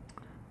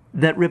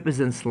that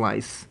represents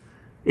lice.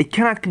 It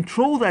cannot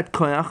control that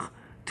koyach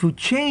to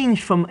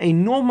change from a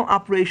normal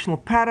operational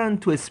pattern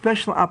to a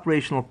special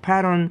operational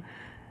pattern,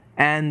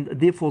 and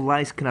therefore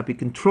lice cannot be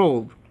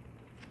controlled.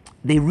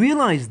 They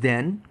realized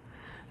then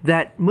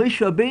that Moshe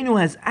Rabbeinu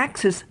has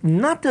access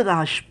not to the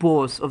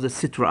hashpos of the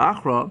Sitra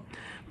Achra,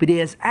 but he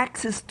has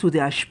access to the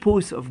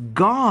hashpos of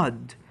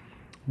God.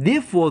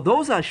 Therefore,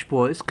 those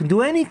hashpos can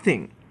do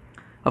anything.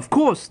 Of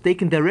course, they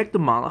can direct the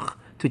malach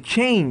to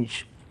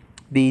change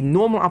the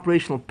normal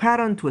operational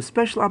pattern to a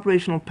special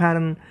operational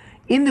pattern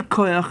in the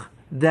koyach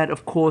that,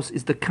 of course,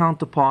 is the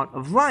counterpart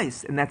of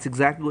lice. And that's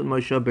exactly what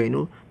Moshe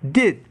Rabbeinu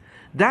did.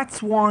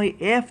 That's why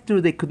after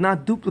they could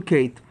not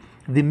duplicate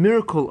the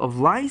miracle of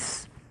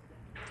lice,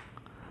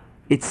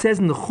 it says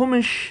in the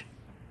Chumash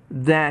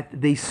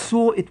that they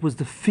saw it was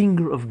the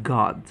finger of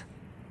God.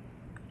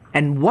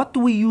 And what do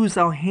we use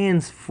our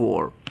hands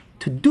for?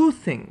 To do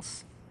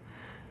things.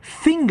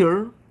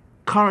 Finger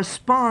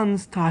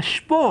corresponds to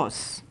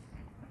hashpos.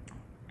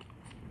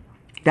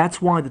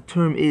 That's why the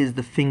term is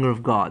the finger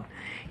of God.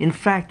 In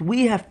fact,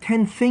 we have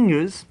 10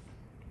 fingers,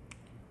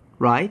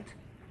 right?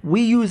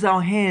 We use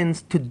our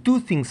hands to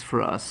do things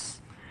for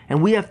us.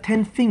 And we have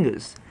 10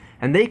 fingers.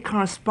 And they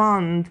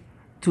correspond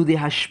to the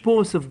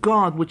hashpos of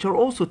God, which are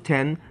also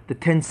 10, the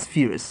 10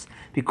 spheres.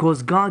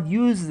 Because God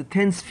uses the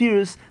 10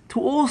 spheres to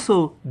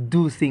also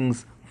do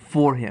things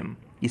for him,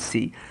 you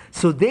see.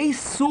 So they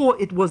saw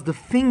it was the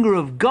finger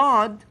of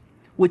God,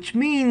 which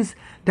means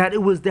that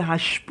it was the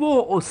hashpah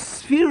or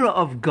sphere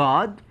of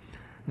God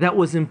that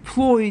was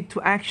employed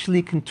to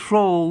actually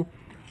control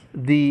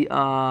the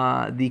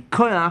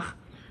koyach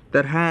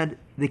that had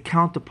the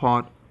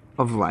counterpart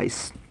of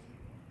lice.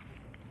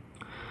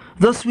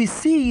 Thus we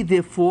see,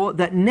 therefore,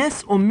 that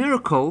nes or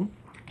miracle,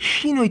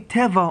 shinoi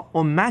teva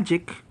or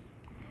magic,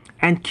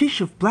 and kish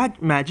of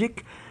black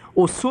magic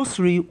or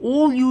sorcery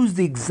all use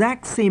the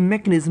exact same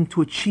mechanism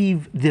to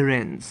achieve their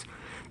ends.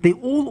 They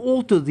all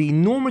alter the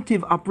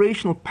normative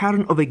operational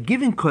pattern of a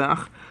given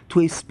koyach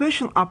to a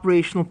special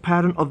operational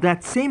pattern of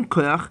that same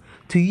koyach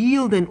to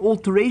yield an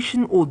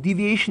alteration or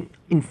deviation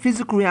in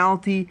physical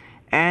reality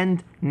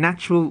and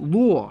natural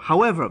law.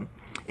 However,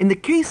 in the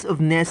case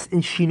of nes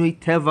and shinoi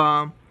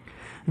teva,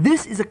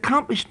 this is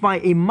accomplished by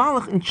a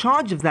malach in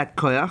charge of that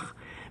koyach,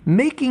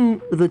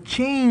 making the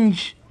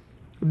change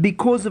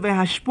because of a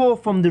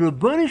hashpah from the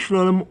Ribbono Shel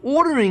Olam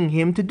ordering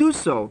him to do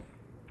so.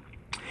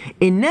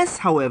 In Nes,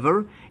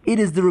 however, it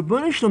is the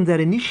Ribbono Shel Olam that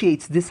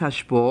initiates this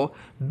hashpah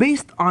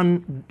based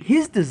on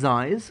his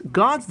desires,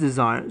 God's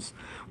desires,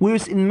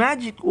 whereas in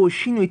magic or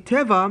Shinui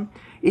Teva,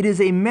 it is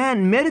a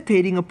man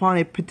meditating upon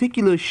a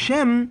particular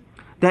Shem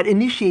that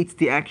initiates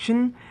the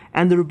action,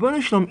 and the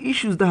Ribbono Shel Olam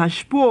issues the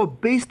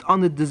hashpah based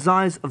on the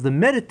desires of the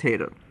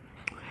meditator.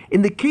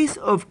 In the case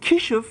of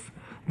Kishuf,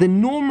 the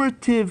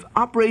normative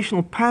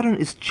operational pattern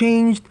is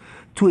changed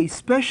to a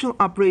special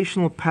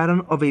operational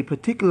pattern of a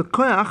particular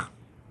koyach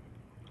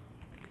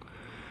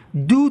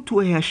due to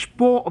a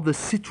hashpah of the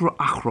Sitra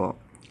Achra,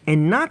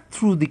 and not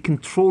through the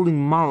controlling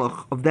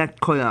malach of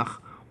that koyach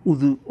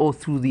or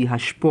through the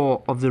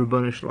hashpah of the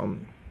Ribbono Shel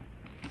Olam.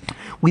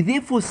 We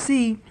therefore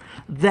see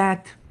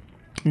that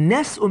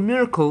Nes or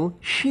miracle,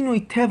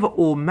 Shinui Teva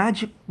or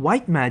magic,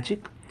 white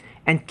magic,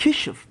 and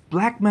Kishuf,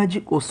 black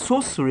magic or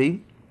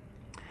sorcery,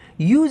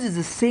 uses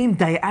the same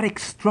dyadic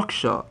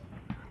structure,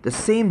 the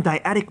same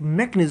dyadic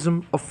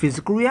mechanism of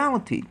physical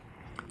reality.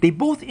 They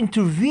both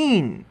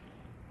intervene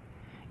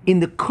in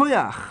the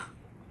koyach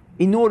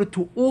in order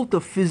to alter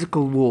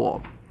physical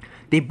law.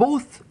 They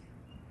both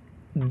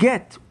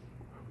they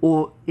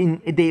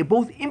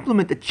both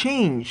implement a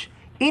change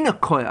in a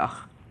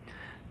koyach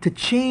to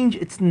change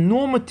its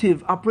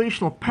normative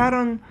operational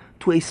pattern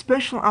to a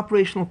special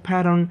operational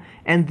pattern,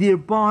 and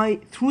thereby,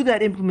 through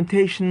that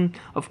implementation,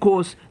 of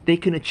course, they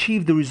can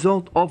achieve the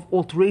result of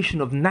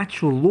alteration of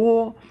natural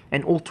law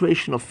and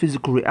alteration of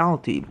physical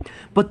reality.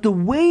 But the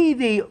way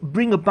they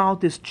bring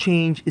about this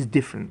change is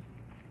different.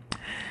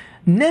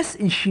 Nes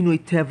and Shinui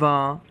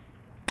Teva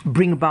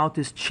bring about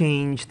this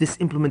change, this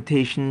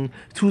implementation,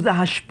 through the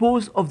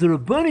hashpos of the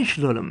Ribbono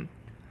Shel Olam,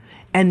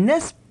 and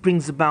Nes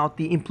brings about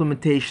the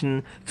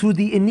implementation through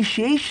the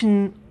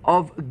initiation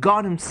of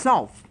God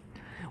Himself,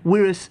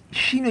 whereas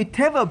Shinui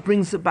Teva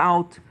brings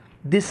about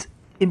this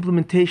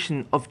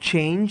implementation of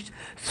change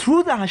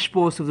through the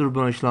hashpos of the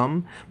Ribbono Shel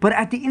Olam, but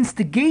at the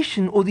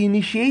instigation or the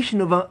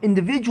initiation of an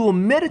individual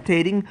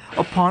meditating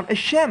upon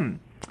Hashem.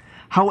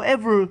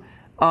 However,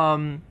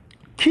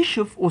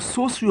 Kishuf or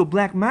sorcery or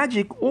black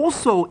magic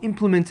also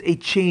implements a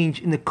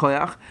change in the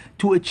koyach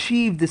to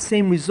achieve the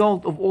same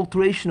result of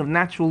alteration of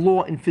natural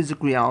law in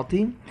physical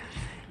reality.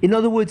 In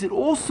other words, it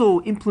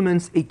also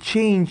implements a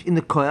change in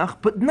the koyach,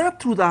 but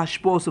not through the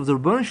hashpos of the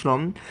Ribbono Shel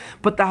Olam,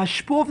 but the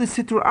hashpah of the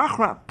Sitra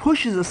Achra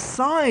pushes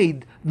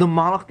aside the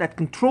malach that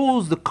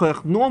controls the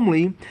koyach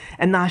normally,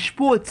 and the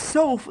hashpah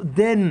itself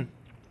then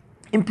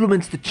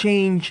implements the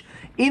change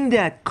in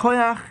that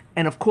koyach,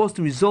 and of course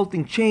the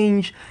resulting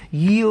change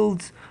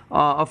yields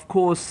of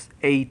course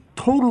a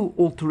total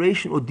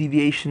alteration or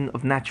deviation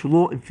of natural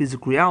law in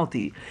physical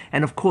reality.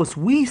 And of course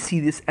we see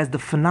this as the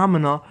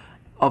phenomena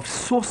of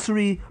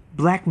sorcery,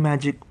 black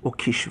magic, or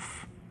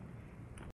kishuf.